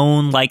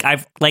known. Like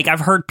I've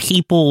heard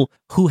people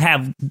who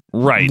have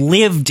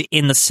lived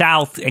in the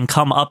South and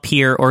come up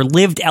here or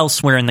lived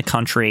elsewhere in the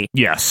country.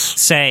 Yes,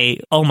 say,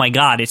 oh my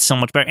God, it's so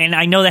much better. And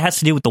I know that has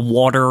to do with the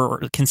water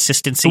or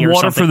consistency. The or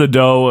water something. for the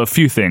dough, a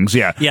few things.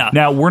 Yeah.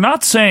 Now we're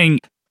not saying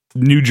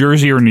New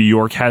Jersey or New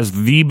York has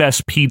the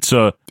best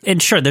pizza.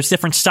 And sure, there's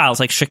different styles,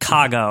 like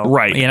Chicago.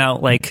 Right. You know,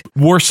 like...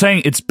 We're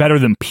saying it's better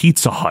than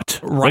Pizza Hut.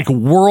 Right. Like,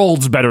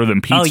 worlds better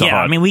than Pizza Hut. Oh,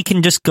 yeah. I mean, we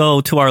can just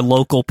go to our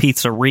local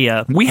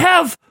pizzeria. We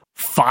have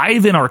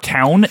 5 in our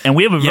town, and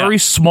we have a very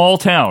small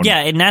town.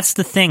 Yeah, and that's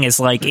the thing, is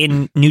like,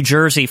 in New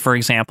Jersey, for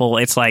example,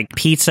 it's like,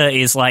 pizza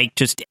is like,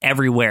 just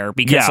everywhere.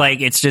 Because, like,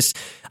 it's just...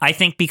 I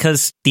think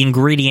because the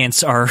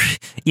ingredients are,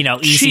 you know,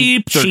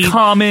 easy. Cheap, they're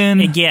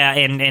common. Yeah,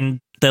 and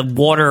the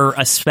water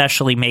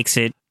especially makes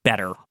it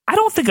better. I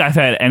don't think I've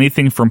had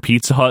anything from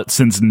Pizza Hut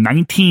since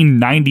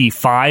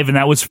 1995, and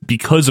that was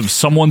because of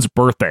someone's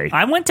birthday.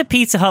 I went to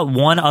Pizza Hut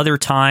one other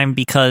time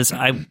because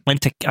I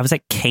was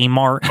at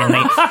Kmart, and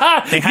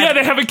they had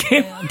they have a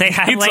Kmart. They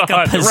had Pizza like a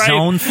Hut,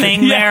 Pizzone right?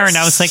 thing there, and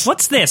I was like,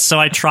 "What's this?" So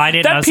I tried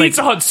it. That and I was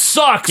Pizza like, Hut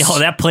sucks. Oh,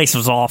 that place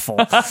was awful.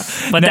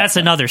 But that's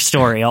another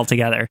story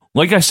altogether.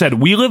 Like I said,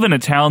 we live in a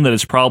town that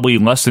is probably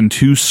less than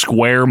 2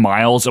 square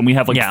miles, and we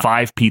have like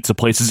 5 pizza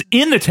places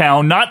in the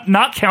town,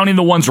 not counting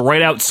the ones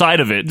right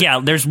outside of it. Yeah,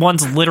 there's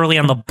ones literally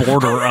on the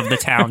border of the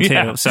town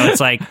too. So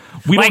it's like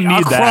we don't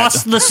need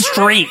across that. the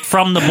street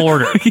from the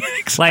border.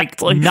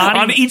 Exactly. Like not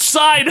on each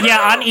side.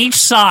 Yeah, on each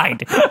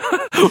side.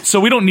 So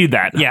we don't need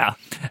that. Yeah.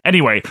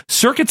 Anyway,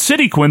 Circuit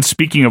City, Quinn,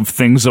 speaking of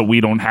things that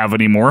we don't have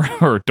anymore,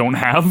 or don't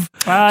have,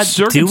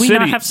 Circuit do we City,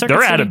 not have Circuit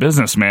they're City? out of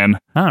business, man.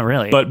 Oh,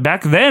 really? But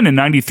back then, in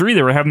 93,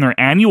 they were having their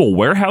annual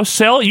warehouse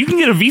sale. You can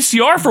get a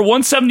VCR for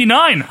 $179.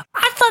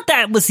 I thought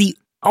that was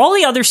all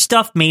the other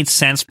stuff made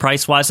sense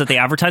price-wise that they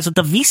advertised, but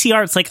the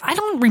VCR, it's like, I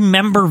don't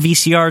remember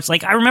VCRs.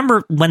 Like, I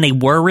remember when they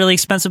were really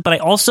expensive, but I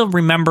also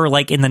remember,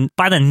 like,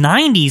 by the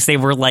 90s, they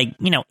were, like,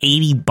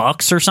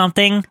 $80 or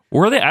something.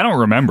 Were they? I don't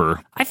remember.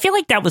 I feel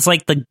like that was,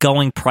 like, the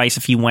going price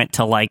if you went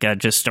to, like,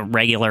 just a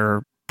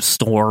regular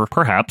store.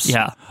 Perhaps.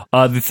 Yeah.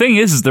 The thing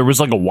is there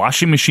was, like, a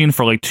washing machine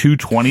for, like,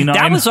 $229.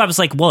 That was, I was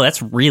like, whoa,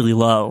 that's really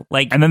low.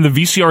 Like, and then the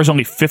VCR is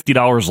only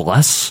 $50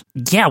 less.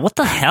 Yeah, what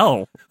the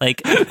hell?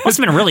 Like, must have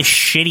been a really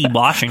shitty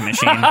washing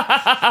machine.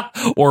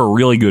 Or a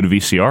really good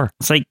VCR.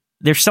 It's like,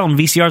 they're selling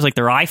VCRs like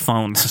they're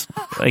iPhones.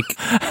 Like,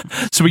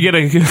 so we get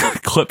a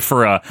clip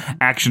for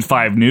Action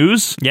 5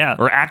 News. Yeah.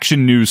 Or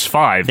Action News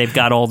 5. They've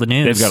got all the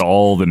news. They've got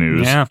all the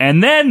news. Yeah.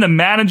 And then the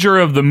manager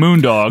of the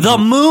Moondogs. The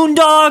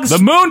Moondogs? The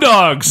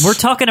Moondogs! We're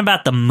talking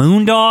about the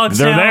Moondogs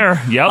They're now?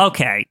 there. Yep.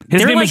 Okay.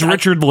 His name is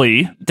Richard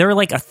Lee. They're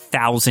like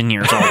 1,000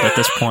 years old at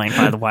this point,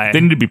 by the way. They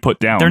need to be put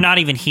down. They're not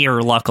even here,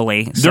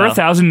 luckily. They're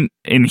 1,000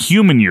 in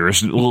human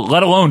years,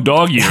 let alone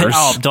dog years.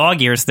 Oh,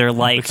 dog years, they're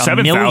like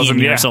 7,000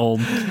 years old.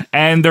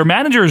 And their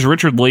manager is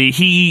Richard Lee.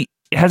 He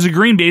has a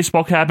green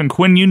baseball cap, and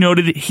Quinn, you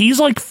noted he's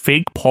like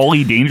fake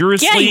Paulie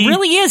Dangerously. Yeah, he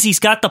really is. He's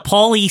got the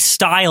Paulie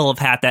style of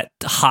hat, that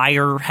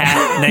higher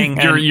hat thing.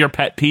 your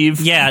pet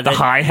peeve? Yeah. The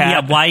high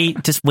hat? Yeah, why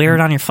just wear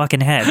it on your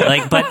fucking head?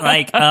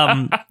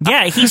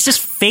 Yeah, he's just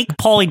fake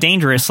Paulie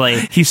Dangerously.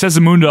 He says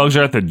the Moondogs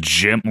are at the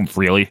gym.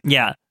 Really?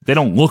 Yeah. They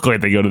don't look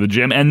like they go to the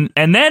gym. And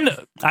then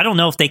I don't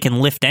know if they can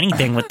lift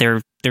anything with their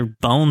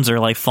bones are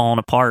like falling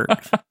apart.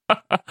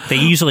 They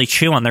usually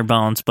chew on their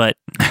bones, but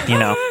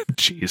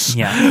jeez.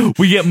 Yeah.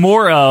 We get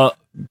more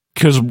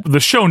because the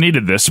show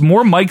needed this.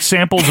 More Mike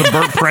samples of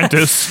Burt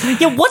Prentice.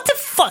 Yeah, what the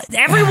fuck?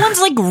 Everyone's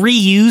like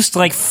reused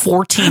like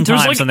 14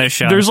 times on this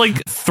show. There's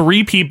like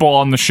 3 people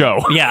on the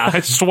show. Yeah. I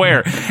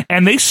swear.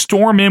 And they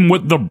storm in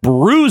with the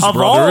Bruise of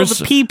brothers. All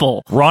the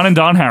people. Ron and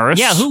Don Harris.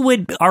 Yeah, who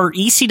are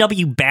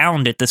ECW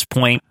bound at this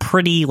point,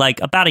 pretty like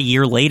about a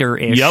year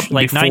later-ish. Yep.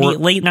 Like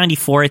late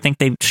 94, I think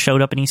they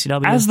showed up in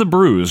ECW. As the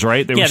Bruise,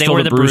 right? They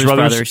were the Bruise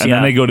brothers. And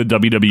then they go to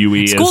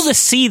WWE. It's cool to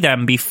see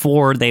them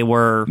before they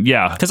were...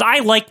 Yeah. Because I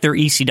like their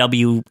ECW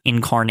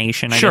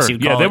incarnation, I guess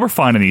you'd call it. They were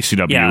fine in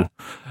ECW. Yeah.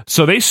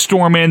 So they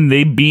storm in,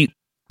 they beat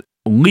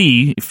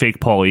Lee, fake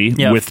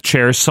Paulie, with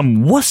chairs,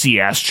 some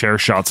wussy-ass chair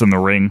shots in the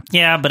ring.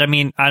 Yeah, but I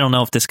mean, I don't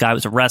know if this guy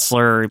was a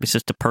wrestler or he was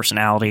just a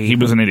personality. He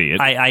was an idiot.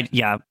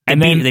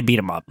 They beat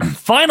him up.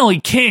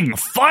 Finally King!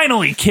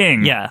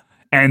 Yeah.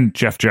 And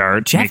Jeff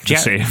Jarrett make the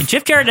save.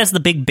 Jeff Jarrett has the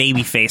big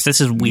baby face. This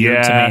is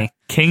weird to me.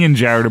 King and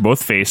Jarrett are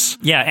both face.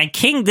 Yeah, and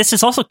King's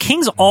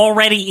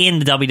already in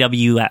the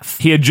WWF.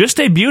 He had just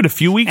debuted a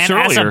few weeks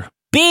earlier. As a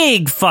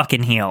big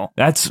fucking heel.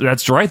 That's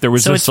right. There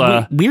was it's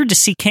weird to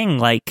see King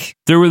like...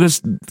 There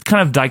was this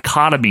kind of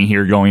dichotomy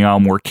here going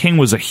on where King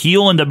was a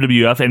heel in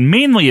WWF, and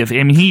mainly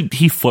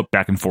he flipped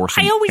back and forth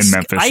in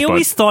Memphis. I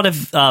always thought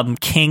of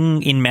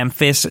King in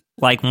Memphis,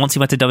 like once he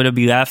went to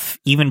WWF,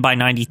 even by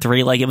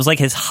 93, like it was like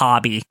his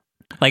hobby.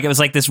 Like, it was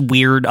like this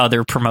weird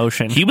other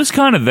promotion. He was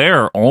kind of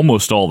there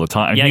almost all the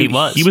time. Yeah, he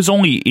was. He was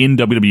only in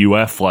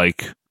WWF,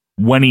 like,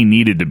 when he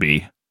needed to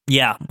be.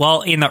 Yeah,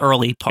 well, in the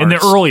early parts. In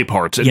the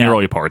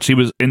early parts. He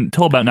was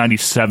until about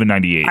 97,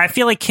 98. I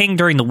feel like King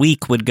during the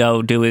week would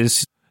go do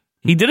his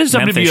He did his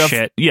Memphis WWF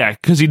shit. Yeah,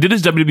 because he did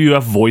his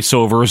WWF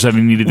voiceovers that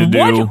he needed to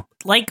do.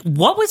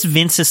 What was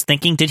Vince's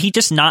thinking? Did he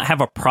just not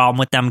have a problem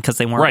with them because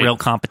they weren't real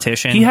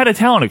competition? He had a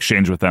talent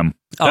exchange with them.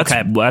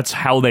 That's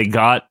how they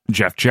got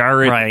Jeff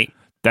Jarrett. Right.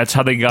 That's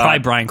how they got... Probably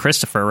Brian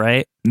Christopher,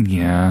 right?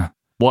 Yeah.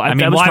 Well, I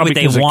mean, why would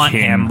they want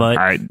him?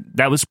 But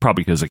that was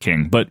probably because of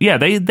King. But yeah,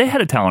 they had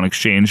a talent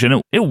exchange,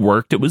 and it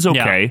worked. It was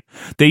okay.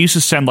 Yeah. They used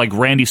to send, like,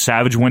 Randy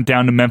Savage went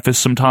down to Memphis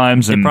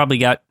sometimes. They and probably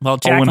got... Well,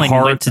 Jack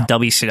Lang went to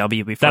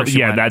WCW before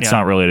that's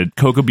not related.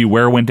 Coco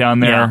Beware went down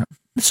there. Yeah.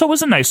 So it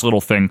was a nice little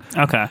thing.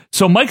 Okay.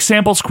 So Mike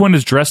Samples Quinn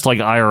is dressed like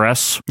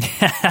IRS.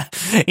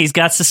 He's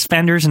got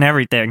suspenders and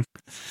everything.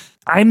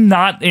 I'm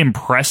not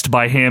impressed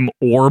by him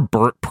or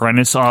Burt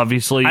Prentice,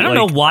 obviously. I don't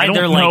know why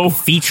they're like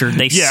featured.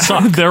 They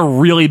suck. They're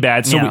really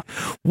bad. So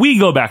we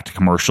go back to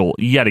commercial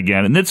yet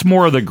again, and it's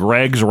more of the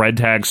Greg's Red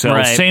Tag sales.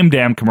 Right. Same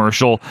damn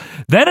commercial.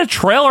 Then a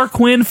trailer,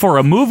 Quinn, for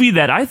a movie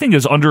that I think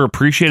is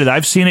underappreciated.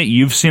 I've seen it.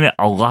 You've seen it.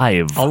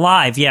 Alive.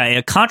 Alive,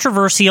 yeah.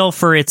 Controversial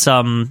for its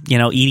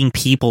eating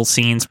people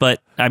scenes, but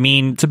I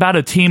mean, it's about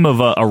a team of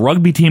a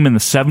rugby team in the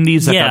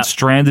 70s that got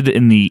stranded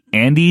in the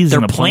Andes. Their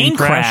in a plane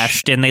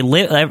crashed, and they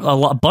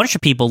a bunch of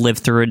people lived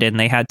through it, and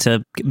they had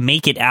to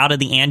make it out of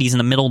the Andes in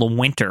the middle of the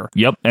winter.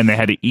 Yep, and they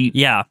had to eat.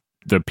 Yeah.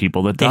 the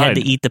people that they died. had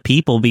to eat the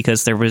people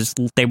because they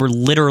were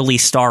literally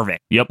starving.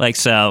 Yep. Like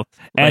so.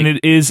 And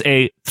it is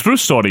a true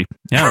story.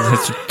 Yeah,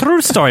 it's a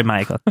true story,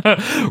 Michael.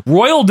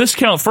 Royal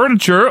Discount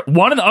Furniture.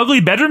 Want an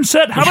ugly bedroom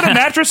set? How about a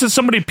mattress that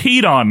somebody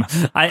peed on?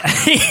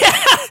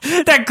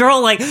 That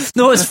girl, like,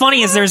 no, what's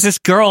funny is there's this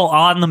girl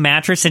on the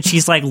mattress and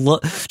she's like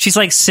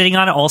sitting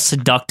on it all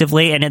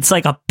seductively, and it's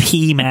like a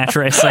pea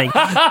mattress, like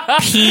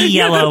pea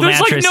yellow there's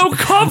mattress. There's like no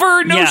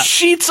cover, no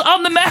sheets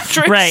on the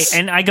mattress. Right.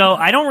 And I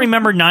don't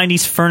remember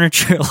 90s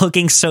furniture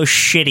looking so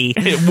shitty.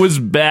 It was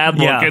bad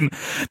looking.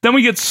 Yeah. Then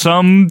we get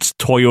some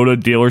Toyota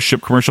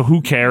dealership commercial.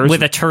 Who cares?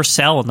 With a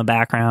Tercel in the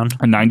background.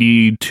 A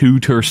 92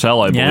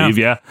 Tercel, I believe,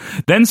 yeah.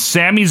 Then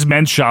Sammy's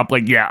Men's Shop,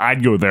 like, yeah,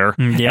 I'd go there.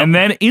 Yep. And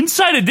then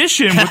Inside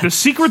Edition with the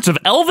secrets of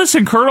Elvis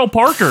and Colonel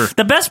Parker.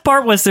 The best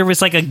part was there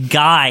was like a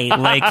guy,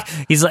 like,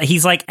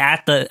 he's like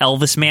at the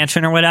Elvis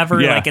mansion or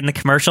whatever, like in the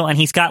commercial, and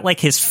he's got like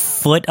his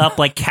foot up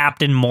like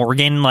Captain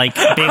Morgan, like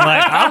being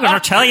like, I'm going to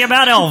tell you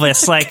about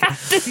Elvis. Like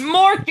Captain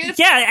Morgan.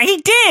 Yeah, he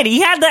did.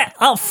 He had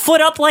that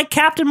foot up like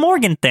Captain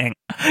Morgan thing.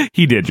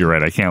 He did. You're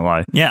right. I can't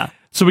lie. Yeah.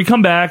 So we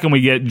come back and we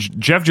get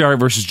Jeff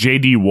Jarrett versus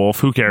J.D. Wolf.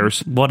 Who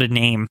cares? What a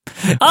name.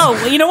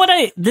 Oh, you know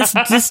what?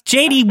 This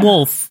J.D.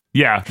 Wolf.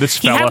 Yeah, this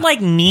fella. He had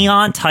like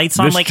neon tights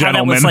on, this like gentleman.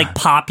 how that was like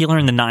popular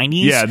in the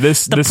 90s. Yeah,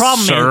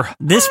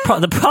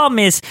 the problem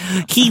is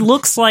he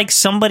looks like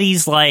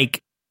somebody's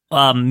like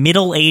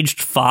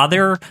middle-aged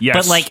father,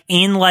 but like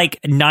in like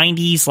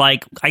 90s,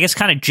 like I guess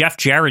kind of Jeff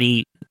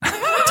Jarrett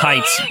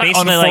tights.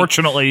 Basically,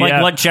 unfortunately,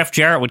 like what Jeff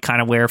Jarrett would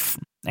kind of wear.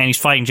 And he's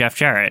fighting Jeff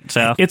Jarrett.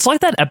 So it's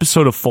like that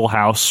episode of Full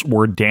House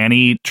where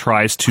Danny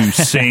tries to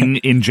sing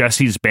in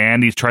Jesse's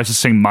band. He tries to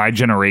sing My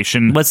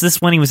Generation. Was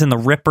this when he was in the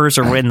Rippers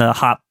or in the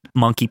Hot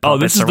Monkey Puppets? Oh,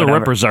 this is the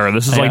Rippers era.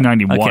 This is like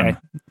 91. Okay.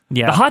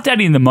 Yeah. The Hot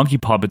Daddy and the Monkey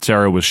Puppets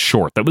era was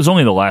short. That was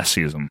only the last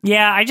season.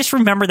 Yeah, I just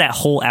remember that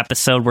whole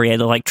episode where he had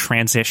to like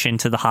transition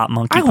to the Hot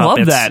Monkey Puppets. I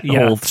love that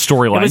whole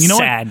storyline. It was you know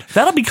sad. What?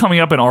 That'll be coming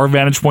up in our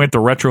Vantage Point,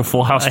 the Retro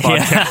Full House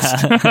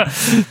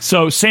podcast.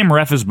 So same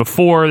ref as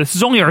before. This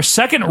is only our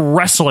second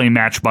wrestling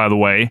match, by the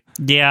way.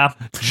 Yeah.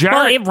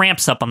 Well, it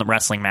ramps up on the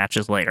wrestling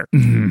matches later.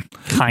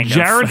 Mm-hmm. Kind of.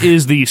 Jarrett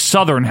is the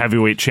Southern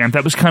Heavyweight Champ.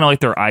 That was kind of like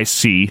their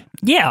IC.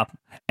 Yeah.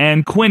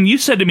 And Quinn, you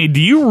said to me,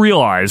 do you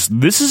realize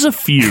this is a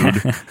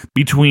feud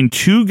between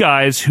two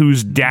guys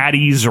whose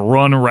daddies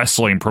run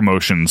wrestling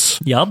promotions?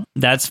 Yep.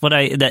 That's what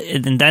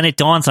and then it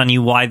dawns on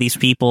you why these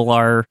people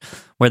are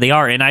where they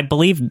are. And I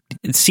believe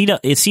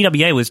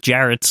CWA was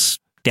Jarrett's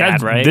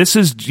dad, right? This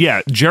is,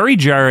 Jerry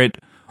Jarrett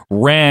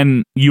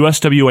ran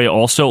USWA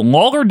also.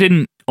 Lawler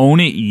didn't own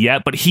it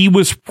yet, but he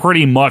was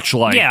pretty much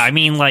like, I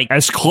mean, like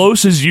as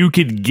close as you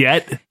could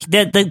get.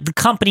 The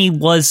company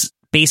was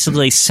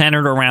basically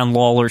centered around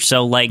Lawler,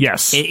 so like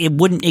it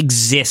wouldn't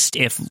exist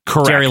if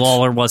Jerry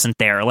Lawler wasn't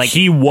there. Like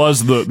he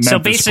was the Memphis so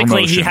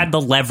basically promotion. he had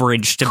the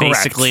leverage to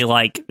basically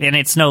like, and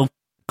it's no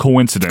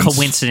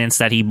coincidence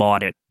that he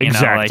bought it. You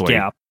exactly.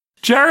 know, like,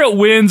 Jarrett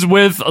wins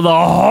with the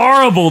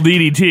horrible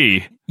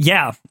DDT.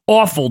 Yeah,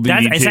 awful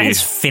DDT. Is that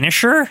his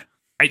finisher?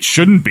 It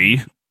shouldn't be.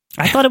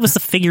 I thought it was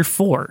the figure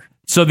four.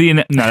 So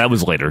no, that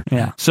was later.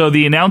 Yeah. So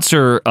the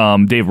announcer,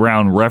 Dave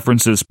Brown,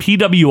 references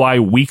PWI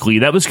Weekly.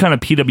 That was kind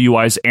of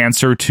PWI's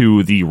answer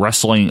to the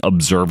Wrestling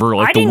Observer,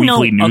 like the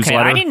weekly newsletter.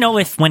 Okay, I didn't know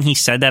if when he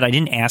said that, I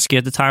didn't ask you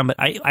at the time, but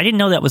I didn't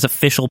know that was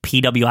official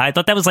PWI. I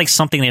thought that was like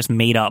something they just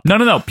made up. No.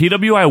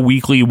 PWI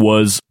Weekly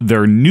was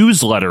their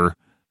newsletter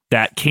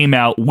that came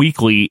out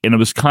weekly, and it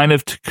was kind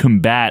of to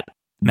combat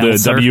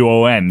Meltzer. The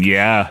WON.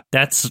 Yeah.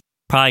 That's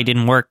probably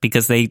didn't work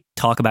because they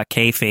talk about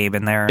kayfabe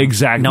in there.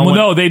 Exactly.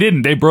 No, they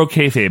didn't. They broke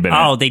kayfabe in it.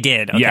 Oh, they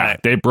did. Okay. Yeah,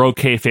 they broke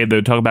kayfabe. They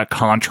would talk about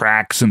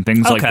contracts and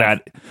things like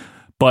that.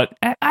 But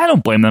I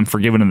don't blame them for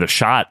giving it a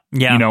shot.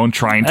 Yeah, and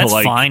trying That's to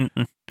like. Fine.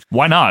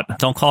 Why not?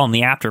 Don't call them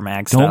the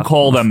Aftermags. Don't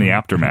call them the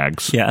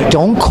Aftermags. Yeah.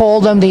 Don't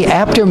call them the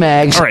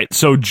Aftermags. All right.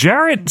 So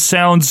Jarrett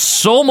sounds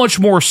so much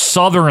more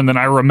Southern than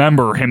I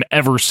remember him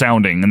ever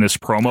sounding in this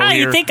promo.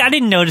 Here. You think I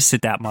didn't notice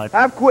it that much?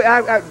 I've quit,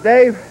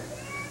 Dave.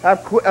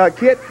 I've quit.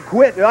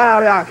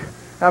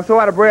 I'm so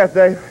out of breath,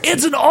 Dave.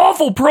 It's an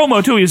awful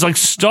promo, too. He's like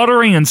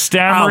stuttering and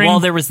stammering. Oh, well,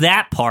 there was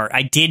that part.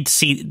 I did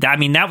see. I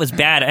mean, that was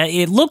bad.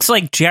 It looks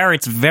like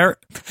Jarrett's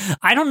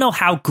I don't know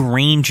how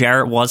green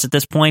Jarrett was at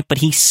this point, but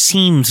he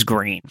seems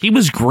green. He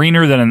was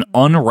greener than an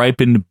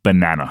unripened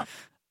banana.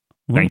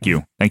 Thank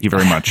you. Thank you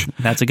very much.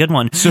 That's a good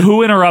one. So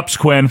who interrupts,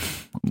 Quinn?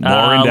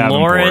 Lauren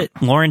Davenport.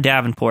 Lauren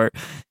Davenport.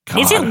 God.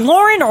 Is it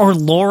Lauren or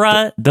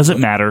Laura? Does it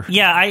matter?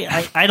 Yeah,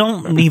 I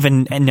don't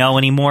even know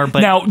anymore.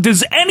 But now,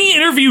 does any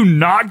interview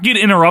not get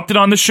interrupted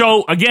on the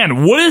show?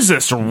 Again, what is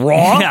this,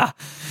 Raw? Yeah.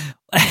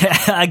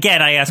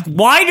 Again, I ask,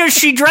 why does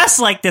she dress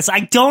like this? I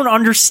don't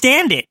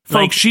understand it.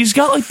 Folks, she's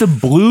got like the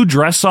blue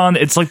dress on.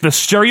 It's like the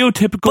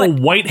stereotypical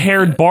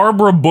white-haired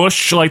Barbara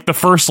Bush, like the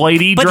First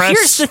Lady dress. But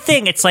here's the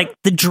thing. It's like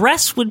the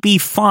dress would be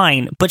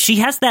fine, but she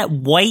has that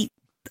white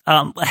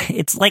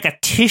it's like a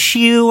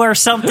tissue or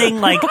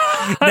something like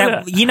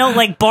that,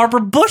 like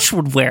Barbara Bush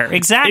would wear.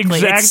 Exactly.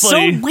 It's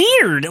so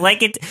weird.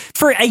 Like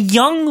for a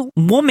young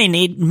woman,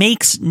 it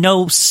makes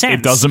no sense.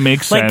 It doesn't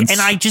make sense. And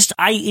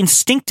I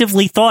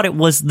instinctively thought it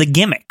was the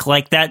gimmick,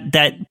 like that,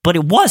 but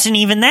it wasn't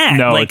even that.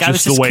 No, like,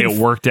 it's just the way it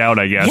worked out,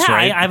 I guess. Yeah,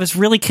 right? I was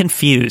really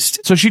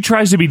confused. So she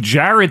tries to be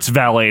Jarrett's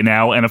valet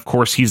now, and of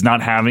course he's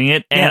not having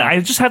it. And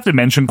I just have to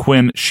mention,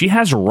 Quinn, she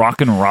has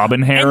Rockin'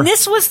 Robin hair. And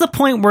this was the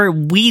point where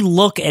we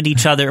look at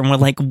each other and we're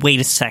like, wait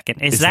a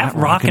second, is that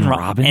Rockin'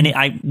 Robin?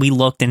 And we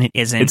looked and it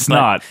isn't. It's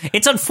not.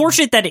 It's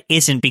unfortunate that it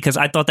isn't, because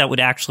I thought that would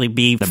actually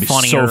be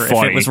funnier if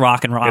it was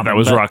Rockin' Robin. If that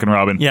was Rockin'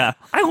 Robin. Yeah.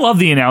 I love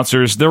the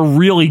announcers. They're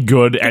really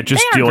good at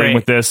just dealing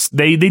with this.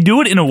 They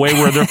do it in a way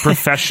where they're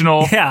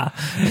professional. Yeah.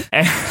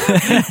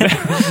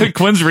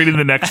 Quinn's reading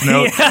the next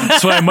note,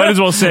 so I might as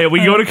well say it.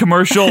 We go to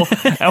commercial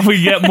and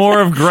we get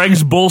more of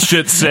Greg's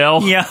bullshit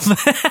sale. Yeah.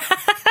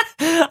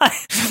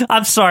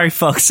 I'm sorry,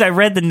 folks. I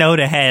read the note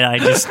ahead.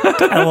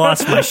 I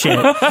lost my shit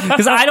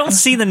because I don't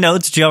see the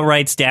notes Joe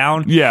writes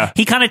down. Yeah,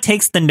 he kind of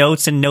takes the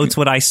notes and notes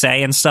what I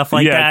say and stuff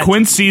like that. Yeah,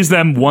 Quinn sees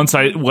them once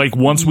we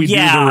do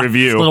the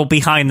review. A little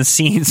behind the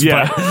scenes.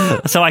 Yeah,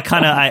 but, so I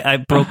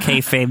broke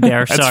kayfabe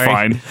there. That's sorry.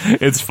 fine.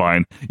 It's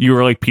fine. You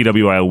were like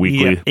PWI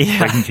Weekly,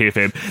 breaking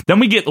kayfabe.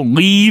 Then we get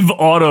Leave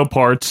Auto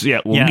Parts.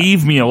 Yeah,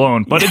 leave me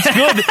alone. But it's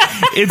good.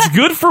 It's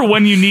good for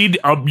when you need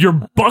your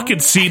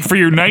bucket seat for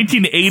your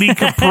 1980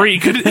 Capri.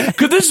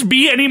 Could this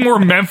be any more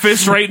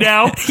Memphis right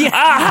now?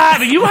 Yeah.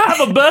 Do you have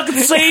a bucket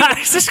seat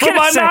for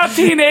my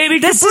 1980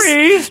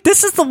 Capri?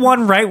 This is the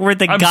one, right, where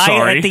the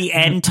guy at the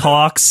end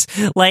talks.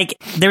 Like,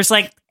 there's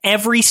like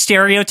every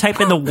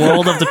stereotype in the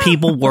world of the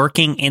people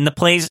working in the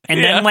place,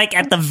 and then like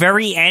at the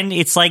very end,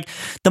 it's like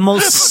the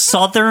most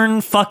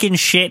southern fucking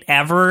shit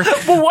ever.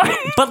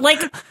 But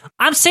like,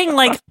 I'm saying,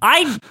 like,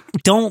 I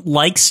don't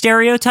like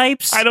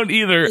stereotypes. I don't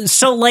either.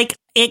 So like,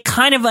 it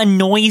kind of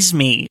annoys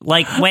me,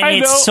 like when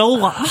it's so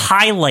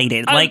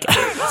highlighted, like,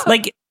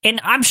 and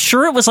I'm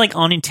sure it was like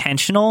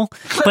unintentional,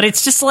 but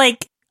it's just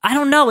like, I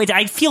don't know.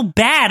 I feel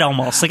bad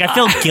almost. Like, I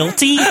feel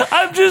guilty.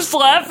 I'm just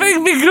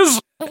laughing because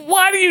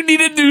why do you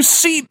need a new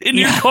seat in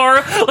your car?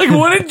 Like,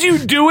 what did you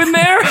do in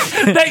there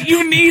that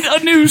you need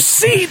a new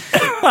seat?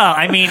 Well,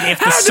 I mean, if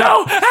if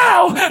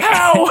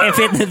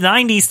in the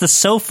 90s the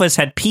sofas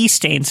had pee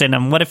stains in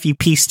them, what if you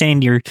pee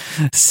stained your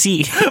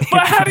seat?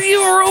 But how do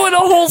you ruin a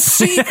whole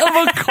seat of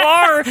a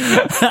car?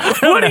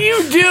 What do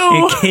you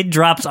do? A kid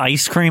drops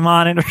ice cream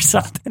on it or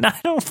something. I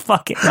don't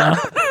fucking know.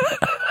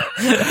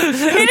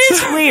 It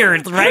is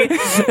weird, right?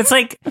 It's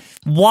like,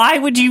 why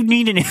would you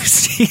need a new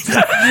seat?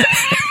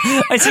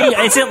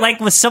 Is it like,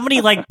 was somebody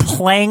like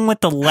playing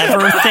with the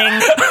lever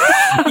thing?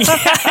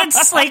 Yeah,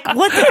 it's like,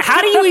 what?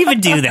 How do you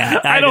even do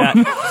that? I don't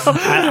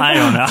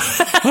know.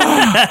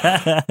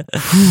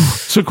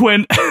 So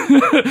Quinn,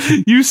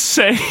 you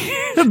say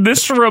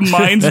this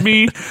reminds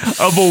me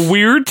of a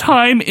weird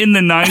time in the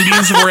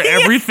 90s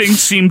where everything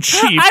seemed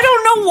cheap. I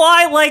don't know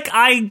why. Like,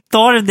 I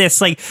thought of this.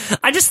 Like,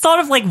 I just thought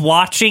of like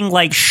watching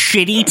like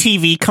shitty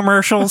TV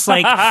commercials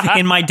like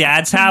in my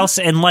dad's house,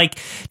 and like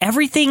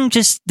everything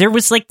just, there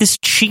was like this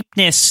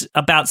cheapness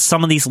about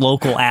some of these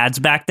local ads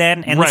back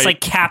then, and this like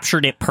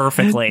captured it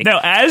perfectly. Now,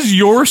 as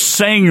you're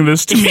saying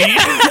this to me,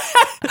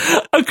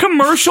 a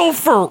commercial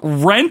for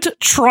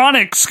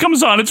Renttronics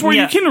comes on. It's where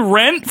you can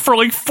rent for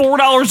like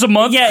 $4 a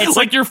month. Yeah, it's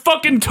like your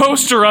fucking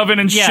toaster oven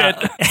and shit.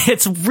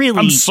 It's really.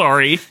 I'm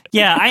sorry.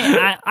 Yeah,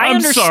 I I'm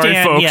understand.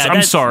 sorry, folks. Yeah,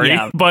 I'm sorry,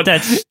 but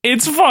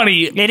it's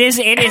funny. It is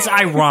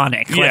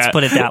ironic. Let's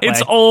put it that way.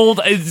 It's old.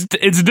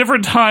 It's a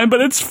different time,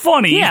 but it's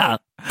funny. Yeah,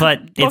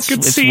 but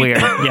it's weird.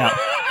 Yeah.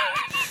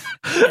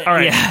 All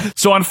right. Yeah.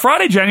 So on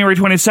Friday, January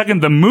 22nd,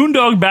 the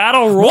Moondog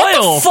Battle Royal.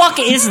 What the fuck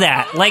is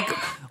that? Like,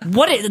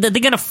 what are they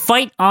going to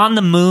fight on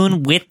the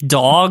moon with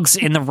dogs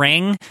in the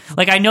ring?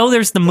 Like, I know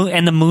there's the moon,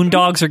 and the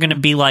Moondogs are going to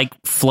be like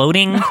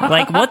floating.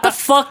 Like, what the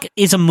fuck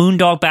is a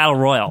Moondog Battle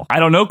Royal? I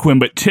don't know, Quinn,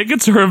 but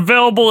tickets are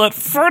available at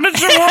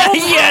Furniture World.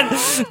 Yeah,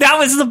 that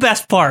was the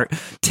best part.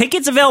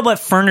 Tickets available at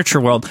Furniture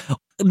World.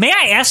 May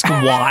I ask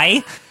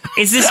why?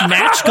 Is this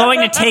match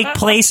going to take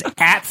place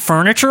at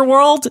Furniture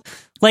World?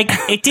 Like,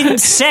 it didn't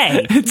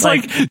say. It's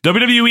like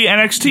WWE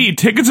NXT,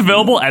 tickets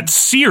available at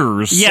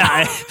Sears.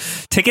 Yeah,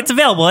 tickets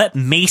available at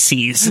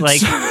Macy's.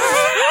 Like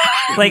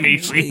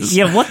Macy's.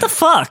 Yeah, what the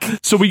fuck?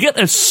 So we get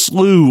a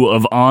slew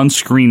of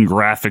on-screen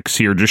graphics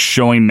here just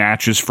showing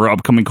matches for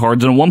upcoming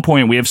cards. And at one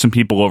point, we have some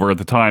people over at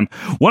the time.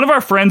 One of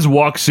our friends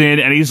walks in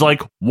and he's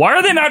like, why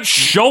are they not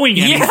showing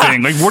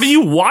anything? Like, what are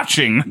you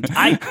watching?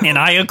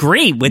 I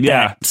agree with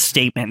that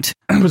statement.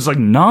 It was like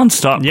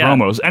nonstop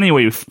promos.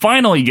 Anyway, we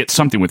finally get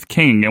something with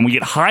King, and we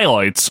get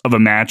highlights of a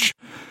match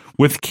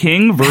with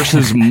King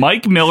versus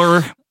Mike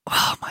Miller.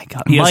 Oh my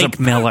God. He Mike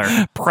Miller.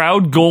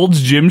 Proud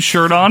Gold's gym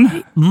shirt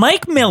on.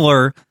 Mike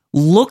Miller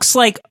looks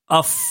like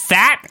a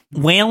fat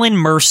Waylon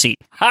Mercy.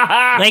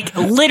 Like,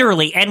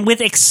 literally, and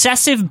with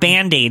excessive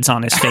Band-Aids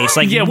on his face.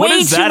 Like,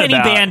 way too many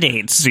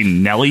Band-Aids. Is he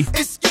Nelly?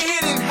 It's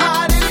getting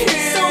hot in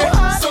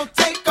here, so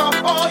take off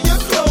all your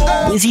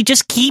clothes. Is he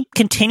just keep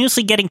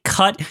continuously getting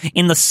cut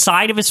in the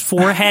side of his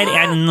forehead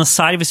and in the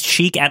side of his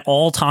cheek at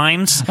all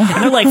times?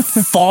 And they're like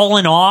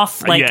falling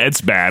off. Like, yeah,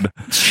 it's bad.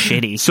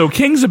 Shitty. So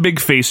King's a big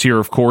face here,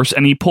 of course,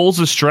 and he pulls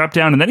his strap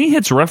down, and then he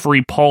hits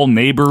referee Paul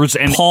Neighbors.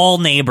 And Paul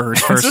Neighbors,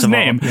 first his of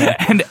name. all. Yeah.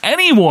 And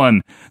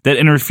anyone that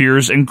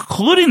interferes,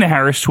 including the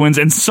Harris twins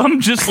and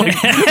some just like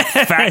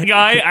fat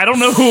guy. I don't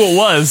know who it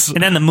was.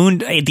 And then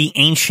the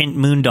ancient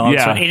Moondogs.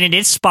 Yeah. And it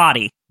is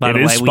Spotty. By the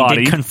way, Spotty.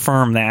 we did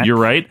confirm that. You're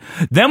right.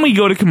 Then we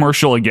go to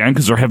commercial again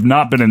because there have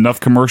not been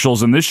enough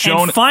commercials in this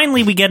show. And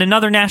finally, we get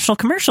another national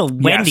commercial.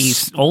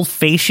 Wendy's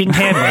old-fashioned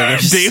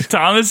hamburgers. Dave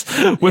Thomas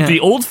with the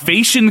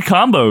old-fashioned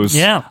combos.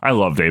 Yeah. I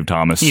love Dave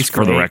Thomas, He's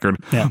for the great. record.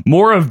 Yeah.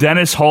 More of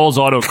Dennis Hall's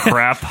auto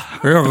crap.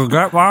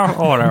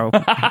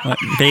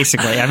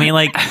 Basically. I mean,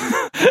 like...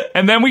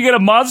 And then we get a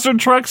monster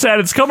truck set.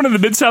 It's coming to the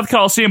Mid-South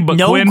Coliseum, but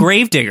no Quinn...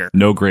 Gravedigger.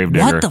 No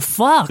Gravedigger. What the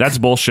fuck? That's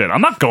bullshit.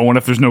 I'm not going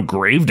if there's no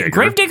Gravedigger.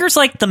 Gravedigger's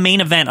like the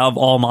main event of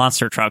all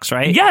monster trucks,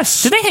 right?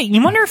 Yes.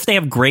 You wonder if they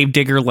have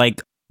Gravedigger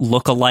like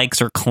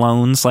lookalikes or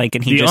clones, like,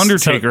 and he The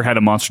Undertaker had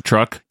a monster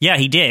truck. Yeah,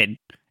 he did.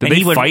 Did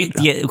they fight?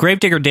 Yeah,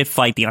 Gravedigger did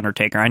fight the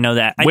Undertaker. I know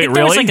that. I Wait, think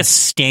there was really? like a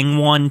Sting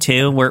one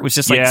too, where it was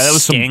just like that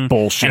was Sting some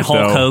bullshit. and Hulk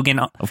though. Hogan.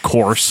 Of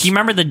course. Do you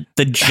remember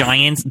the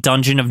giant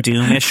Dungeon of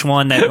Doomish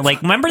one? That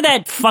like, remember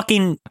that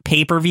fucking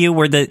pay-per-view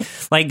where the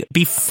like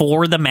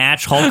before the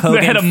match, Hulk Hogan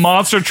They had a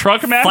monster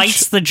truck match.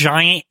 fights the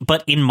giant,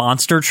 but in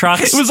monster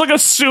trucks. It was like a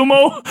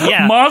sumo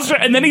Yeah. monster,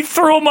 and then he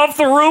threw him off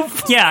the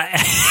roof. Yeah.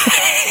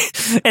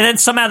 And then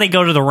somehow they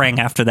go to the ring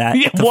after that.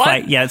 Yeah, to what?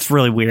 fight. Yeah, it's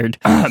really weird.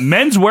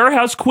 Men's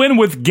Warehouse Quinn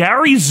with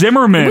Gary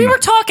Zimmerman. We were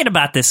talking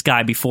about this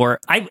guy before.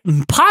 I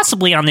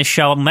possibly on this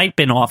show, it might have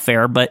been off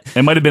air, but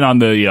It might have been on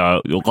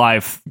the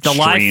live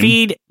live stream.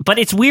 feed. But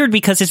it's weird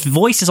because his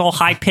voice is all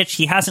high pitched.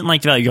 He hasn't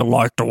like you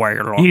like the way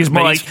you look. He's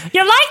more But like,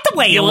 you like the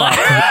way you look.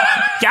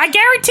 I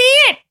guarantee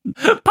it.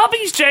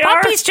 Puppies, JR.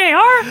 Puppies,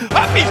 JR.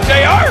 Puppies,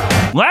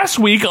 JR. Last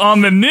week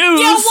on the news.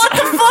 Yeah, what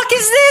the fuck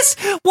is this?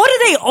 What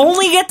do they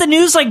only get the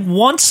news like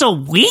once a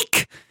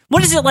week?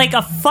 What is it, like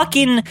a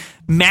fucking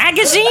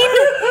magazine?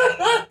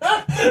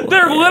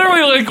 They're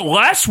literally like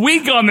last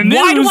week on the news.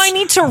 Why do I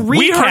need to recap?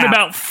 We heard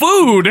about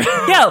food.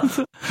 Yeah,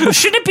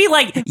 should it be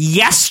like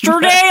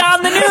yesterday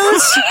on the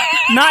news?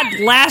 Not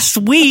last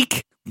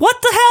week. What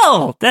the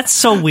hell? That's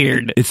so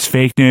weird. It's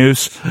fake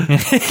news.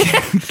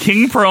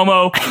 King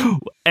promo,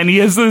 and he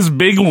has this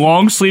big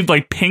long sleeved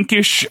like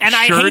pinkish And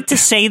I shirt. hate to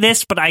say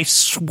this, but I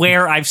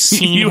swear I've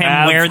seen You him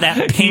have. wear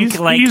that pink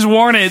He's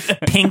worn it.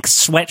 pink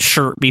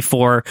sweatshirt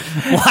before.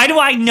 Why do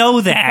I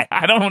know that?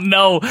 I don't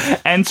know.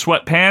 And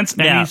sweatpants.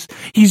 And Yeah.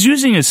 he's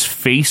using his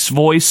face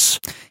voice.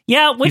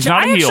 Yeah, which He's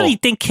not I a heel. actually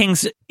think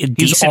King's a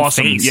decent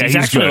awesome. face. Yeah, he's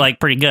he's actually good. like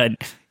pretty good.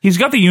 He's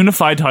got the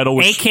unified title,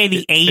 which AK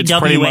the it's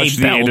pretty AWA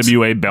much belt. the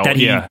AWA belt.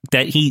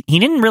 That he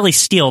didn't really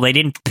steal. They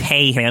didn't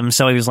pay him,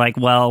 so he was like,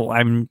 "Well,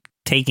 I'm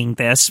taking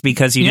this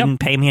because you didn't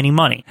pay me any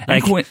money."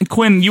 And Like,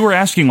 Quinn, you were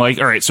asking like,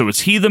 all right, so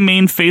is he the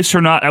main face or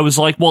not? I was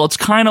like, well, it's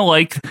kind of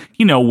like,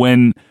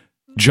 when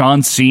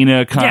John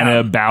Cena kind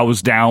of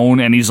bows down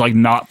and he's like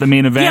not the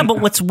main event. yeah,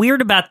 but what's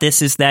weird about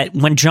this is that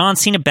when John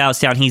Cena bows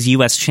down, he's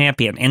U.S.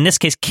 champion. In this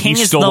case, King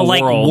He's is still the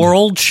the world.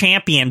 world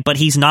champion, but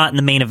he's not in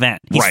the main event.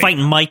 He's Right.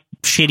 fighting Mike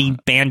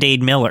Shitty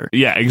Band-Aid Miller.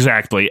 Yeah,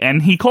 exactly.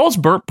 And he calls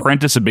Burt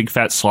Prentice a big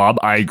fat slob.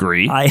 I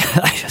agree. I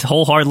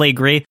wholeheartedly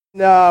agree.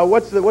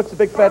 What's the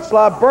big fat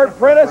slob? Burt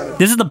Prentice?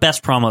 This is the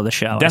best promo of the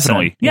show.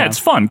 Definitely. Yeah, it's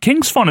fun.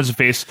 King's fun as a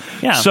face.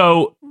 Yeah.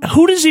 So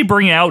who does he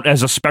bring out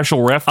as a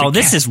special ref? Oh,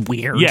 this is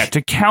weird. Yeah,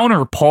 to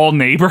counter Paul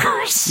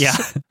Neighbors. Yeah.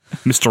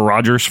 Mr.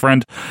 Rogers'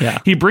 friend. Yeah.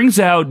 He brings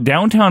out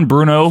Downtown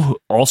Bruno,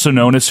 also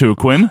known as who,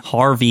 Quinn?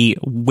 Harvey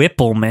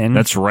Whippleman.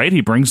 That's right.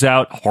 He brings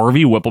out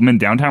Harvey Whippleman,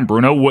 Downtown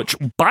Bruno, which,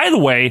 by the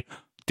way,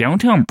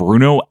 Downtown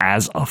Bruno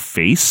as a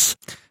face?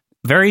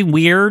 Very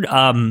weird.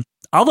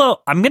 Although,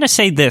 I'm going to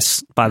say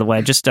this, by the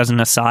way, just as an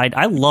aside.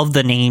 I love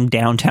the name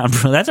Downtown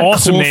Bruno. That's a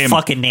Awesome cool name.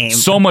 fucking name.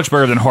 So much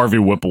better than Harvey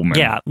Whippleman.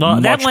 Yeah,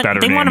 well, much better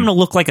they name. want him to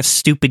look like a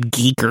stupid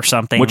geek or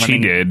something. Which when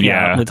he did,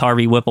 yeah. with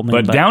Harvey Whippleman.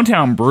 But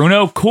Downtown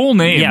Bruno, cool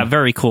name. Yeah,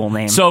 very cool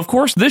name. So, of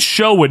course, this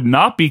show would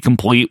not be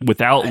complete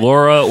without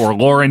Laura or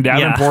Lauren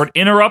Davenport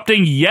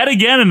interrupting yet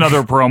again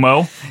another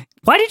promo.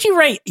 Why did you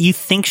write, you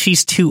think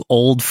she's too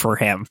old for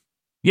him?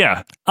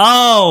 Yeah.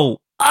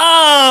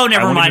 Oh,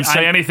 never I won't mind. even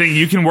say anything.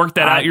 You can work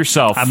that out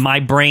yourself. My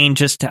brain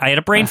I had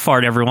a brain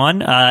fart,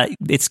 everyone.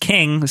 It's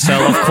King,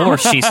 so of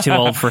course she's too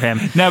old for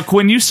him. Now,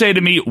 Quinn, you say to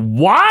me,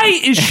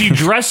 why is she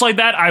dressed like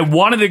that? I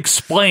wanted it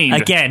explained.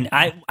 Again,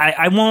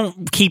 I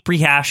won't keep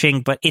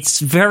rehashing, but it's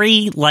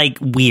very, like,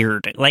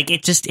 weird. Like,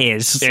 it just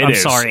is. I'm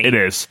sorry. It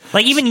is.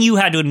 Like, even you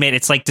had to admit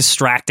it's, like,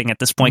 distracting at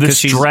this point.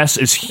 This dress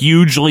is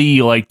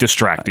hugely, like,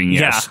 distracting,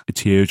 yes. Yeah. It's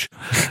huge.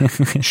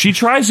 She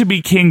tries to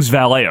be King's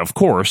valet, of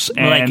course.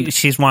 And like,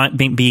 she's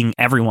being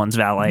everyone's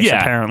valet,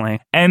 apparently.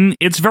 And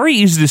it's very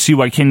easy to see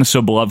why King is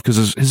so beloved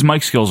because his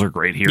mic skills are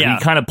great here. Yeah.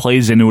 He kind of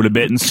plays into it a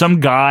bit. And some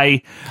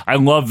guy, I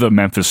love the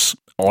Memphis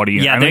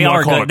audience. Yeah, I they don't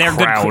are call good. it a They're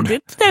crowd.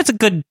 good. There's a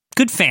good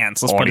good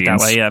fans. Let's put it that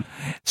way. Yeah.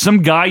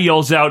 Some guy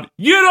yells out,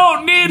 "You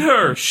don't need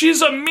her.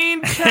 She's a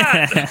mean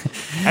cat."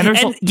 and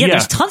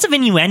there's tons of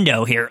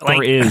innuendo here. Like,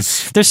 there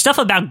is. There's stuff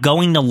about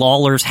going to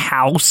Lawler's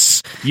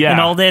house and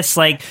all this.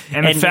 Like,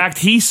 and in fact,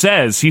 he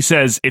says,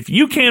 if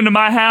you came to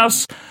my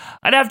house,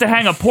 I'd have to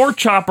hang a pork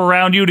chop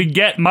around you to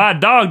get my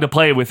dog to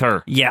play with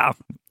her. Yeah.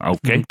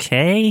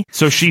 Okay.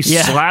 So she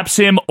slaps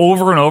him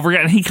over and over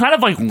again, and he kind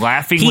of like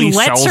laughingly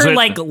sells it. He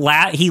lets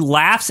her he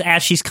laughs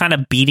as she's kind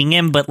of beating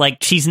him, but like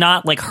she's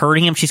not like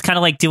hurting him. She's kind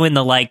of like doing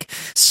the like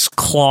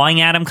clawing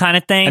at him kind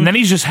of thing. And then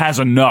he just has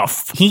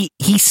enough. He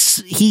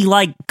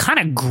like kind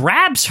of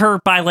grabs her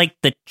by like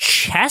the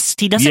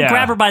chest. He doesn't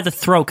grab her by the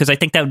throat because I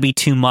think that would be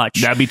too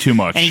much. That'd be too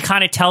much. And he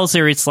kind of tells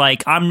her, it's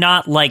like, I'm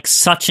not like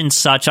such and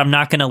such. I'm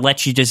not going to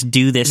let you just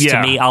do this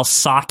to me. I'll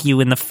sock you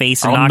in the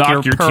face and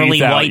knock your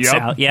pearly whites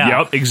out.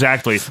 Yeah. Yep.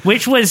 Exactly.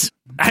 Which was,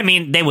 I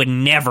mean, they would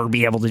never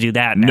be able to do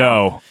that now.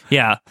 No.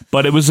 Yeah.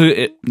 But it was, all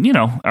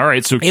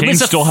right, so King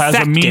still has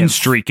a mean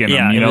streak in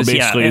him,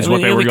 basically is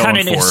what they were going for.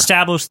 It kind of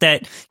established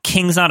that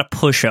King's not a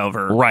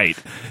pushover. Right.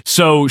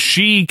 So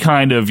she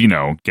kind of,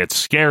 gets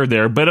scared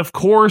there. But of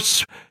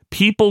course,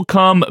 people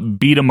come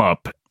beat him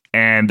up.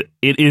 And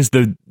it is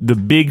the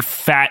big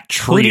fat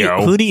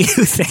trio. Who do you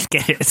think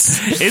it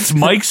is? It's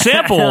Mike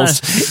Samples.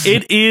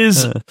 It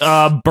is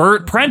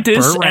Burt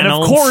Prentice, and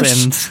of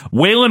course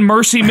Waylon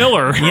Mercy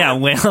Miller. Yeah,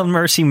 Waylon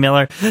Mercy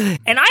Miller.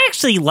 And I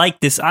actually like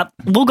this.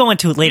 We'll go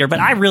into it later, but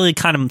I really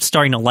kind of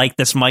starting to like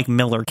this Mike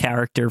Miller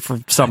character for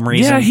some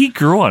reason. Yeah, he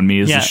grew on me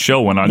as the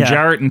show went on. Yeah.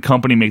 Jarrett and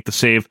company make the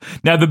save.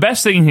 Now, the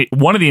best thing,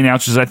 one of the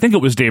announcers, I think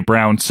it was Dave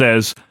Brown,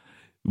 says,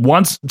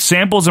 wants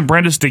Samples and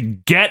Prentice to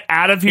get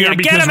out of here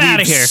because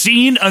we've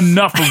seen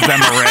enough of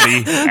them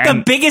already.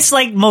 The biggest,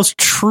 most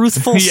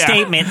truthful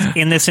statement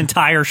in this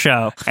entire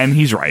show. And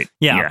he's right.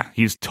 Yeah,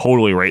 he's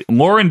totally right.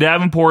 Lauren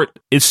Davenport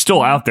is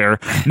still out there.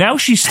 Now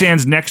she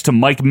stands next to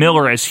Mike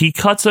Miller as he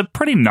cuts a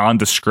pretty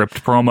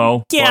nondescript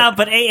promo. Yeah,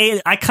 but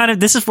I kind of,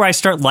 this is where I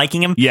start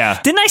liking him. Yeah.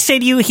 Didn't I say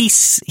to you,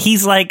 he's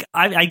like,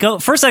 I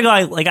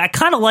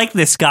kind of like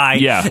this guy.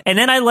 Yeah. And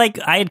then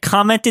I had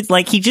commented,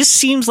 he just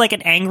seems like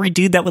an angry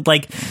dude that would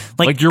like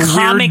your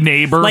weird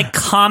neighbor,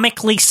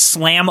 comically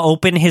slam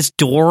open his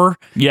door,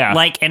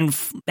 and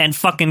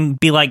fucking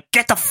be like,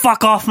 get the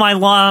fuck off my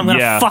lawn, I'm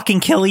gonna fucking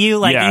kill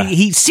you.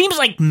 He seems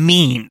like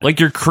mean, like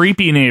your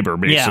creepy neighbor,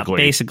 basically.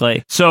 Yeah,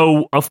 basically.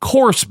 So of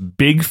course,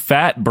 big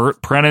fat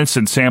Burt Prentice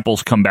and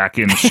Samples come back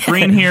in the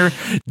screen here.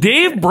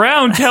 Dave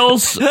Brown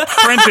tells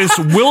Prentice,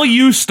 "Will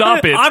you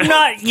stop it?" I'm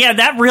not. Yeah,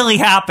 that really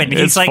happened.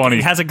 He's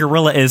funny. Has a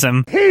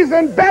gorilla-ism. He's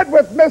in bed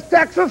with Miss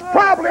Texas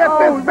probably at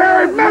this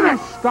very minute.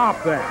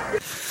 Stop that.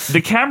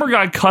 The camera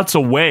guy cuts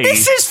away.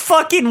 This is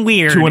fucking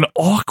weird. To an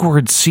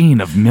awkward scene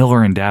of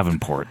Miller and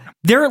Davenport.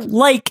 They're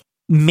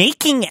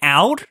making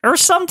out or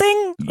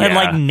something,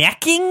 and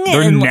necking.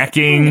 They're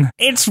necking.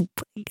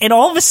 And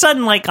all of a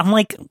sudden, I'm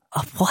like,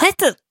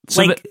 what?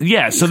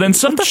 So then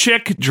some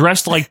chick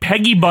dressed like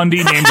Peggy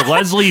Bundy named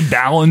Leslie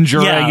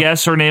Ballinger, I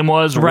guess her name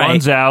was,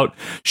 runs out.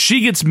 She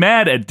gets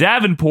mad at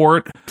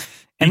Davenport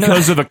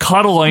because of the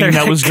cuddling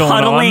that was going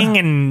on. Cuddling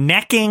and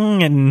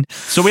necking. And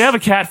so we have a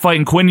cat fight,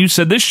 and Quinn, you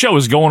said this show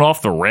is going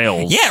off the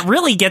rails. Yeah, it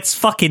really gets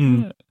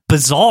fucking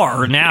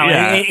bizarre now.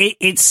 Yeah.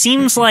 It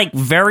seems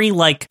very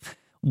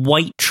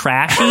white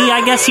trashy,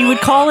 I guess you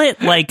would call it.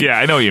 Yeah,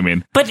 I know what you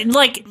mean. But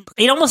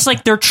it almost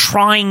they're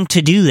trying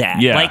to do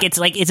that. Yeah.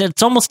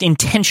 It's almost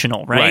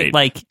intentional, right?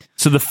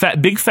 So the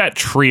big fat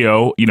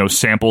trio,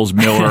 Samples,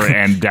 Miller,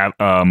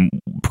 and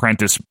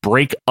Prentice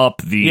break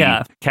up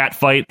the cat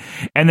fight,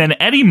 and then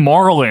Eddie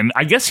Marlin,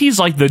 I guess he's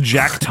like the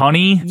Jack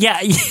Tunney. Yeah,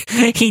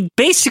 he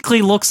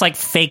basically looks like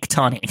fake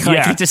Tunney.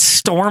 He just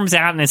storms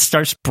out and it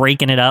starts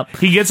breaking it up.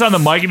 He gets on the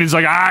mic and he's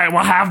like, "All right,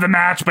 we'll have the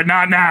match, but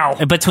not now."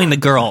 Between the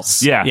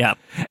girls. Yeah.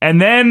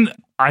 And then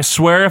I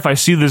swear, if I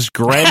see this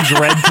Greg's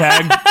Red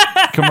Tag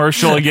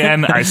commercial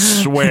again, I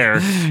swear.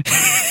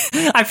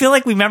 I feel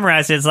like we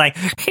memorized it. It's like,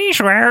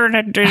 he's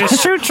wearing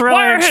his suit's really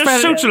Why are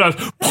expensive. his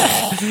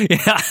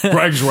suits on?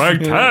 Greg's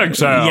Red Tag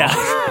sale. Yeah.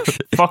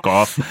 Fuck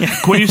off.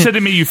 When you said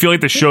to me you feel like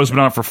the show's been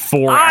on for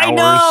 4 hours. I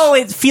know.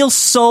 It feels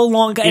so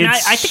long. And I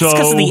think it's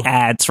because of the so-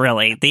 ads,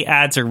 really. The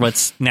ads are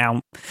what's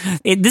now...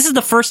 this is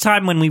the first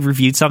time when we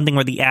reviewed something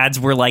where the ads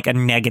were a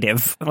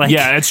negative.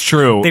 Yeah, it's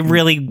true. They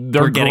really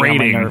They're were getting on my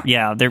grating. nerve.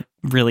 Yeah, they're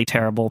really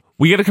terrible.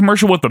 We get a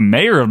commercial with the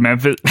mayor of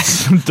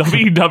Memphis,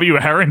 W.W.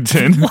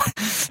 Harrington.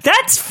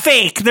 That's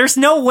fake. There's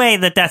no way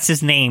that's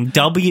his name.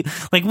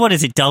 What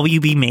is it?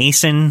 W.B.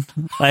 Mason?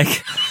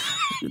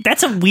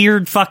 That's a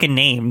weird fucking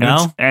name,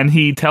 no? And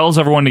he tells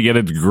everyone to get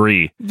a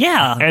degree.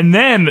 Yeah. And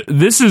then,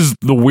 this is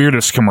the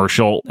weirdest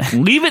commercial.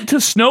 Leave It to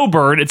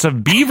Snowbird. It's a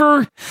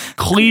Beaver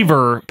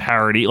Cleaver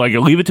parody, a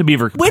Leave It to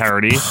Beaver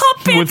parody.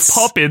 With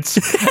puppets.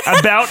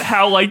 About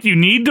how, you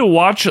need to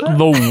watch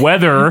the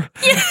weather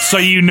so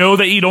you know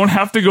that you don't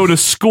have to go to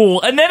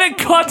school. And then it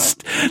cuts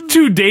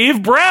to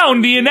Dave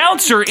Brown, the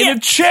announcer, in a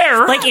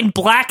chair. In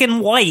black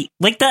and white.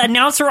 The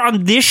announcer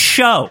on this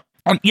show.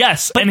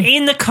 Yes, but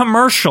in the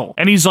commercial,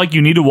 and he's like,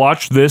 "You need to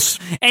watch this."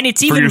 And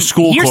it's for even your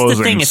school here's closings.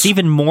 the thing: it's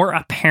even more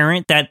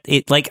apparent that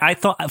it. Like I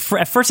thought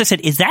at first, I said,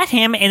 "Is that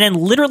him?" And then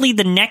literally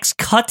the next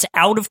cuts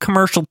out of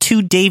commercial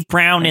to Dave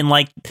Brown and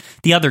like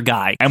the other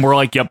guy, and we're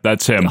like, "Yep,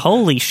 that's him."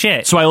 Holy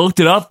shit! So I looked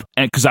it up,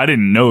 and because I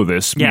didn't know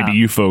this, maybe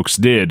you folks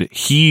did.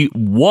 He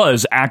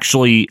was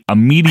actually a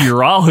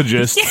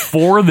meteorologist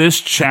for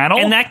this channel,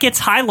 and that gets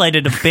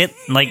highlighted a bit,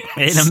 like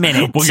in a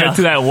minute. We'll get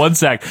to that in one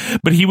sec.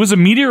 But he was a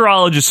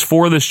meteorologist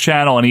for this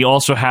channel, and he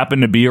also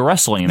happened to be a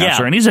wrestling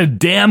announcer, and he's a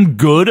damn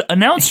good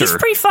announcer. He's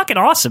pretty fucking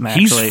awesome,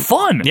 actually. He's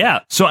fun. Yeah.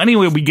 So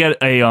anyway, we get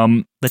a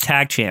the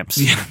tag champs.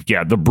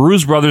 Yeah, the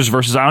Bruise Brothers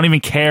versus I don't even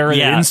care. They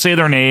didn't say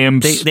their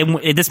names.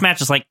 This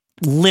match is like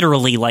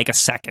literally like a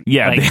second.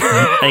 Yeah,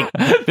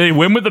 they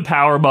win with the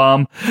power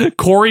bomb.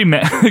 Corey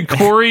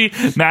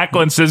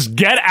Macklin says,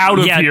 "Get out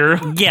of here!"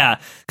 Yeah,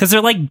 because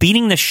they're like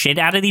beating the shit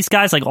out of these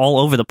guys like all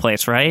over the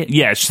place, right?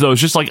 Yeah, so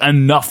it's just like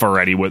enough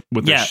already with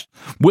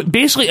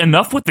basically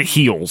enough with the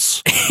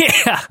heels.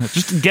 Yeah,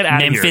 just get out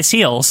of here. Memphis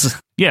heels.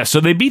 Yeah,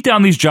 so they beat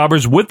down these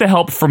jobbers with the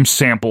help from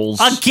samples.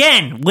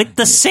 Again, with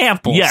the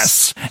samples.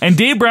 Yes. And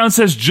Dave Brown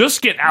says,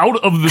 just get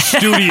out of the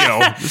studio.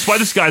 That's why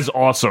this guy's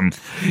awesome.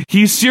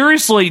 He's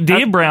seriously,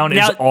 Dave Brown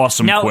is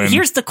awesome, Now, Quinn.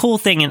 here's the cool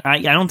thing, and I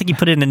don't think he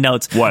put it in the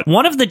notes. What?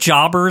 One of the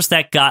jobbers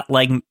that got,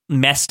 like,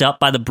 messed up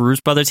by the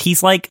Bruise Brothers,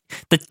 he's like,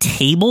 the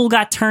table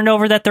got turned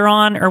over that they're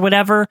on or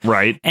whatever.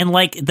 Right. And,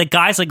 like, the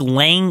guy's, like,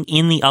 laying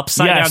in the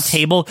upside-down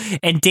table,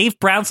 and Dave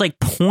Brown's, like,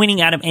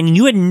 pointing at him, and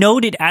you had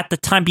noted at the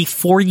time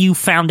before you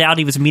found out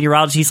he was a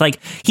meteorologist,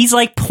 he's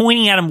like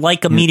pointing at him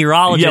like a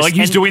meteorologist. Yeah, like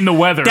he's doing the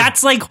weather.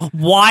 That's like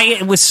why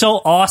it was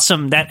so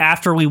awesome that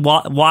after we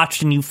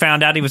watched and you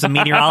found out he was a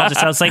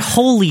meteorologist, I was like,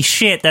 holy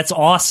shit, that's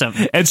awesome.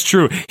 It's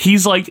true.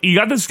 He's like, you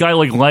got this guy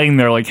like laying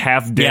there like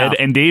half dead,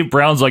 and Dave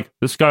Brown's like,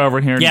 this guy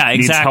over here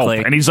needs help.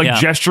 And he's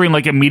like gesturing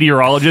like a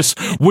meteorologist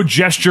would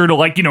gesture to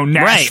like,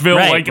 Nashville,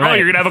 oh,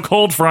 you're gonna have a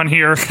cold front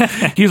here.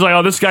 He's like,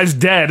 oh, this guy's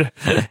dead.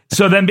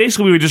 So then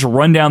basically we would just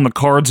run down the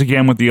cards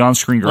again with the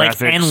on-screen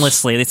graphics. Like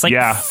endlessly. It's like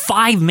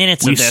 5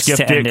 minutes we of this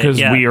skipped to it because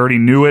we already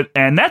knew it,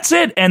 and that's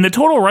it. And the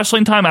total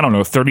wrestling time, I don't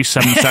know,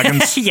 37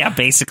 seconds. Yeah,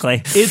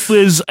 basically. It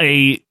was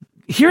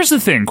here's the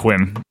thing,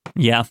 Quinn.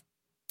 Yeah.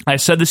 I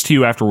said this to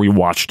you after we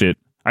watched it.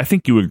 I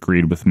think you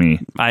agreed with me.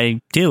 I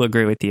do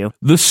agree with you.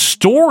 The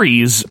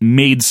stories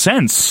made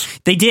sense.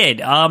 They did.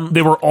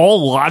 They were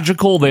all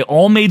logical. They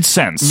all made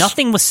sense.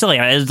 Nothing was silly.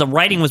 The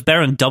writing was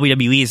better than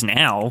WWE's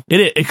now.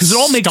 It is, because it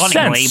all makes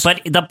sense.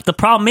 But the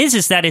problem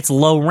is that it's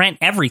low rent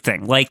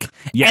everything. Like,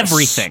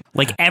 everything.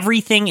 Like,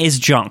 everything is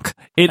junk.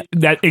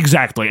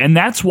 Exactly. And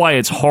that's why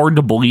it's hard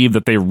to believe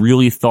that they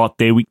really thought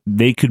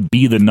they could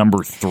be the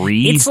number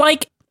 3. It's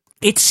like,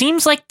 it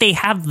seems like they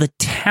have the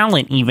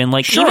talent even.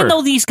 Like, even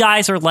though these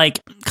guys are, like,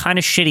 kind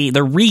of shitty,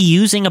 they're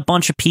reusing a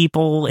bunch of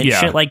people and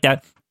shit like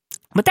that.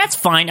 But that's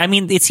fine. I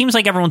mean, it seems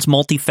like everyone's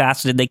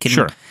multifaceted. They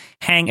can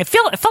hang. It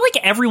felt like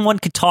everyone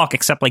could talk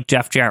except, like,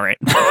 Jeff Jarrett.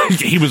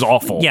 He was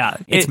awful. Yeah,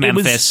 it's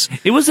Memphis.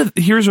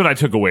 Here's what I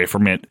took away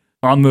from it.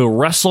 On the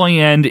wrestling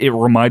end, it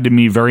reminded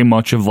me very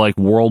much of like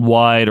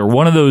Worldwide or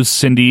one of those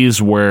Cindy's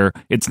where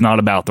it's not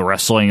about the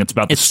wrestling, it's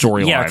about the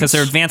storyline. Yeah, because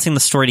they're advancing the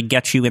story to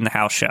get you in the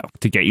house show.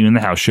 To get you in the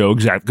house show,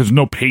 exactly. Because there's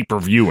no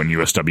pay-per-view in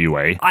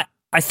USWA.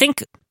 I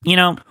think,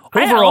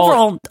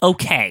 overall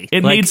okay.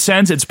 It made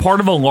sense. It's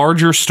part of a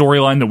larger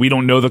storyline that we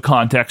don't know the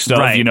context of.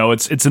 Right.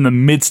 It's in the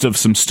midst of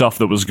some stuff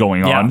that was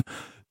going on.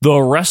 The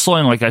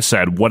wrestling, like I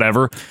said,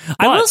 whatever. But,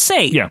 I will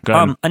say, go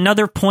ahead.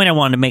 another point I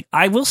wanted to make,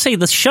 I will say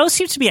the show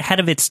seems to be ahead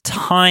of its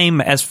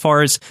time as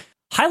far as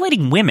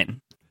highlighting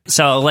women.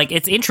 So, like,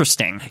 it's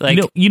interesting. Like,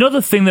 you know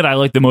the thing that I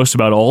like the most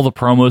about all the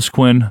promos,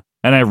 Quinn?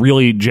 And I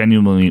really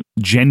genuinely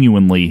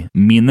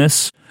mean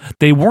this.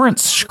 They weren't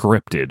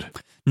scripted.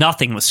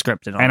 Nothing was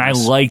scripted on And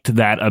this. I liked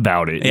that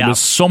about it. Yeah. It was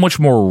so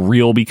much more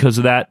real because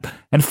of that.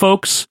 And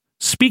folks,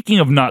 speaking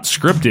of not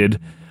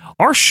scripted,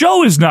 our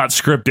show is not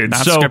scripted.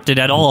 Not scripted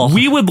at all.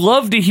 We would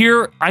love to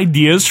hear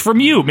ideas from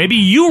you. Maybe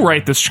you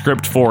write the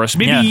script for us.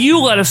 Maybe you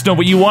let us know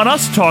what you want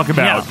us to talk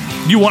about.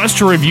 You want us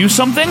to review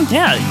something?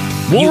 Yeah.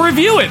 We'll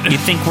review it. You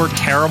think we're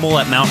terrible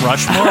at Mount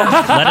Rushmore?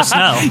 Let us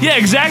know. Yeah,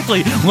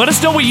 exactly. Let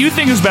us know what you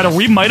think is better.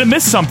 We might have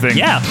missed something.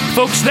 Yeah.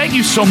 Folks, thank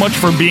you so much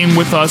for being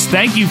with us.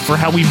 Thank you for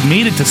how we've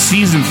made it to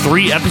Season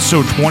 3,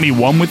 Episode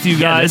 21 with you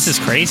guys. Yeah, this is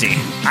crazy.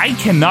 I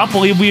cannot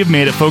believe we have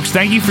made it, folks.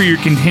 Thank you for your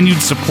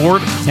continued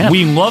support. Yeah.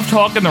 We love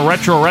talking the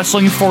retro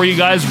wrestling for you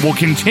guys. We'll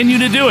continue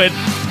to do it.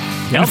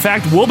 In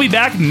fact, we'll be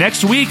back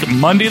next week,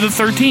 Monday the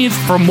 13th,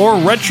 for more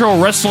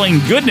retro wrestling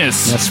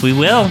goodness. Yes, we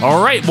will.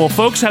 All right. Well,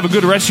 folks, have a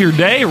good rest of your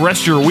day,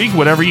 rest of your week,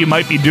 whatever you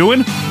might be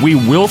doing. We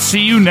will see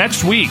you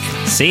next week.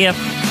 See ya.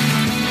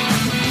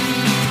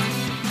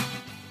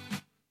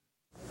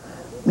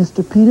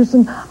 Mr.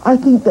 Peterson, I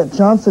think that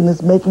Johnson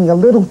is making a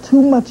little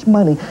too much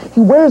money.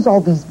 He wears all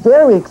these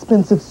very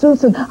expensive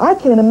suits, and I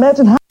can't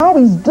imagine how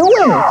he's doing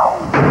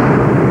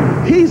it.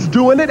 He's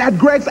doing it at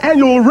Greg's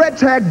annual Red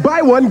Tag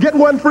Buy One, Get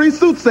One Free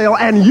suit sale,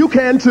 and you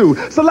can too.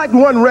 Select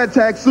one Red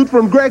Tag suit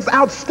from Greg's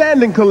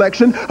outstanding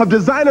collection of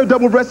designer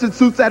double-breasted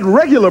suits at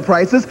regular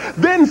prices,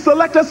 then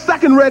select a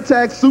second Red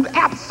Tag suit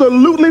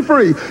absolutely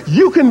free.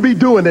 You can be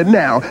doing it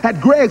now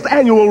at Greg's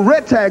annual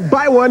Red Tag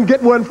Buy One,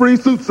 Get One Free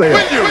suit sale.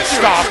 Will you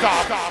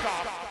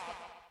stop?